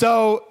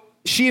 So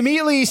she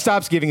immediately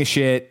stops giving a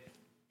shit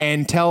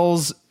and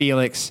tells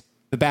Felix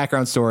the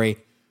background story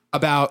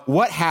about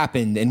what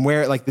happened and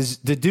where,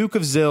 the Duke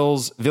of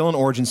Zill's villain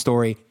origin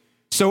story.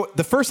 So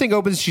the first thing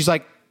opens, she's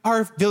like,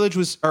 our village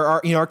was,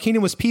 or our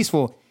kingdom was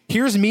peaceful.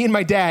 Here's me and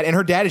my dad, and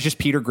her dad is just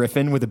Peter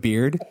Griffin with a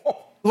beard.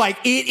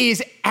 It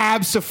is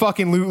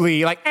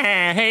abso-fucking-lutely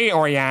hey,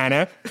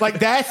 Oriana.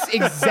 That's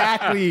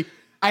exactly,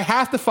 I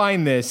have to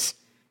find this.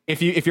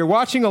 If you're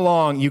watching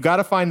along, you got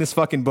to find this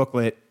fucking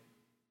booklet.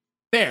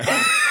 There.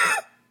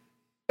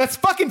 That's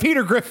fucking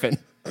Peter Griffin.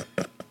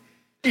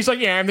 He's like,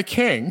 yeah, I'm the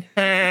king.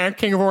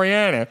 King of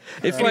Oriana.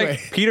 It's anyway.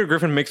 Like Peter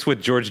Griffin mixed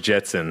with George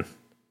Jetson.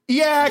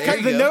 Yeah,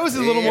 the nose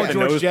is a little more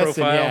George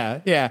Jetson.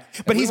 Profile. Yeah.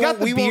 But he's got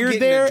the beard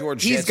there.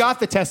 He's got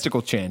the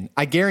testicle chin.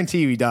 I guarantee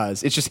you he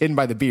does. It's just hidden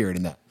by the beard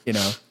and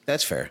that,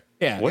 That's fair.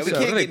 Yeah. We can't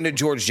get into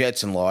George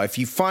Jetson law. If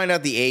you find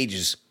out the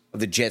ages of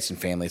the Jetson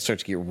family, it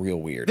starts to get real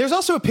weird. There's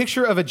also a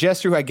picture of a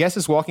jester who I guess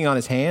is walking on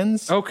his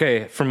hands.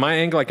 Okay, from my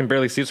angle, I can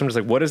barely see it. So I'm just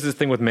like, what is this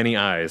thing with many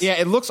eyes? Yeah,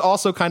 it looks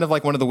also kind of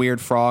like one of the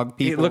weird frog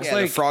people. It looks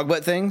like the frog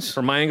butt things.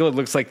 From my angle, it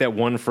looks like that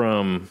one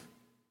from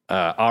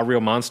All Real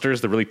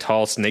Monsters, the really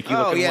tall, snaky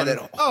looking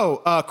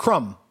one.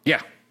 Crumb.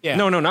 Yeah.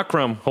 No, not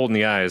Crumb, holding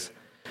the eyes.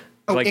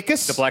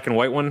 Ickis? The black and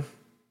white one.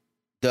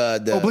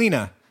 The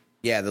Oblina.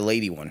 Yeah, the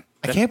lady one.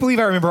 I can't believe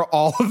I remember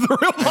all of the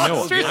real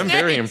monsters. I'm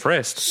very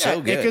impressed.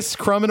 So good. Ickis,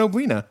 Crumb, and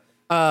Oblina.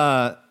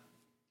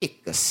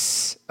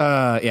 Ickis.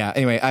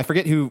 Anyway, I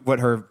forget what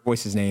her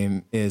voice's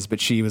name is, but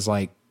she was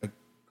a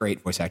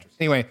great voice actress.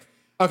 Anyway,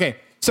 okay.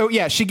 So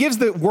yeah, she gives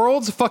the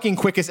world's fucking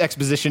quickest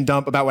exposition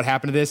dump about what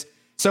happened to this.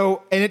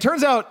 So, and it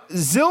turns out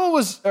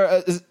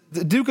the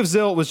Duke of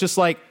Zill was just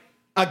a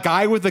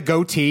guy with a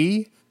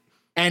goatee,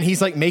 and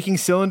he's making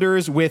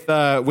cylinders with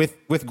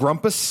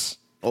Grumpus.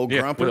 Old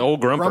Grumper. With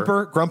old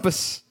Grumper.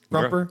 Grumpus.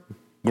 Grumper.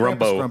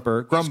 Grumbo.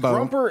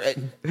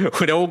 Grumbo.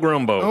 With old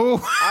Grumbo.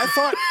 Oh, I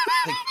thought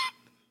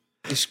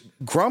is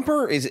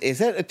Grumper is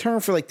that a term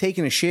for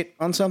taking a shit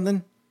on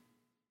something?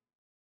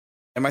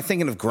 Am I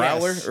thinking of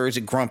Growler or is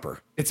it Grumper?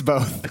 It's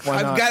both.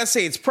 I've got to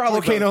say it's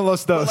probably Volcano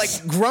Los Dos.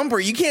 But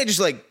Grumper, you can't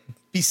just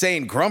be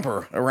saying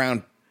Grumper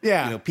around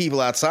people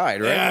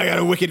outside, right? Yeah, I got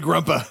a wicked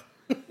Grumpa.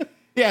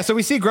 Yeah, so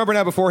we see Grumper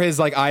now before his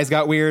eyes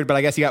got weird, but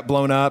I guess he got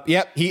blown up.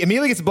 Yep, he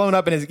immediately gets blown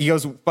up and he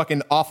goes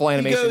fucking awful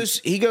animation.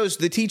 He goes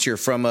the teacher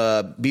from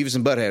Beavis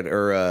and Butthead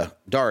or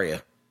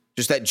Daria.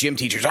 Just that gym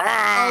teacher.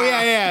 Ah! Oh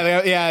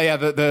yeah,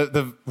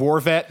 the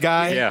war vet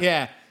guy.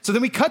 Yeah. So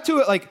then we cut to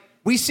it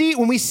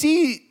when we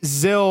see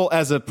Zill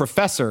as a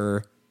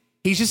professor,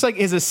 he's just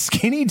is a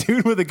skinny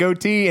dude with a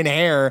goatee and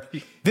hair.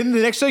 Then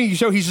the next thing you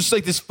show, he's just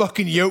this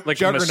fucking yoked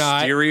juggernaut.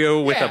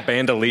 Mysterio with a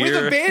bandolier.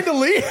 With a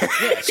bandolier.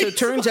 So it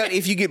turns out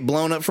if you get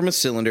blown up from a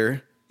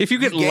cylinder, if you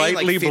get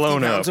lightly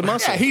blown up,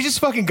 he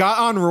just fucking got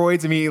on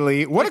roids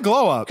immediately. What a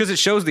glow up! Because it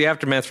shows the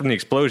aftermath from the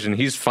explosion.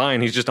 He's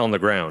fine. He's just on the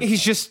ground.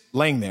 He's just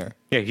laying there.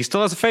 Yeah, he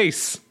still has a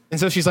face. And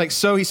so she's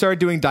so he started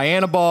doing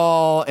Diana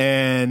Ball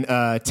and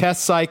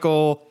Test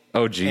Cycle.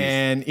 Oh, geez.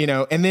 And,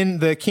 and then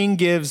the king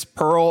gives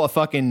Pearl a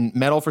fucking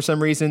medal for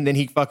some reason. Then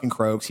he fucking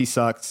croaks. He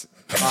sucks.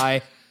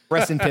 Bye.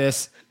 Rest in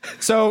piss.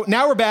 So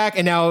now we're back,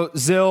 and now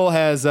Zill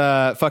has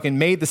fucking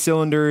made the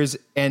cylinders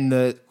and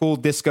the cool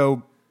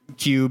disco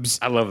cubes.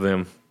 I love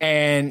them.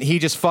 And he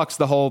just fucks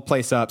the whole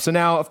place up. So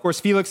now, of course,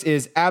 Felix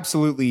is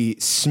absolutely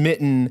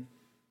smitten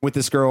with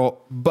this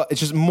girl, but it's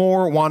just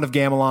more Wand of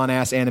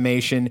Gamelon-ass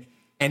animation.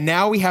 And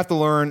now we have to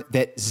learn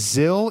that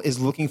Zill is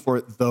looking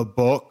for the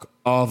Book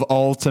of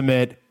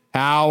Ultimate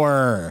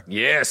Power.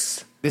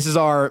 Yes. This is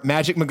our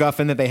magic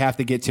MacGuffin that they have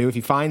to get to. If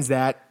he finds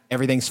that,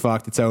 everything's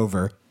fucked. It's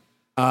over.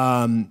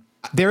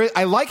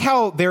 I like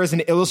how there is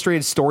an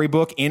illustrated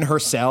storybook in her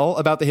cell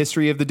about the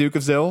history of the Duke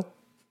of Zill.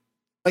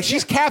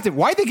 She's captive.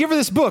 Why'd they give her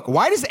this book?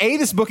 Why does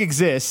this book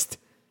exist?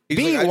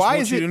 B, like, why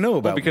is you it? to know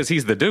about Because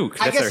he's the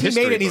Duke. I That's guess their he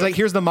history made it. And he's book. like,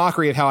 here's the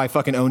mockery of how I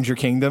fucking owned your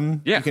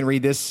kingdom. Yeah. You can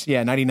read this.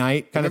 Yeah, nighty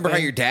night kind Remember of how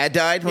thing. your dad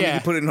died? Let me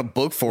put it in a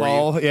book for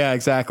you. Yeah,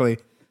 exactly.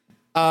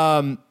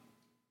 In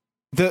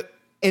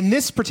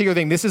this particular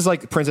thing, this is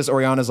like Princess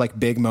Oriana's like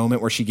big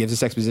moment where she gives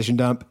this exposition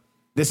dump.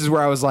 This is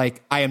where I was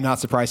like, I am not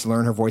surprised to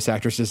learn her voice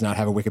actress does not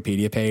have a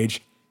Wikipedia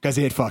page because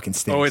it fucking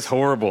stinks. Oh, it's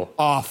horrible.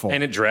 Awful.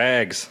 And it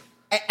drags.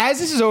 As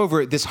this is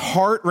over, this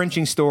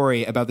heart-wrenching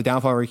story about the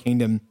downfall of her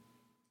kingdom,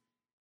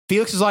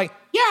 Felix is like,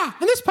 yeah,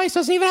 and this place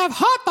doesn't even have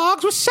hot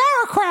dogs with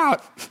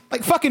sauerkraut.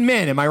 Like fucking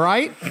men, am I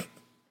right?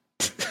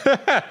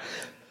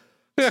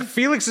 Yeah,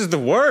 Felix is the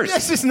worst.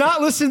 This is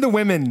not listen to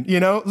women, you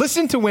know?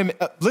 Listen to women.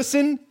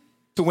 Listen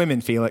to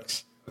women,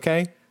 Felix.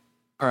 Okay?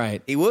 All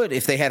right. He would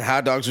if they had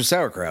hot dogs with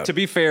sauerkraut. To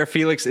be fair,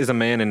 Felix is a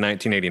man in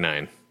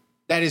 1989.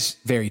 That is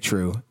very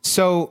true.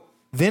 So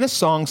then a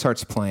song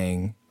starts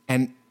playing,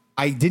 and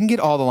I didn't get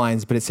all the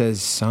lines, but it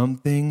says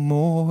something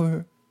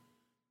more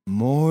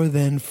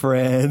than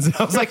friends. And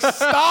I was like,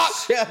 stop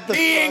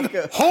being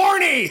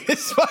horny.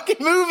 This fucking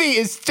movie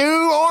is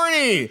too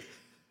horny.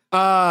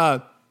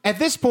 At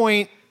this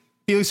point,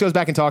 Felix goes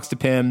back and talks to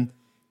Pym.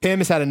 Pym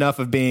has had enough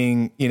of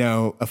being, you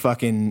know, a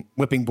fucking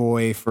whipping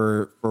boy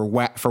for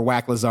Wack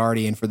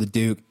Lazardi and for the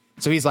Duke.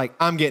 So he's like,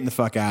 I'm getting the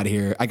fuck out of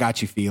here. I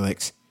got you,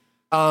 Felix.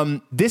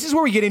 This is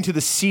where we get into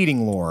the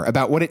seating lore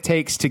about what it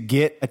takes to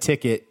get a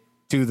ticket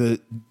to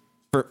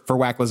for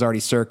Wack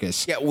Lazardi's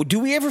circus. Yeah, well, do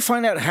we ever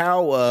find out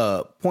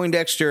how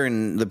Poindexter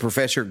and the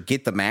professor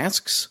get the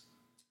masks?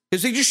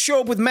 Because they just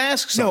show up with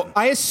masks on. No,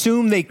 I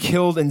assume they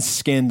killed and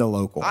skinned a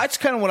local. That's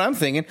kind of what I'm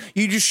thinking.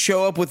 You just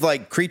show up with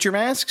like creature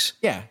masks?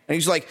 Yeah. And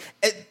he's like,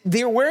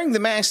 they're wearing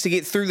the mask to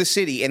get through the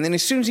city. And then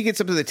as soon as he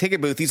gets up to the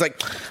ticket booth, he's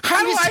like,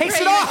 how do I takes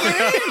pay it off? to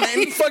get in? And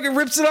he fucking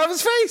rips it off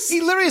his face.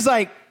 He literally is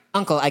like,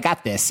 Uncle, I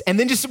got this. And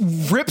then just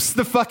rips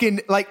the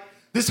fucking, like,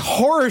 this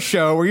horror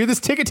show where you're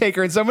this ticket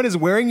taker and someone is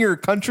wearing your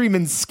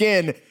countryman's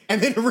skin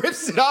and then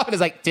rips it off and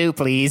is like, 2,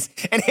 please.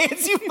 And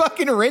hands you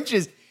fucking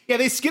wrenches. Yeah,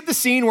 they skip the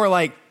scene where,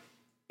 like,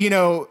 you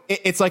know,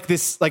 it's like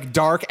this like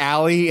dark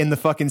alley in the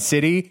fucking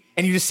city,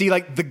 and you just see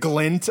like the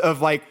glint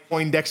of like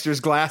Poindexter's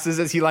glasses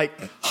as he like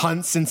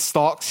hunts and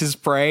stalks his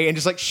prey and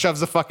just like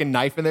shoves a fucking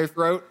knife in their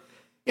throat.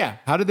 Yeah,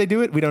 how did they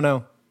do it? We don't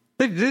know.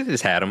 They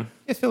just had him.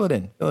 Yeah, fill it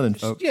in,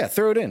 folks. Yeah,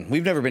 throw it in.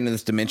 We've never been to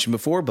this dimension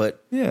before,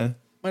 but Yeah,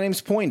 my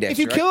name's Poindexter. if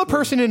you kill a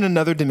person in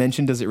another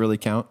dimension, does it really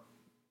count?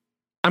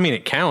 I mean,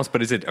 it counts,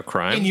 but is it a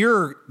crime? In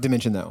your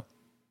dimension, though.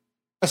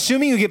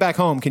 Assuming you get back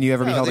home, can you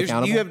ever be held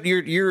accountable? You have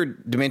your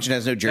dimension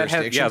has no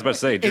jurisdiction. Yeah, I was about to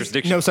say It's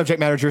jurisdiction. no subject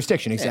matter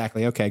jurisdiction.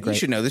 Exactly. Okay, great. You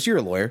should know this. You're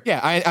a lawyer. Yeah,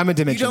 I'm a You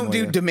dimensional don't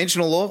lawyer. do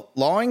dimensional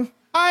lawing?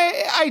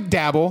 I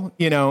dabble,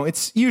 you know,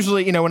 it's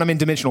usually, you know, when I'm in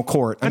dimensional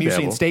court. I'm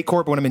usually in dabble. state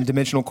court, but when I'm in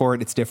dimensional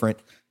court, it's different.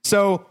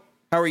 So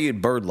How are you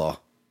at bird law?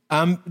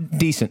 I'm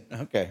decent.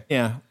 Okay.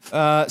 Yeah.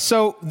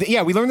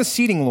 We learned the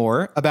seating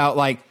lore about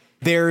like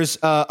there's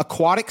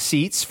aquatic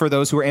seats for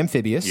those who are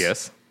amphibious.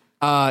 Yes.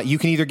 You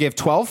can either give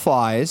 12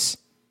 flies,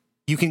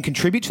 you can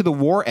contribute to the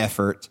war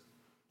effort,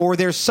 or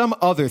there's some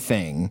other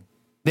thing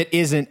that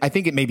isn't, I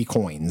think it may be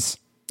coins.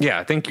 Yeah,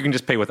 I think you can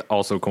just pay with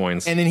also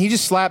coins. And then he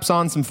just slaps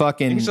on some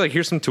fucking, He's like,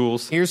 here's some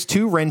tools. here's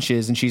 2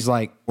 wrenches, and she's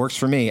like, works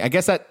for me. I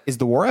guess that is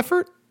the war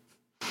effort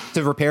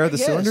to repair the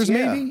guess, cylinders,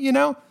 yeah. maybe, you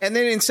know? And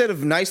then instead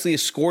of nicely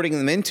escorting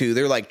them into,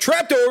 they're like,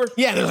 trapdoor.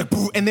 Yeah, they're like,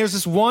 boo. And there's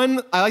this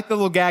one, I like the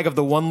little gag of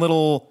the one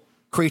little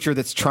creature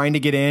that's trying to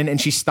get in,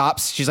 and she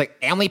stops. She's like,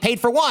 I only paid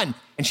for 1.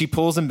 And she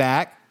pulls him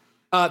back.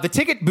 The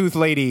ticket booth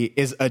lady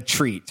is a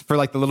treat for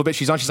like the little bit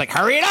she's on. She's like,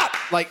 hurry it up.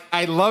 Like,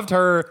 I loved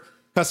her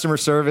customer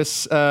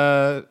service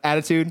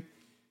attitude.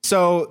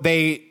 So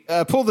they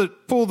pull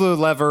the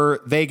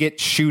lever. They get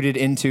shooted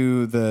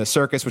into the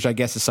circus, which I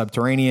guess is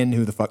subterranean.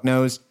 Who the fuck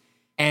knows?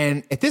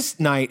 And at this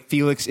night,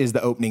 Felix is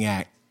the opening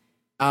act.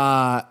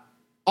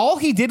 All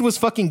he did was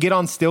fucking get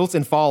on stilts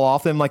and fall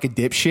off them like a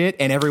dipshit,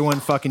 and everyone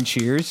fucking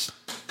cheers.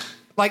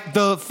 Like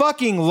the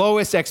fucking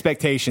lowest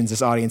expectations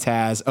this audience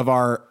has of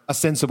a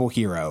sensible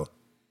hero.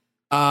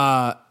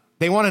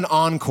 They want an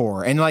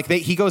encore, and like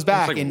he goes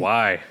back It's like, and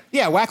why?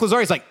 yeah, Wack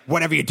Lazardi's like,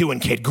 whatever you're doing,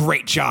 kid,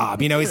 great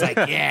job. You know, he's like,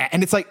 yeah,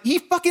 and it's like he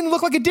fucking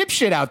looked like a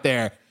dipshit out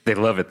there. They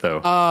love it, though.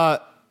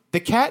 The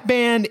cat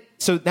band.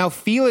 So now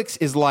Felix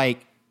is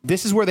like,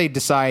 this is where they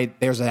decide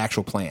there's an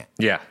actual plan.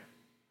 yeah.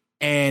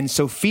 And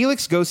so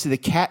Felix goes to the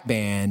cat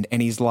band,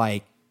 and he's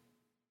like,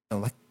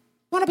 want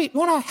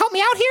to help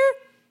me out here?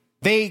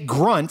 They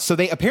grunt, so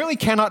they apparently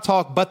cannot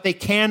talk, but they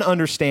can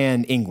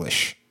understand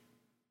English.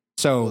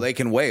 So Well, they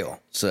can wail.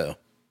 So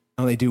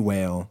they do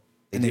wail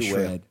and they do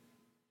shred. wail.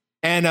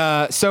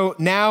 And so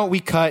now we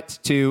cut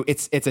to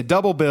it's a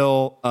double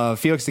bill of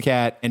Felix the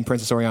Cat and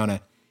Princess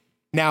Oriana.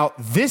 Now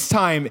this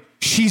time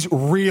she's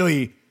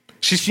flailing.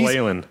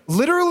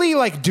 literally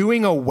like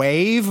doing a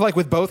wave, like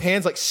with both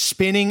hands, like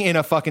spinning in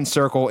a fucking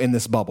circle in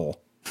this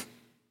bubble.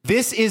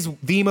 This is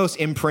the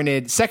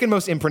second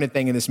most imprinted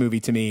thing in this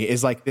movie to me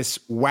is like this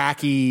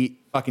wacky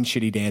fucking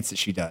shitty dance that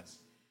she does.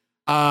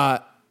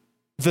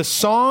 The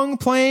song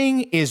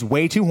playing is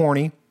way too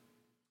horny.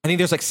 I think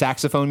there's like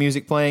saxophone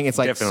music playing. It's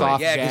like Definitely.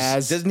 soft Yeah, 'cause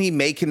jazz. doesn't he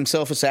make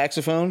himself a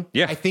saxophone?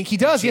 Yeah. I think he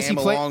does. Yes, he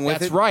Jam plays. along with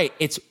That's it? right.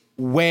 It's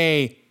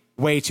way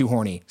too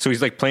horny. So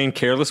he's like playing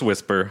Careless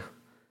Whisper.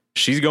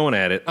 She's going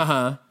at it.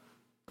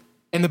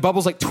 And the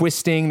bubble's like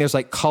twisting. There's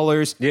like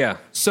colors. Yeah.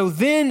 So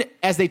then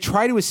as they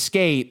try to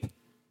escape,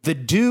 the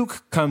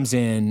Duke comes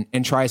in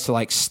and tries to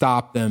like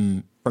stop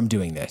them from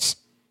doing this.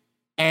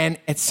 And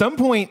at some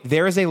point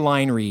there is a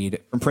line read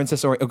from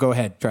Princess Oriana. Oh, go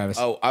ahead, Travis.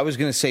 Oh, I was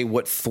going to say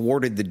what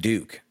thwarted the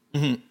Duke.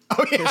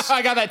 Oh, yeah,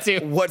 I got that too.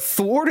 What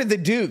thwarted the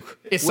Duke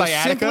Is was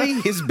sciatica?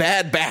 simply his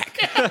bad back.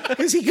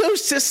 Because he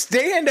goes to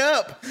stand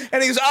up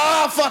and he goes,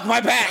 oh, fuck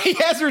my back. He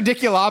has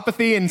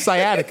radiculopathy and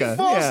sciatica. He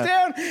falls Yeah.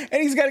 down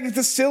and he's got to get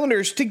the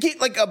cylinders to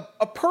get like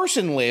a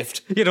person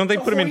lift. Yeah, don't they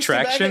to put him in hoist the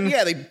back traction? up.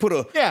 Yeah, they put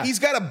a. Yeah. He's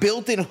got a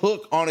built-in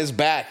hook on his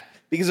back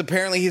because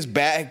apparently his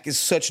back is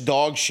such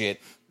dog shit.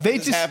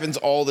 This happens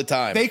all the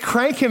time. They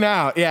crank him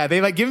out. Yeah,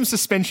 they like give him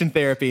suspension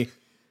therapy.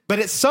 But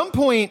at some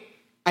point,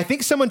 I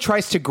think someone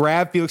tries to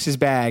grab Felix's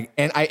bag,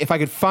 and if I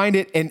could find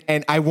it,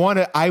 and I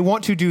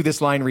want to do this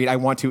line read. I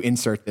want to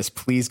insert this.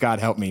 Please, God,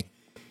 help me.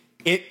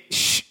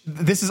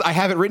 I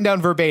have it written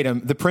down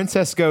verbatim. The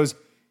princess goes,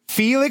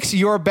 "Felix,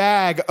 your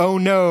bag. Oh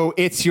no,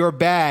 it's your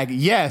bag.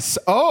 Yes.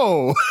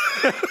 Oh."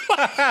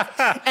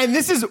 And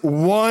this is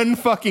one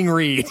fucking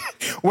read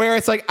where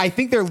it's like, I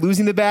think they're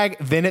losing the bag,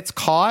 then it's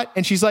caught,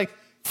 and she's like,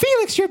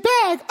 "Felix, your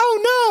bag.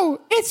 Oh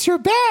no, it's your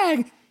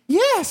bag.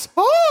 Yes.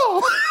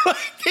 Oh."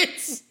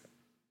 It's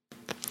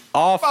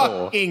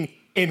Awful. fucking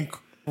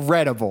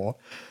incredible.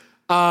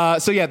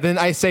 So yeah, then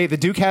I say the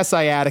Duke has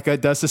sciatica,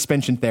 does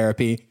suspension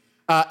therapy.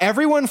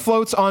 Everyone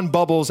floats on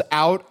bubbles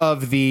out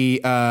of the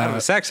Out of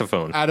a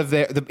saxophone. out of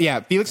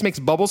Felix makes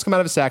bubbles come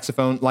out of a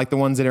saxophone like the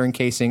ones that are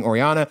encasing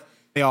Oriana.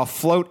 They all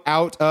float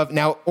out of.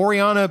 Now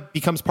Oriana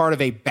becomes part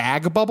of a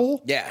bag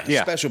bubble. yeah,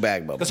 Yeah. special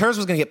bag bubble. Because hers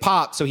was going to get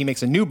popped, so he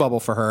makes a new bubble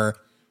for her.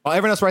 While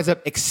everyone else rises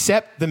up,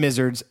 except the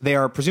Mizzards, they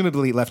are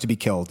presumably left to be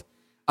killed.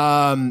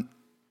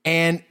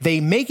 And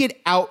they make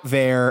it out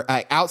there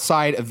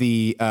outside of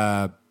the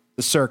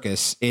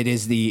circus. It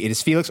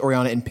is Felix,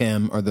 Oriana, and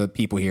Pym are the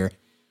people here.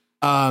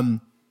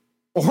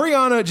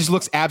 Oriana just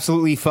looks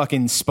absolutely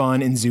fucking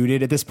spun and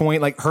zooted at this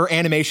point. Like her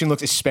animation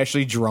looks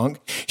especially drunk.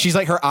 She's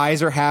like her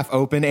eyes are half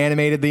open,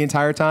 animated the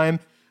entire time.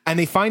 And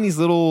they find these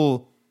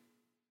little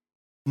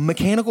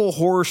mechanical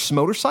horse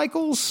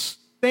motorcycles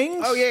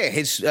things. Oh yeah,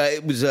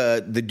 it was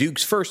the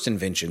Duke's first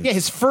invention. Yeah,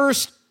 his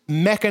first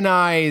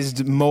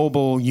mechanized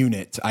mobile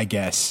unit, I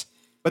guess.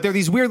 But they're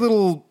these weird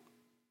little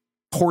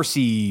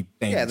horsey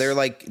things. Yeah, they're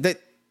like that.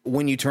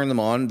 When you turn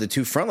them on, the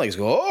two front legs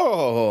go,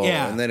 oh,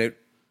 Yeah. and then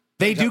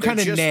they do they're kind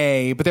of just-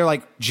 neigh, but they're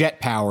like jet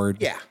powered.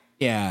 yeah.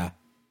 Yeah.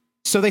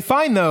 So they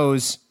find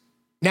those.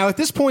 Now at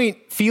this point,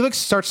 Felix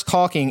starts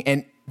talking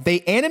and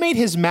they animate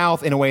his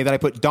mouth in a way that I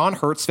put Don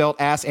Hertzfeldt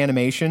ass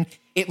animation.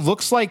 It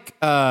looks like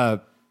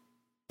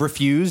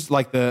refused,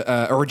 like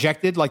or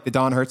rejected, like the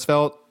Don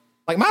Hertzfeldt.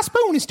 Like, my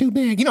spoon is too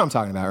big. You know what I'm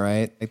talking about,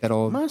 right? Like that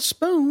old My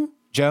spoon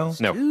Joe?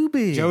 No. too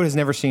big. Joe has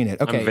never seen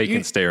it. Okay. I'm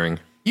vacant staring.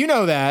 You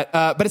know that.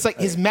 But it's like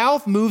his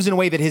mouth moves in a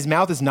way that his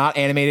mouth is not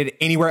animated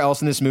anywhere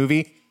else in this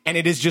movie. And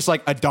it is just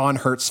like a Don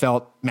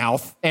Hertzfeldt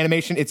mouth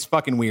animation. It's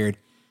fucking weird.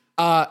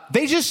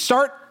 They just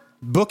start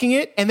booking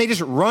it and they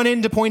just run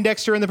into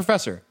Poindexter and the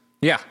professor.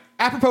 Yeah.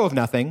 Apropos of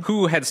nothing.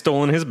 Who had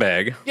stolen his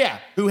bag? Yeah.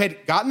 Who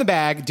had gotten the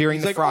bag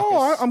during the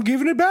fracas. I'm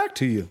giving it back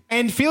to you.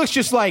 And Felix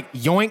just like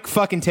yoink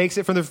fucking takes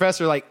it from the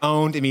professor, like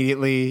owned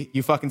immediately.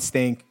 You fucking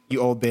stink, you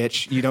old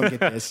bitch. You don't get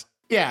this.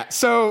 Yeah.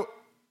 So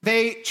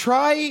they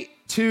try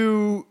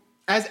to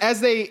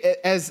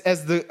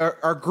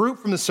our group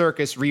from the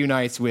circus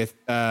reunites with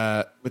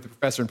the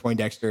professor and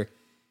Poindexter.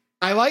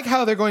 I like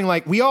how they're going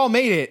like, we all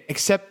made it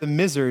except the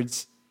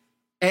Mizzards.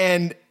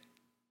 And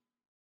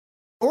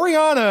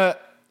Oriana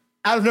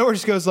out of nowhere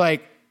just goes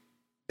like,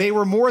 they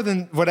were more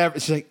than whatever.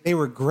 She's like, they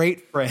were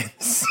great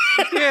friends.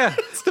 Yeah.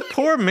 It's the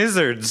poor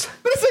Mizzards.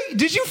 But it's like,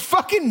 did you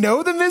fucking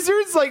know the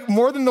Mizzards? Like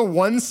more than the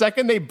 1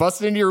 second they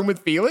busted into your room with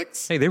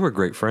Felix? Hey, they were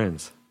great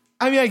friends.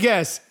 I mean, I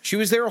guess. She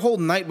was there a whole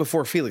night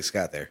before Felix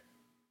got there.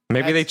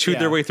 Maybe they chewed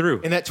their way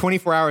through. In that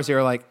 24 hours, they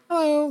were like,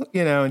 hello,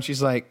 and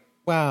she's like,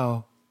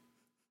 wow,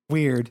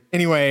 weird.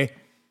 Anyway,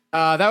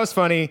 that was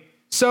funny.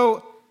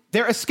 So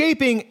they're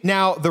escaping.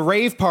 Now, the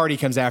rave party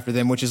comes after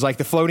them, which is like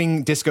the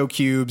floating disco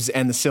cubes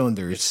and the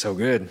cylinders. So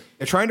good.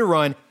 They're trying to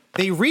run.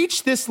 They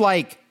reach this,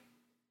 like,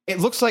 it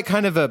looks like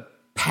kind of a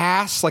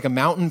pass, like a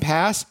mountain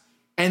pass.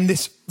 And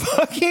this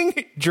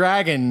fucking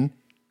dragon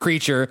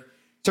creature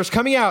starts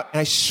coming out. And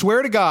I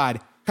swear to God,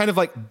 kind of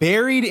like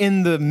buried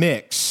in the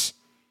mix,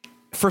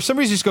 for some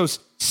reason just goes,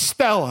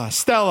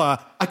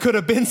 Stella, I could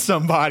have been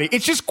somebody.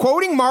 It's just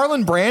quoting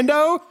Marlon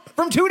Brando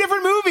from 2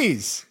 different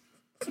movies.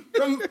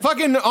 From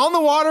fucking On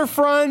the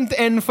Waterfront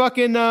and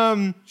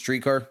fucking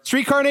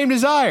Streetcar Named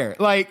Desire.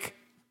 Like,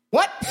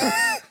 what?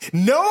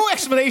 No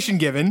explanation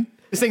given.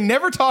 This thing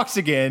never talks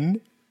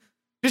again.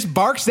 Just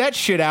barks that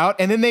shit out.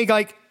 And then they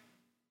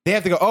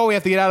have to go, we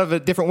have to get out of a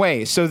different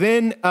way. So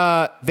then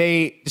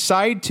they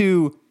decide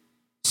to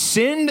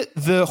send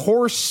the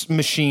horse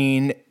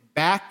machine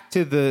back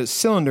to the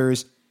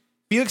cylinders,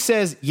 Felix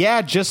says,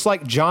 yeah, just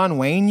like John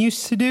Wayne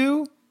used to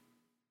do.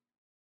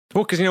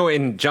 Well, because,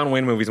 in John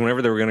Wayne movies,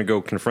 whenever they were going to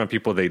go confront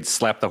people, they'd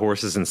slap the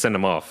horses and send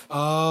them off.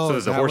 Oh, so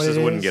that the horses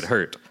wouldn't get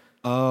hurt.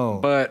 Oh.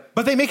 But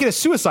they make it a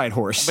suicide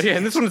horse. But yeah,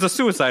 and this one's a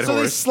suicide horse.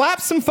 So they slap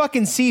some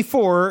fucking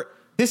C4.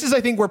 This is,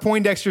 I think, where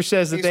Poindexter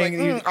says the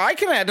thing. Like, I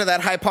can add to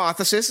that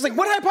hypothesis. It's like,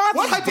 what hypothesis?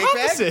 What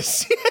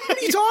hypothesis? What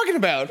are you talking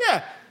about?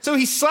 Yeah. So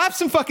he slaps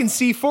some fucking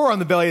C4 on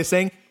the belly of this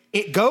thing.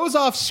 It goes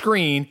off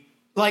screen,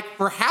 like,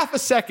 for half a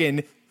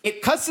second.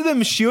 It cuts to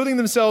them shielding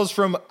themselves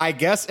from, I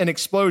guess, an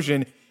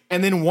explosion.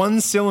 And then one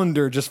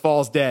cylinder just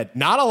falls dead.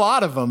 Not a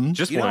lot of them.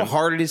 Just you know how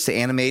hard it is to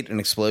animate an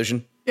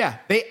explosion? Yeah.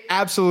 They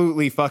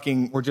absolutely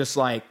fucking were just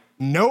like,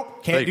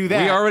 nope, can't do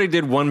that. We already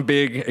did one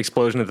big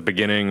explosion at the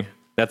beginning.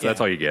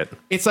 That's all you get.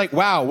 It's like,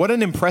 wow, what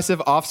an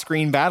impressive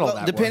off-screen battle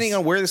that depending was.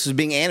 on where this was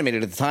being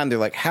animated at the time, they're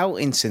like, how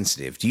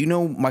insensitive. Do you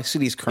know my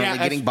city is currently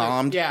getting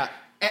bombed? Yeah.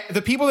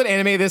 The people that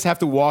animate this have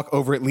to walk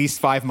over at least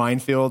 5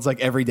 minefields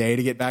like every day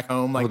to get back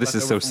home. Like, this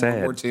is so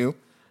sad. World War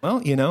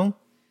II.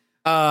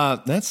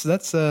 Well, that's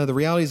the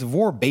realities of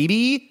war,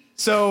 baby.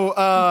 So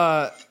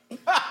I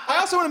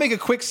also want to make a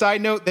quick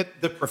side note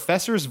that the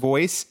professor's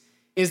voice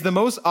is the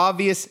most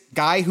obvious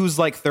guy who's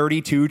like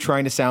 32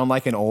 trying to sound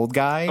like an old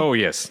guy. Oh,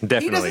 yes,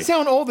 definitely. He doesn't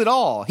sound old at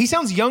all. He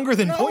sounds younger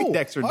than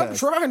Poindexter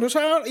does. I'm trying to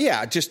sound...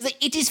 Yeah, just... Like,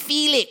 it is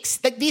Felix.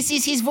 Like, this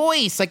is his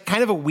voice. Like,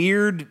 kind of a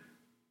weird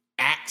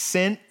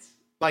accent.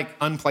 Like,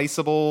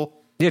 unplaceable.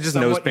 Yeah, just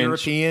nose pinch.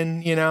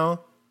 European,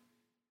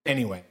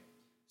 Anyway.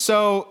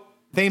 So,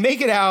 they make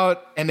it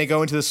out, and they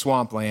go into the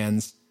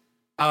swamplands.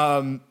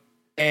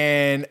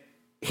 And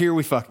here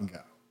we fucking go.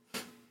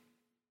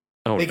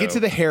 They get to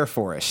the hair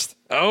forest.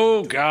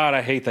 Oh, God,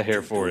 I hate the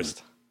hair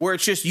forest. Where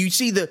it's just, you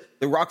see the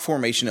rock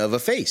formation of a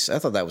face. I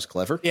thought that was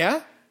clever.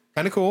 Yeah,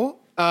 kind of cool.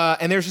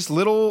 And there's just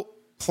little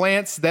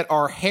plants that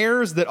are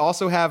hairs that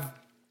also have...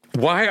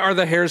 Why are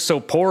the hairs so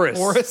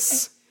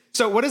porous?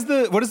 So what is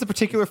the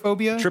particular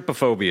phobia?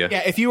 Trypophobia.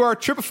 Yeah, if you are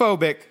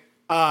trypophobic,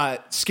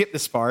 skip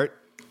this part.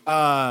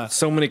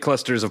 So many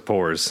clusters of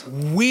pores.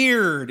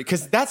 Weird,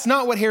 because that's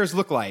not what hairs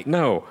look like.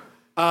 No.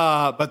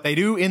 But they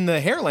do in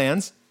the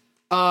hairlands.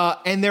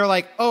 And they're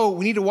like, oh,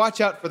 we need to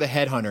watch out for the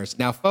headhunters.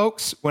 Now,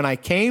 folks, when I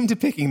came to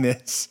picking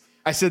this,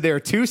 I said there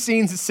are 2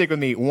 scenes that stick with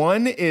me.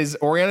 One is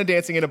Oriana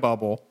dancing in a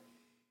bubble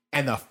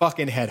and the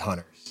fucking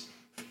headhunters.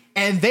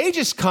 And they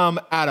just come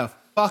out of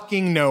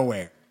fucking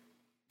nowhere.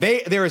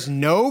 There is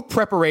no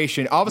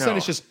preparation. All of a sudden,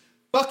 it's just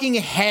fucking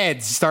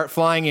heads start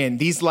flying in.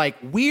 These like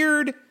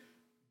weird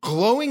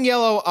glowing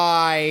yellow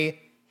eye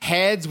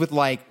heads with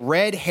like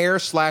red hair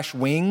 /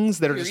 wings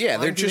that are just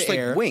they're just like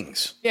air.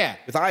 wings. Yeah,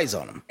 with eyes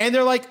on them. And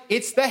they're like,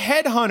 it's the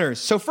headhunters.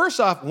 So first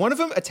off, one of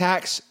them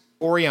attacks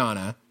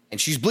Oriana, and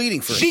she's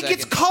bleeding for a second. She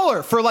gets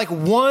color for like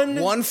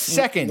one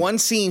second. One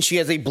scene, she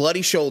has a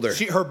bloody shoulder.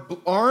 Her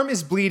arm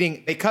is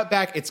bleeding. They cut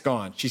back. It's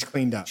gone. She's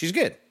cleaned up. She's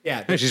good.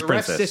 Yeah, she's the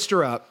princess. Ref stitched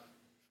her up,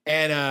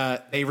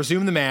 and they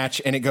resume the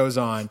match, and it goes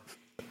on.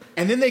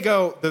 And then they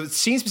go. The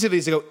scene specifically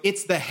is they go.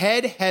 It's the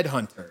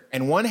headhunter,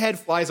 and one head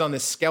flies on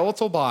this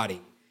skeletal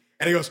body,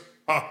 and it goes.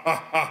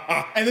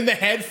 And then the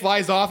head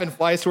flies off and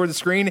flies toward the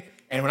screen.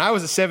 And when I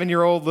was a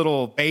 7-year-old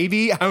little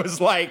baby, I was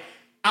like,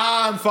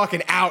 I'm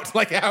fucking out.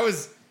 Like I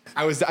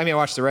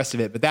watched the rest of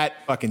it, but that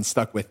fucking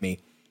stuck with me.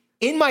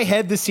 In my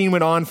head, this scene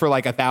went on for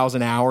like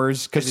 1,000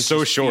 hours because it's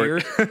so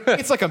short.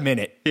 It's like a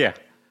minute. Yeah.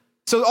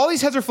 So all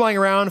these heads are flying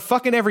around,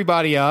 fucking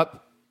everybody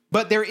up.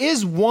 But there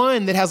is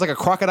one that has like a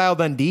Crocodile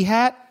Dundee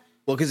hat.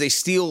 Well, because they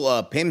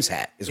steal Pym's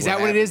hat. Is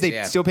that what it is?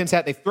 They steal Pym's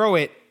hat, they throw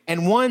it,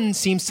 and one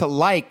seems to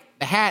like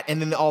the hat,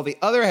 and then all the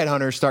other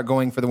headhunters start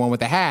going for the one with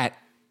the hat,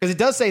 because it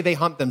does say they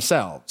hunt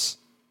themselves.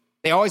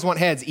 They always want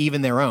heads,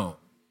 even their own.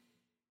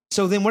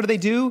 So then what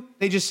do?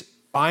 They just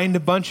find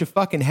a bunch of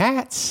fucking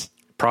hats.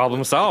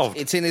 Problem solved.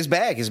 It's in his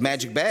bag, his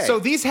magic bag. So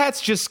these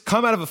hats just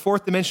come out of a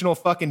 4th dimensional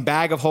fucking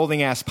bag of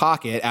holding ass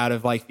pocket out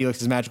of like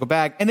Felix's magical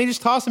bag, and they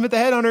just toss them at the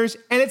headhunters,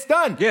 and it's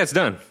done. Yeah, it's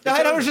done. The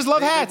headhunters just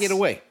love hats. They get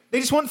away. They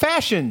just want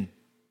fashion.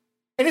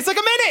 And it's like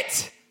a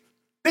minute.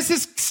 This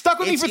has stuck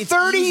with me for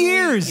 30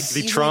 years.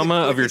 The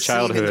trauma of your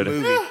childhood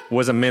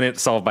was a minute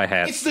solved by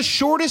hats. It's the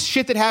shortest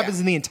shit that happens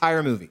in the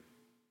entire movie.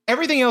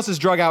 Everything else is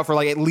drug out for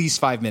like at least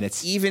 5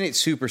 minutes. Even at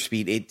super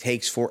speed, it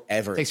takes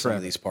forever in some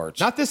of these parts.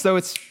 Not this, though.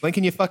 It's when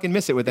can you fucking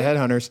miss it with the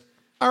headhunters?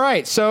 All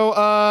right.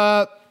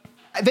 So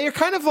they're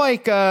kind of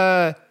like,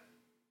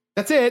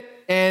 that's it.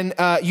 And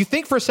you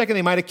think for a second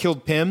they might have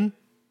killed Pym,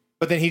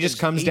 but then he just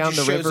comes down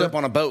the river. Shows up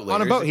on a boat later.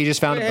 On a boat. He just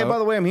found a boat. Hey, by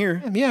the way, I'm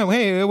here. Yeah,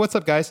 hey, what's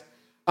up, guys?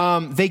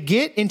 They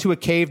get into a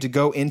cave to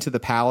go into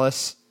the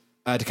palace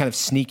to kind of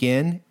sneak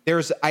in.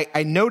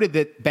 I noted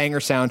that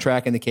banger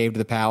soundtrack in the cave to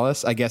the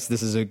palace. I guess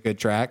this is a good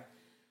track.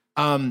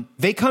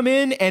 They come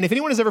in, and if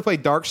anyone has ever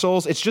played Dark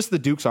Souls, it's just the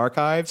Duke's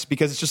Archives,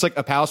 because it's just like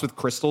a palace with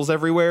crystals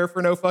everywhere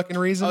for no fucking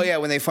reason. Oh yeah,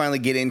 when they finally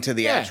get into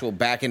the actual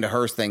back into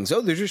her things,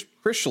 there's just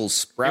crystals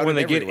sprouting when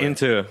they everywhere. get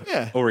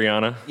into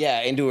Oriana.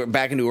 Yeah,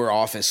 back into her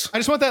office. I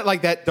just want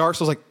that Dark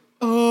Souls like,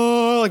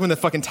 oh, like when the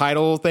fucking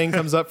title thing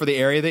comes up for the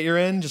area that you're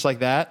in, just like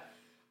that.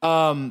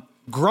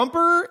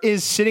 Grumper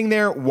is sitting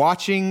there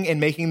watching and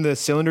making the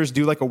cylinders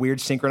do like a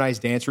weird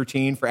synchronized dance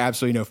routine for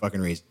absolutely no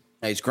fucking reason.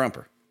 No, he's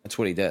Grumper. That's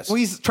what he does. Well,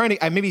 he's trying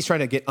to, maybe he's trying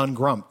to get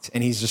ungrumped,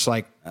 and he's just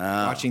like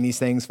watching these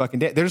things fucking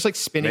dance. They're just like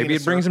spinning. Maybe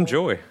it brings him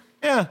joy.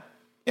 Yeah.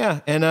 Yeah.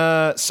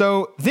 And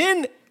so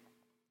then,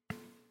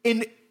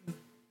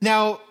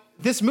 now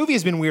this movie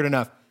has been weird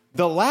enough.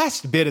 The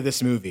last bit of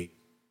this movie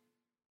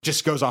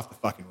just goes off the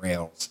fucking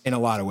rails in a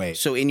lot of ways.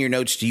 So in your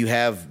notes, do you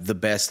have the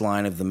best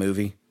line of the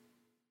movie?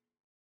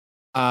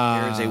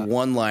 There's a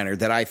one-liner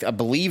that I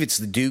believe it's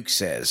the Duke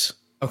says.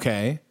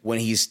 Okay. When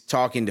he's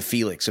talking to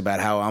Felix about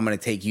how I'm going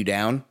to take you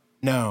down.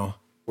 No.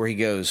 Where he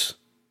goes,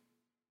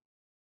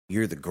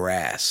 "You're the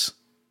grass.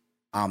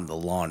 I'm the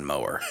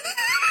lawnmower."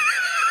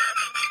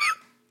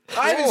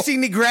 I haven't seen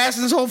any grass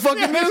in this whole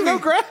fucking movie. There's no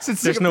grass.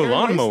 There's no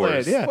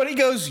lawnmowers. Yeah. But he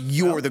goes,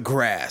 "You're the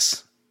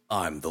grass.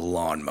 I'm the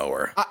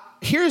lawnmower."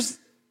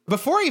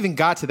 Before I even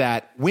got to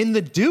that, when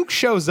the Duke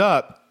shows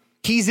up,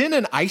 he's in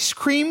an ice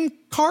cream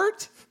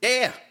cart.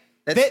 Yeah.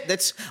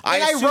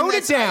 I wrote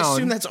it down. I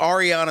assume that's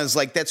Ariana's,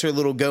 like, that's her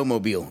little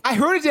go-mobile. I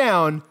wrote it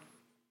down.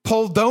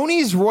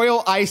 Poldoni's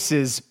Royal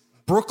Ices,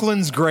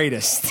 Brooklyn's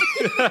greatest.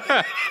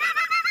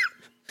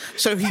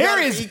 So he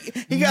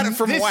got it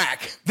from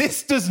Whack.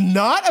 This does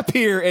not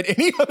appear at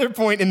any other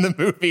point in the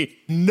movie.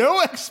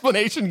 No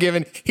explanation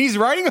given. He's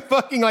riding a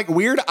fucking like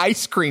weird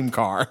ice cream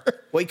car.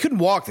 Well, he couldn't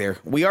walk there.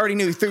 We already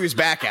knew he threw his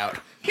back out.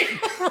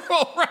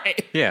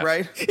 Right. Yeah.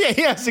 Right? Yeah,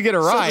 he has to get a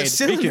ride.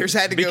 So the cylinders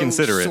had to be go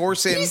considerate.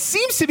 source him. He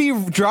seems to be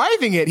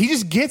driving it. He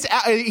just gets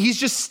out. He's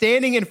just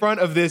standing in front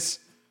of this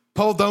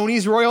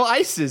Poldoni's Royal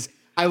Ices.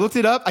 I looked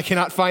it up. I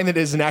cannot find that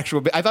as an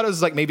actual bit. I thought it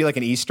was like maybe like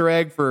an Easter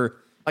egg for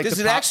like. Does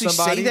to it pop actually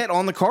somebody. say that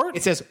on the card?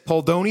 It says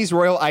Poldoni's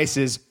Royal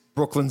Ices,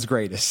 Brooklyn's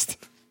greatest.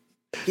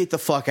 Get the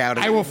fuck out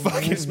of here. I will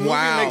fucking. This movie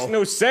makes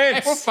no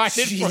sense. I will find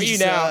it for you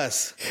now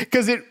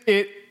because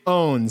it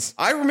owns.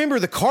 I remember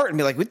the cart and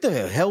be like, "What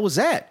the hell was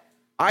that?"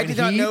 I did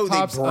not know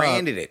they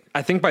branded it.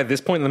 I think by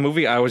this point in the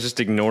movie, I was just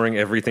ignoring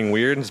everything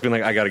weird and just being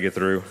like, I got to get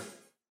through.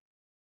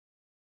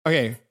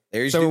 Okay,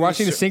 There's so we're Duke.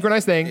 watching the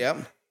synchronized thing. Yep.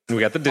 We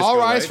got the disco All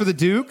rise light. for the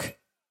Duke.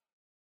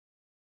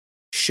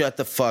 Shut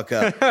the fuck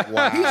up.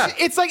 Wow.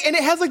 It's like, and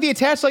it has like the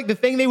attached, like the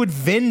thing they would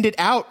vend it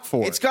out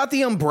for. It's got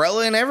the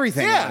umbrella and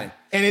everything on it.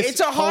 And it's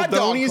a hot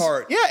dog Poldoni's-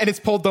 cart. Yeah, and it's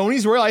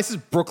Poldoni's Royal Ices,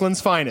 Brooklyn's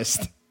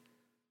finest.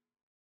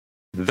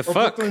 The Or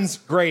fuck? Brooklyn's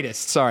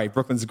greatest. Sorry,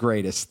 Brooklyn's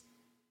greatest.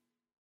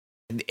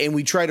 And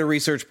we try to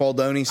research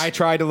Poldoni's. I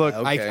tried to look.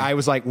 Okay. I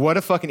was like, what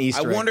a fucking I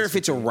Easter egg. wonder if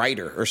it's a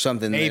writer or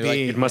something. Maybe. They're like,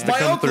 It must my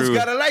have come uncle's through.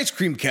 got an ice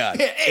cream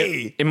cart.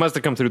 Hey, It must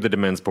have come through the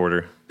Demens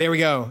Porter. there we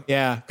go.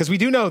 Yeah, because we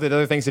do know that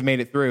other things have made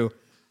it through.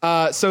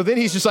 So then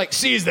he's just like,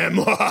 seize them.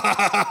 And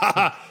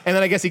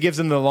then I guess he gives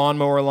them the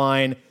lawnmower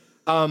line.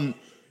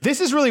 This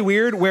is really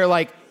weird where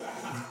like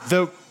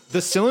the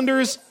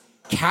cylinders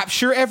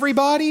capture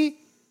everybody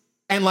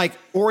and like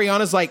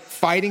Oriana's like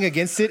fighting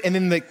against it. And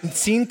then the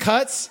scene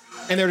cuts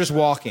and they're just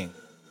walking.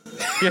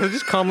 Yeah, they're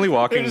just calmly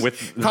walking They're with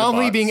just the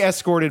calmly bots. being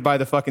escorted by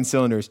the fucking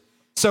cylinders.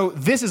 So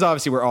this is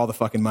obviously where all the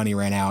fucking money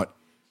ran out.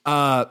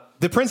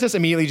 The princess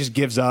immediately just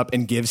gives up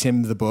and gives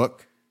him the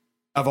book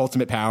of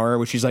ultimate power,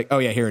 which she's like, oh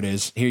yeah, here it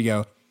is. Here you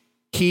go.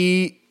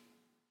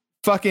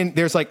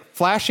 There's like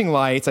flashing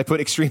lights. I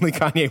put extremely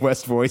Kanye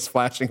West voice,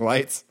 flashing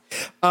lights.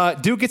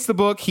 Duke gets the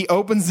book. He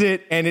opens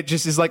it and it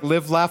just is like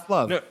live, laugh,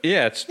 love. No,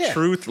 yeah, it's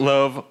truth,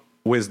 love,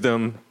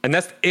 wisdom, and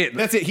that's it.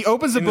 That's it. He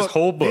opens the In book. this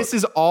whole book. This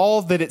is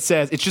all that it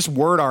says. It's just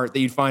word art that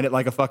you'd find at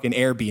like a fucking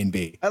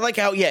Airbnb. I like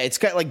how, it's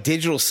got like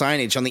digital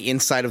signage on the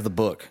inside of the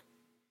book.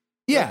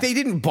 Yeah. Like, they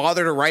didn't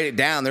bother to write it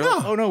down. They're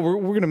like, oh no,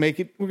 we're gonna make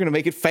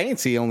it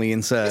fancy on the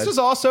inside. This was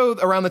also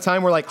around the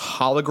time where like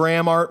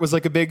hologram art was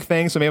like a big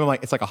thing. So maybe I'm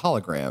like, it's like a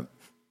hologram.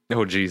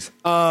 Oh, geez.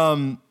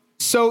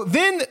 So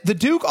then the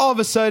Duke all of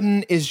a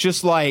sudden is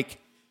just like,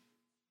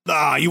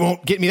 you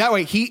won't get me that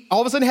way. He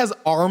all of a sudden has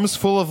arms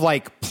full of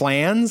like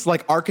plans,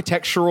 like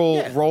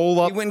architectural roll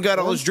up. He went and got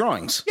all his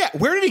drawings Yeah,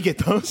 where did he get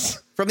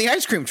those? from the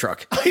ice cream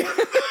truck.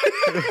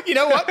 You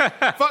know what?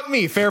 Fuck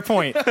me. Fair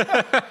point.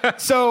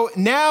 So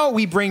now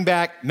we bring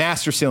back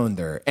Master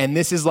Cylinder. And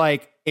this is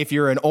like, if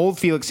you're an old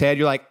Felix head,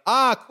 you're like,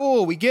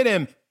 cool, we get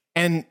him.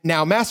 And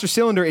now Master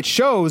Cylinder, it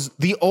shows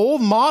the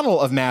old model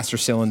of Master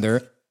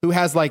Cylinder who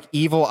has like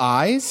evil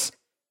eyes.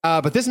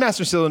 But this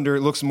Master Cylinder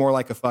looks more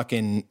like a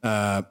fucking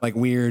like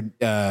weird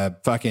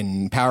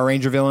fucking Power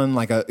Ranger villain,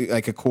 like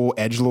a cool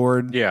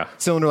edgelord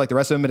cylinder like the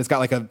rest of them. But it's got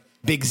like a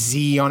big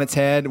Z on its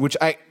head, which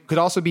I could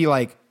also be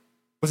like,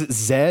 was it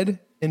Zed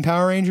in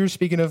Power Rangers?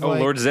 Speaking of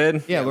Lord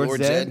Zed? Yeah,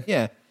 Lord Zed.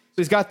 Yeah. So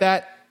he's got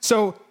that.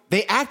 So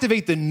they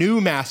activate the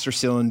new Master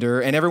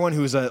Cylinder, and everyone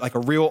who's like a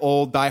real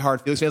old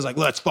diehard Felix fan is like,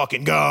 let's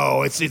fucking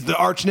go. It's the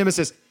arch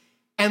nemesis.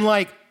 And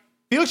like,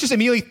 Felix just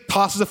immediately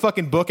tosses a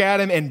fucking book at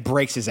him and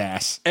breaks his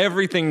ass.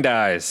 Everything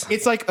dies.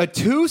 It's like a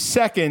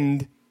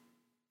 2-second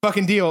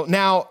fucking deal.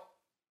 Now,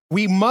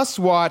 we must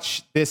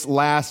watch this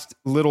last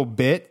little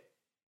bit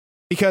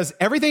because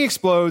everything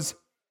explodes.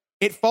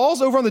 It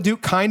falls over on the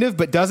Duke, kind of,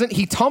 but doesn't.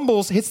 He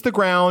tumbles, hits the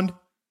ground.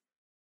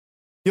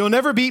 You'll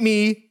never beat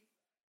me.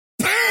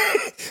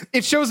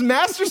 It shows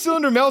Master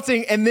Cylinder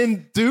melting, and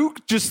then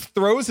Duke just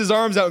throws his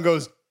arms out and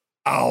goes,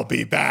 "I'll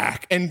be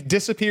back," and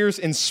disappears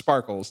in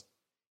sparkles.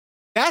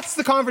 That's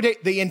the conversation.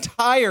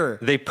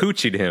 They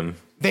poochied him.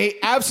 They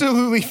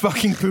absolutely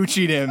fucking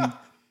poochied him.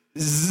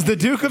 The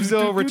Duke of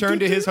Zil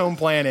returned to his home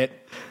planet,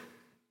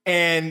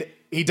 and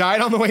he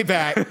died on the way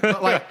back.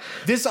 But like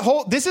this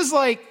is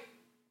like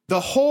the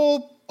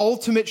whole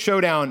ultimate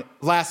showdown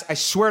lasts, I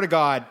swear to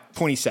God,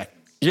 20 seconds.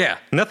 Yeah,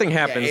 nothing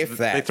happens. if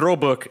that. They throw a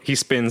book, he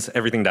spins,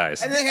 everything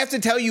dies. And they have to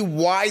tell you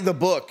why the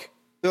book.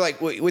 They're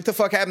like, wait, what the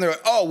fuck happened? They're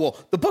like, oh, well,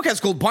 the book has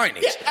gold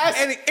bindings.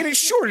 Yeah, and it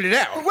shorted it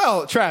out.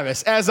 Well,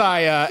 Travis, as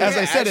I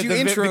said at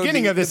the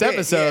beginning of this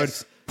episode,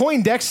 yes.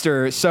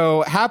 Poindexter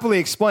so happily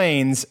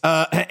explains,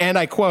 and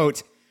I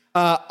quote,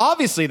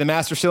 obviously the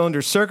Master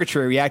Cylinder's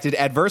circuitry reacted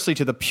adversely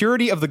to the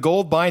purity of the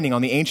gold binding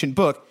on the ancient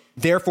book,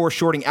 therefore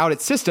shorting out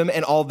its system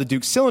and all the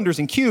Duke's cylinders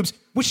and cubes,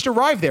 which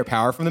derive their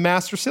power from the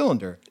Master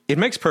Cylinder. It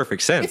makes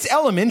perfect sense. It's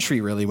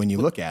elementary, really, when you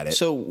look at it.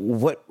 So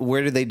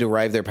where did they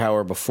derive their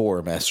power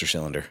before Master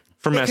Cylinder?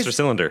 From Master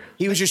Cylinder.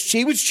 He was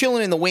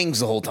chilling in the wings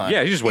the whole time.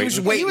 Yeah, he was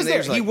waiting. He was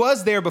there. He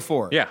was there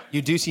before. Yeah.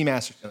 You do see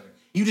Master Cylinder.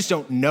 You just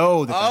don't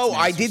know that. Oh,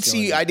 that's Master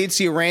Cylinder. I did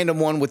see a random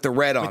one with the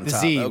red on the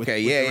top. Z.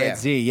 Okay, with the red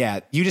Z. Yeah,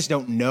 you just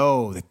don't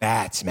know that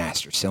that's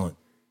Master Cylinder.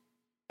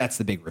 That's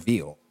the big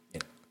reveal. You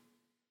know?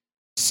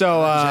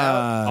 So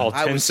all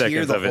 10 I was seconds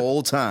here the of it.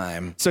 whole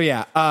time. So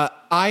yeah,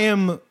 I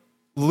am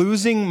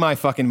losing my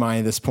fucking mind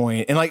at this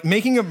point, and like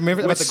making a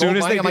remember about the gold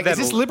line. I'm like, is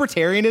this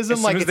libertarianism? As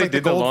soon like as it's they like the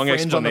did the gold long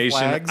fringe on the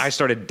explanation, flags. I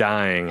started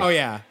dying. Oh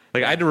yeah.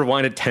 Like I had to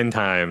rewind it 10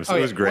 times.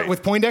 It was great.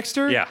 With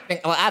Poindexter. Yeah.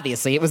 Well,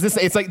 obviously it was this.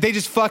 It's like they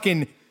just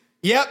fucking.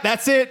 Yep,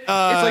 that's it. It's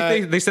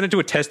like they sent it to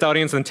a test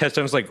audience, and the test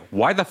audience was like,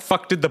 "Why the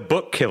fuck did the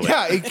book kill it?"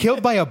 Yeah, it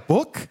killed by a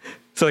book.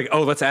 So like,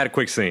 oh, let's add a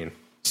quick scene.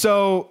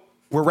 So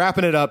we're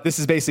wrapping it up. This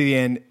is basically the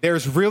end.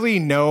 There's really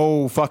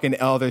no fucking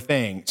other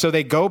thing. So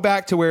they go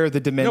back to where the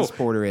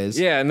Demensporter is.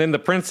 Yeah, and then the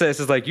princess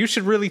is like, "You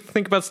should really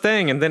think about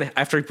staying." And then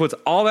after he puts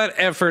all that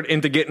effort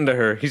into getting to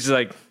her, he's just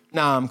like,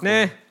 Nah, I'm cool.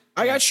 "Nah."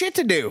 I got shit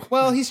to do.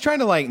 Well, he's trying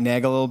to like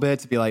neg a little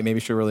bit to be like,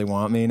 maybe she'll really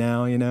want me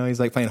now. You know, he's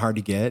like playing hard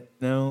to get.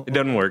 No, It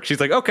doesn't work. She's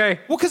like,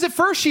 "Okay." well, because at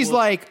first she's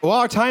like, well,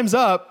 our time's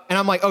up. And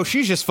I'm like, oh,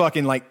 she's just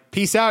fucking like,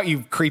 peace out,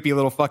 you creepy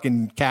little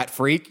fucking cat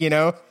freak, you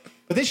know?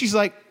 But then she's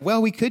like,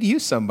 well, we could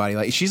use somebody.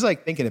 Like, she's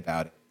like thinking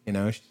about it, you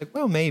know? She's like,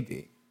 well,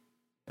 maybe.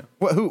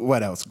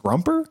 What else?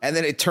 Grumper? And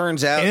then it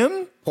turns out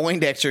Him?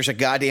 Poindexter's a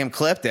goddamn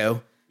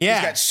klepto. Yeah.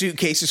 He's got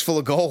suitcases full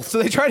of gold.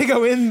 So they try to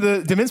go in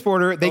the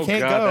Demensporter. They Oh,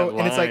 can't God, go. that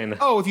And it's line. like,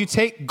 oh, if you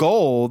take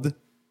gold,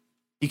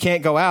 you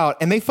can't go out.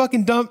 And they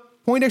fucking dump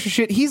Poindexter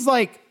shit. He's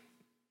like,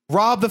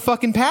 robbed the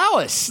fucking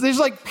palace. There's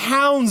like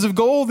pounds of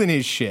gold in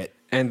his shit.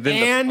 And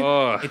then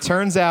it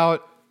turns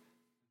out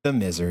the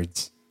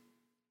Mizzards,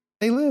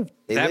 they lived.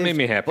 That made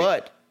me happy.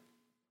 But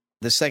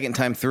the second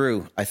time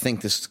through, I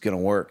think this is going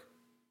to work.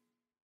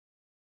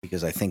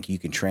 Because I think you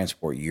can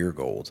transport your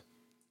gold.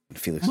 And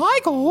Felix, My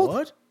gold?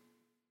 What?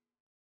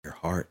 Your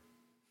heart.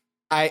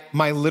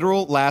 My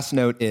literal last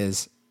note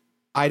is,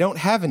 I don't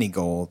have any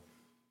gold.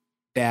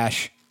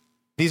 Dash.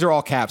 These are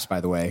all caps, by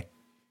the way.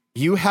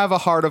 You have a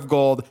heart of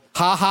gold.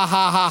 Ha ha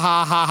ha ha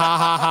ha ha ha ha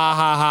ha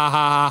ha ha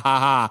ha ha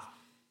ha.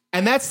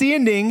 And that's the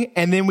ending.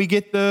 And then we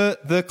get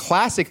the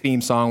classic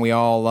theme song we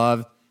all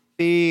love.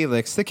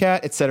 Felix the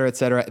cat, etc.,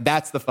 etc.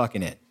 That's the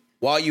fucking end.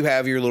 While you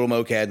have your little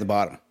mocap at the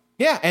bottom.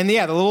 Yeah, and the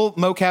little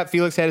mocap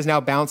Felix head is now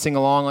bouncing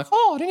along like,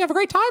 oh, didn't you have a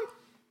great time?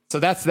 So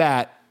that's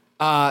that.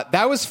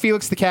 That was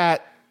Felix the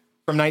Cat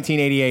from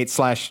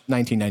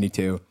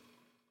 1988/1992.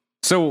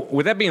 So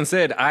with that being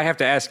said, I have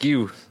to ask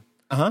you,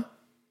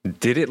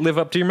 did it live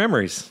up to your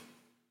memories?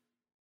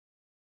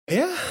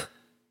 Yeah.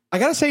 I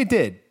gotta say it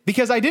did.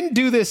 Because I didn't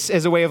do this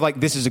as a way of like,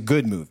 this is a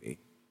good movie.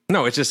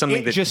 No, it's just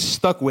something It just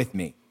stuck with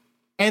me.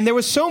 And there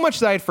was so much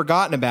that I'd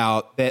forgotten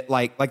about that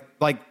like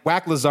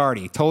Wack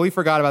Lizardi. Totally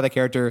forgot about the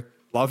character.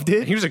 Loved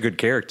it. he was a good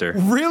character.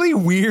 Really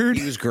weird.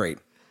 He was great.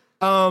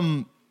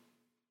 I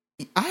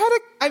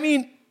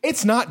mean,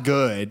 it's not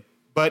good,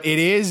 but it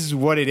is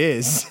what it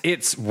is.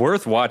 It's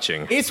worth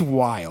watching. It's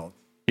wild.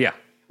 Yeah.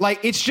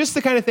 Like, it's just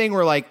the kind of thing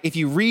where, like, if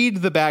you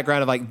read the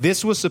background of, like,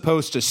 this was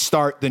supposed to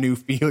start the new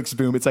Felix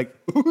boom, it's like,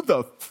 who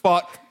the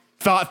fuck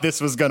thought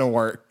this was going to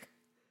work?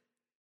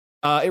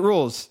 It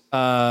rules.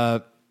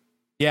 It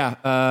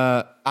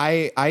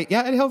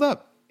held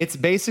up. It's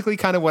basically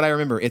kind of what I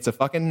remember. It's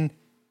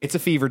a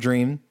fever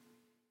dream.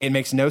 It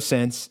makes no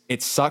sense.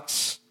 It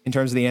sucks in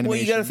terms of the animation. Well,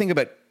 you got to think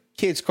about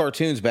kids'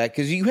 cartoons back,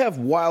 because you have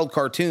wild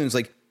cartoons,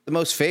 like the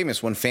most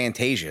famous one,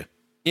 Fantasia.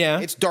 Yeah.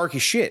 It's dark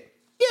as shit.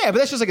 Yeah, but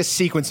that's just like a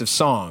sequence of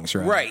songs,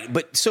 right? Right.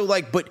 But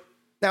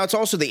now it's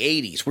also the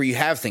 80s where you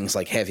have things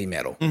like heavy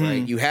metal,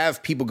 right? You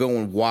have people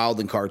going wild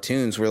in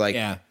cartoons where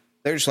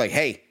they're just like,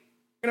 hey,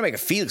 we're going to make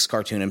a Felix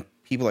cartoon. And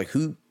people are like,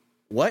 who?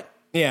 What?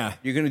 Yeah.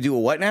 You're going to do a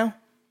what now?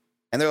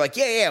 And they're like,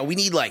 yeah, we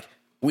need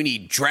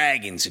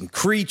dragons and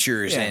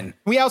creatures and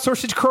we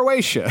outsourced it to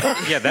Croatia.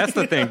 Yeah, that's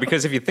the thing.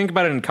 Because if you think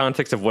about it in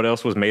context of what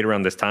else was made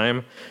around this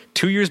time,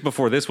 2 years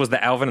before this was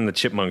the Alvin and the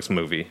Chipmunks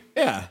movie.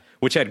 Yeah.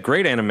 Which had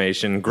great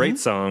animation, great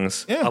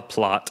songs, a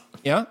plot.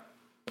 Yeah.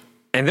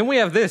 And then we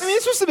have this. I mean,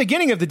 this was the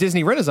beginning of the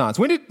Disney Renaissance.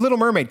 When did Little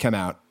Mermaid come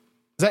out?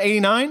 Was that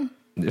 89?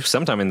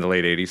 Sometime in the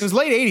late 80s. It was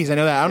late 80s. I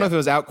know that. I don't know if it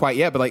was out quite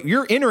yet, but like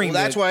you're entering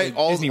Well, that's why the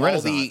all Disney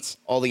Renaissance.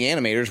 the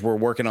animators were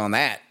working on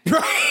that.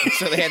 Right.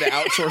 So they had to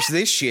outsource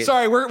this shit.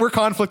 Sorry, we're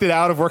conflicted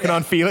out of working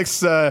on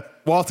Felix.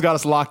 Walt's got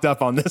us locked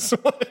up on this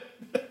one.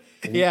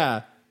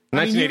 Yeah.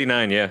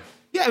 1989, yeah.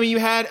 Yeah, I mean, you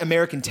had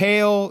American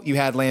Tail, you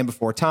had Land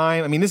Before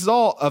Time. I mean, this is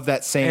all of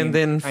that same. And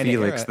then kinda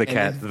Felix era. the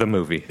Cat, the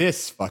movie.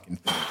 This fucking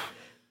thing.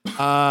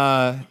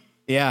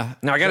 Yeah.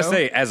 Now, I got to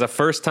say, as a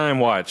first time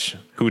watch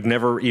who'd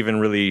never even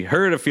really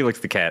heard of Felix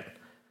the Cat,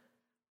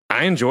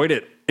 I enjoyed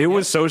it. It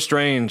was so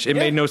strange. It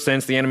made no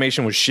sense. The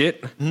animation was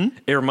shit. Mm-hmm.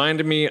 It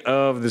reminded me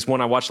of this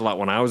one I watched a lot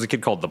when I was a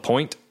kid called The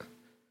Point.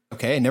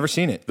 Okay, never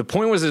seen it. The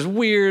Point was this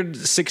weird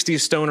 60s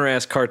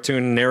stoner-ass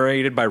cartoon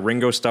narrated by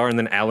Ringo Starr and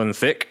then Alan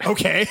Thicke.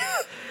 Okay.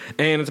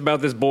 And it's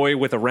about this boy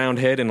with a round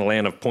head in a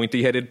land of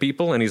pointy-headed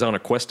people, and he's on a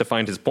quest to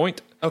find his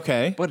point.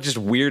 Okay. But just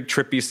weird,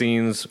 trippy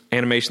scenes,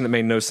 animation that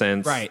made no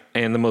sense. Right.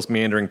 And the most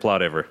meandering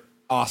plot ever.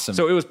 Awesome.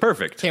 So it was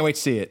perfect. Can't wait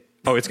to see it.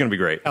 Oh, it's going to be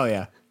great. Hell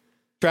yeah.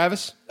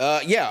 Travis?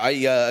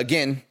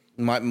 Again,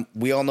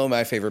 we all know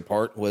my favorite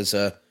part was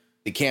the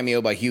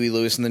cameo by Huey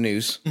Lewis in the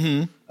News.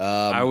 Mm-hmm.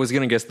 I was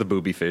going to guess the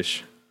booby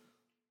fish.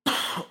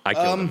 I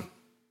killed him.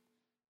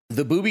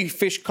 The booby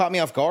fish caught me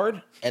off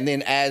guard, and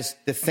then as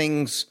the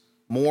things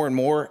more and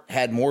more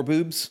had more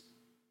boobs,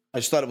 I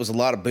just thought it was a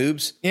lot of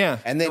boobs. Yeah,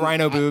 and then the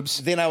rhino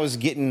boobs. Then I was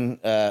getting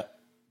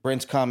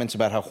Brent's comments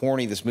about how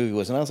horny this movie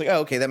was, and I was like, oh,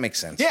 okay, that makes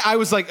sense. Yeah, I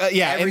was like,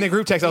 in the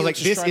group text, I was like,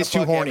 this is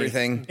too horny.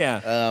 Everything.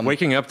 Yeah.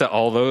 Waking up to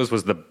all those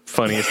was the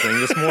funniest thing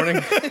this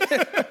morning.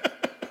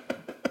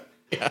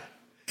 Yeah.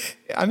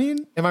 I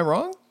mean, am I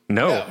wrong?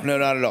 No,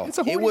 not at all. It's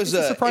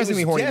a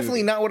surprisingly horny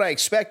definitely movie. not what I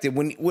expected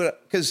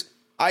because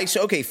I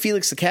said, okay,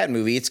 Felix the Cat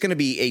movie, it's going to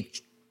be a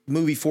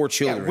movie for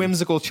children. Yeah,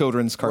 whimsical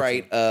children's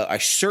cartoon. Right. I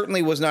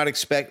certainly was not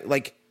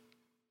like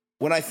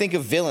when I think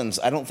of villains,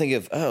 I don't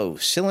think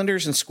of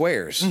cylinders and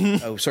squares.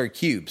 Mm-hmm. Oh, sorry,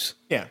 cubes.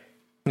 Yeah.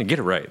 get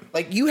it right.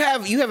 Like you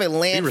have a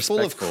land full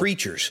of respectful.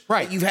 creatures.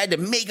 Right. You've had to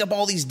make up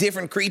all these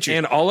different creatures.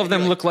 And all of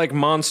them look like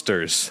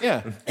monsters.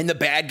 Yeah. And the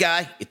bad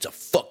guy, it's a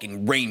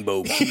fucking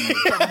rainbow cube.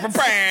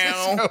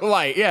 So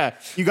light. Yeah.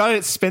 You got it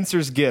at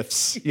Spencer's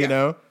Gifts, you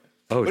know?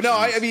 Oh, But no,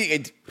 I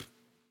mean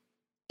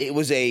it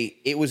was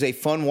a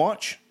fun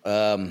watch.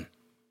 I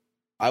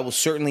will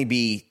certainly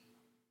be.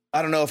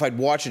 I don't know if I'd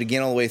watch it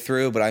again all the way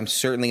through, but I'm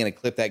certainly going to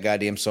clip that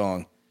goddamn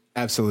song.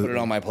 Absolutely. Put it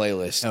on my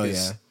playlist. Oh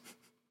yeah.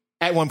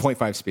 At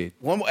 1.5 speed.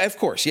 Of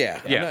course,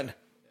 yeah. Yeah.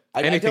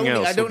 Anything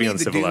else I don't would be need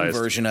the Dune uncivilized.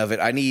 version of it.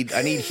 I need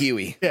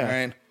Huey. Yeah. All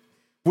right.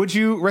 Would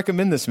you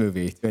recommend this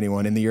movie to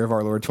anyone in the year of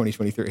our Lord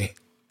 2023?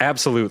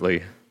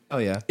 Absolutely. Oh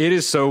yeah. It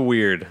is so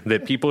weird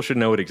that people should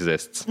know it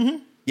exists. Mm-hmm.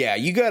 Yeah,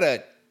 you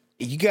gotta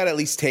at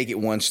least take it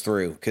once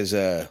through because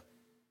it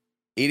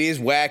is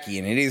wacky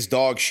and it is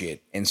dog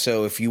shit. And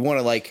so if you want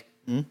to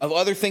of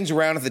other things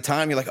around at the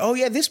time, you're like, oh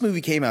yeah, this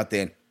movie came out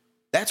then.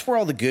 That's where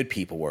all the good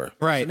people were.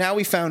 Right. So now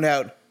we found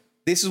out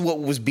this is what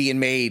was being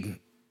made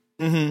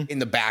in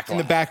the back In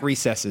the back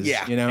recesses.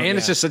 Yeah. You know? And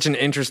it's just such an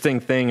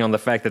interesting thing on the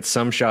fact that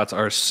some shots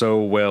are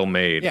so well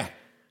made. Yeah.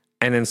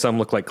 And then some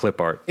look like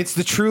clip art. It's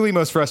the truly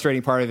most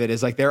frustrating part of it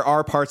is like there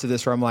are parts of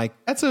this where I'm like,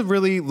 that's a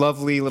really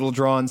lovely little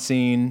drawn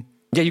scene.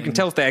 Yeah, you can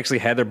tell if they actually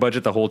had their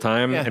budget the whole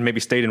time Yeah. and maybe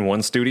stayed in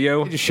one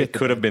studio. just shit It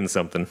could have been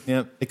something.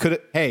 Yeah. It could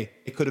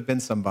have been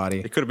somebody.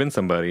 It could have been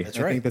somebody. I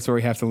think that's where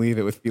we have to leave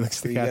it with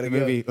Felix the Cat gotta the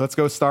movie. Let's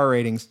go star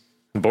ratings.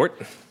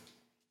 Bort?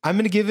 I'm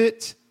going to give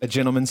it a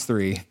gentleman's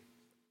 3.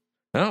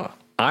 Oh.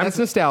 That's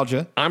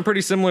nostalgia. I'm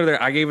pretty similar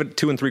there. I gave it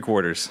 2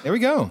 3/4. There we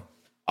go.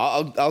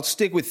 I'll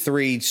stick with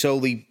 3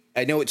 solely.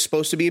 I know it's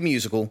supposed to be a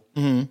musical,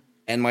 and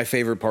my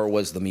favorite part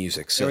was the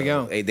music. So There we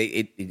go.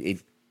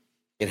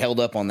 It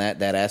held up on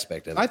that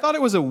aspect of it. I thought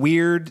it was a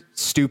weird,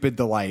 stupid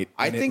delight.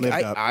 I and it think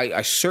lived up.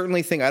 I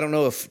certainly think I don't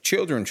know if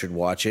children should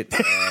watch it,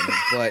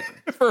 but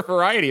for a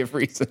variety of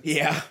reasons.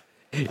 yeah,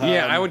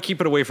 Yeah, I would keep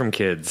it away from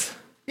kids.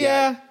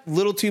 Yeah.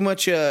 little too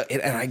much.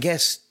 And I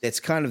guess that's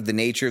kind of the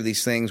nature of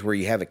these things where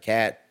you have a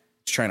cat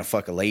that's trying to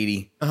fuck a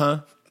lady,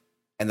 and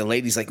the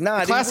lady's like, "Nah,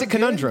 dude, Classic we're good."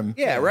 conundrum.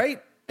 Yeah,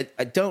 right.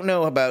 I don't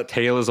know about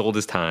Tale as old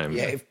as time.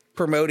 if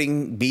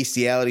promoting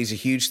bestiality is a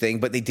huge thing,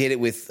 but they did it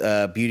with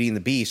Beauty and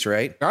the Beast,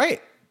 right? All right.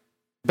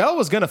 Belle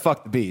was going to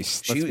fuck the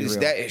beast.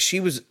 She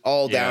was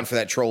all down Yeah. for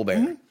that troll bear.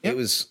 Yep. It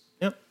was.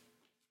 Yep.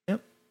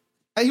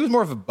 He was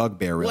more of a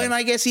bugbear, really. Well, and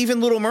I guess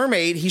even Little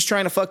Mermaid, he's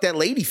trying to fuck that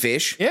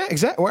ladyfish. Yeah,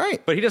 exactly.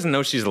 Right. But he doesn't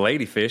know she's a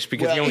ladyfish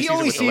because Well, he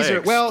only sees her with the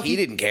legs. Well, He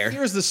didn't care.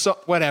 Here's the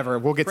whatever.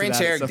 We'll get Prince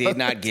to that. Eric So- did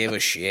not give a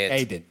shit. Yeah,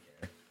 he didn't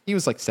care. He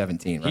was like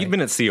 17, right? He'd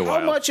been at sea a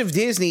while. How much of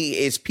Disney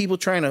is people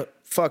trying to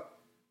fuck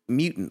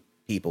mutant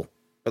people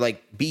or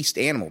like beast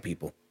animal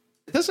people?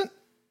 It doesn't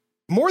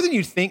more than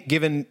you'd think,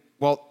 given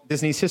Walt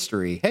Disney's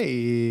history.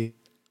 Hey.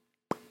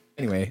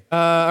 Anyway,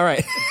 all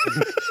right.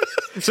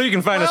 So you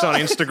can find us on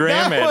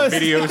Instagram that at was-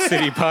 Video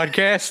City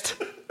Podcast.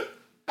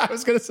 I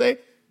was gonna say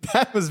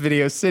that was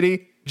Video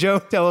City. Joe,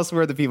 tell us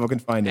where the people can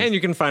find us. And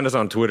you can find us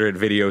on Twitter at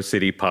Video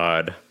City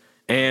Pod.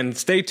 And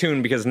stay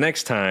tuned because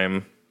next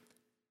time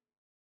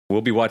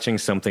we'll be watching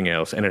something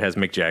else, and it has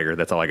Mick Jagger.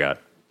 That's all I got.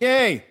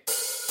 Yay!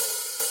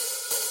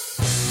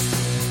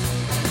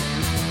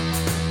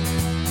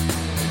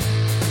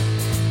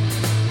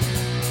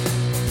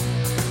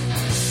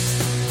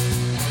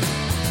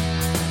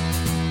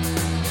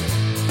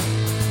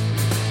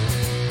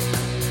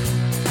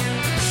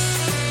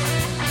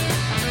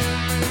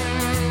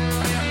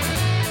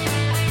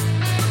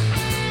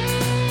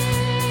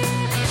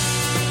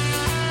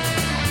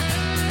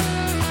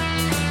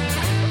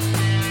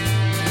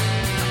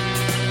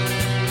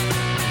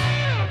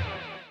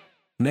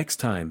 Next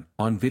time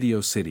on Video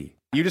City.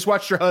 You just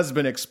watched your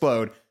husband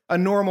explode. A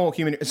normal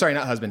human... Sorry,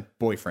 not husband.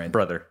 Boyfriend.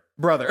 Brother.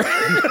 Brother.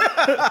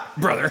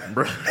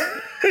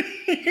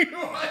 You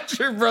watch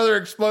your brother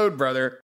explode, brother.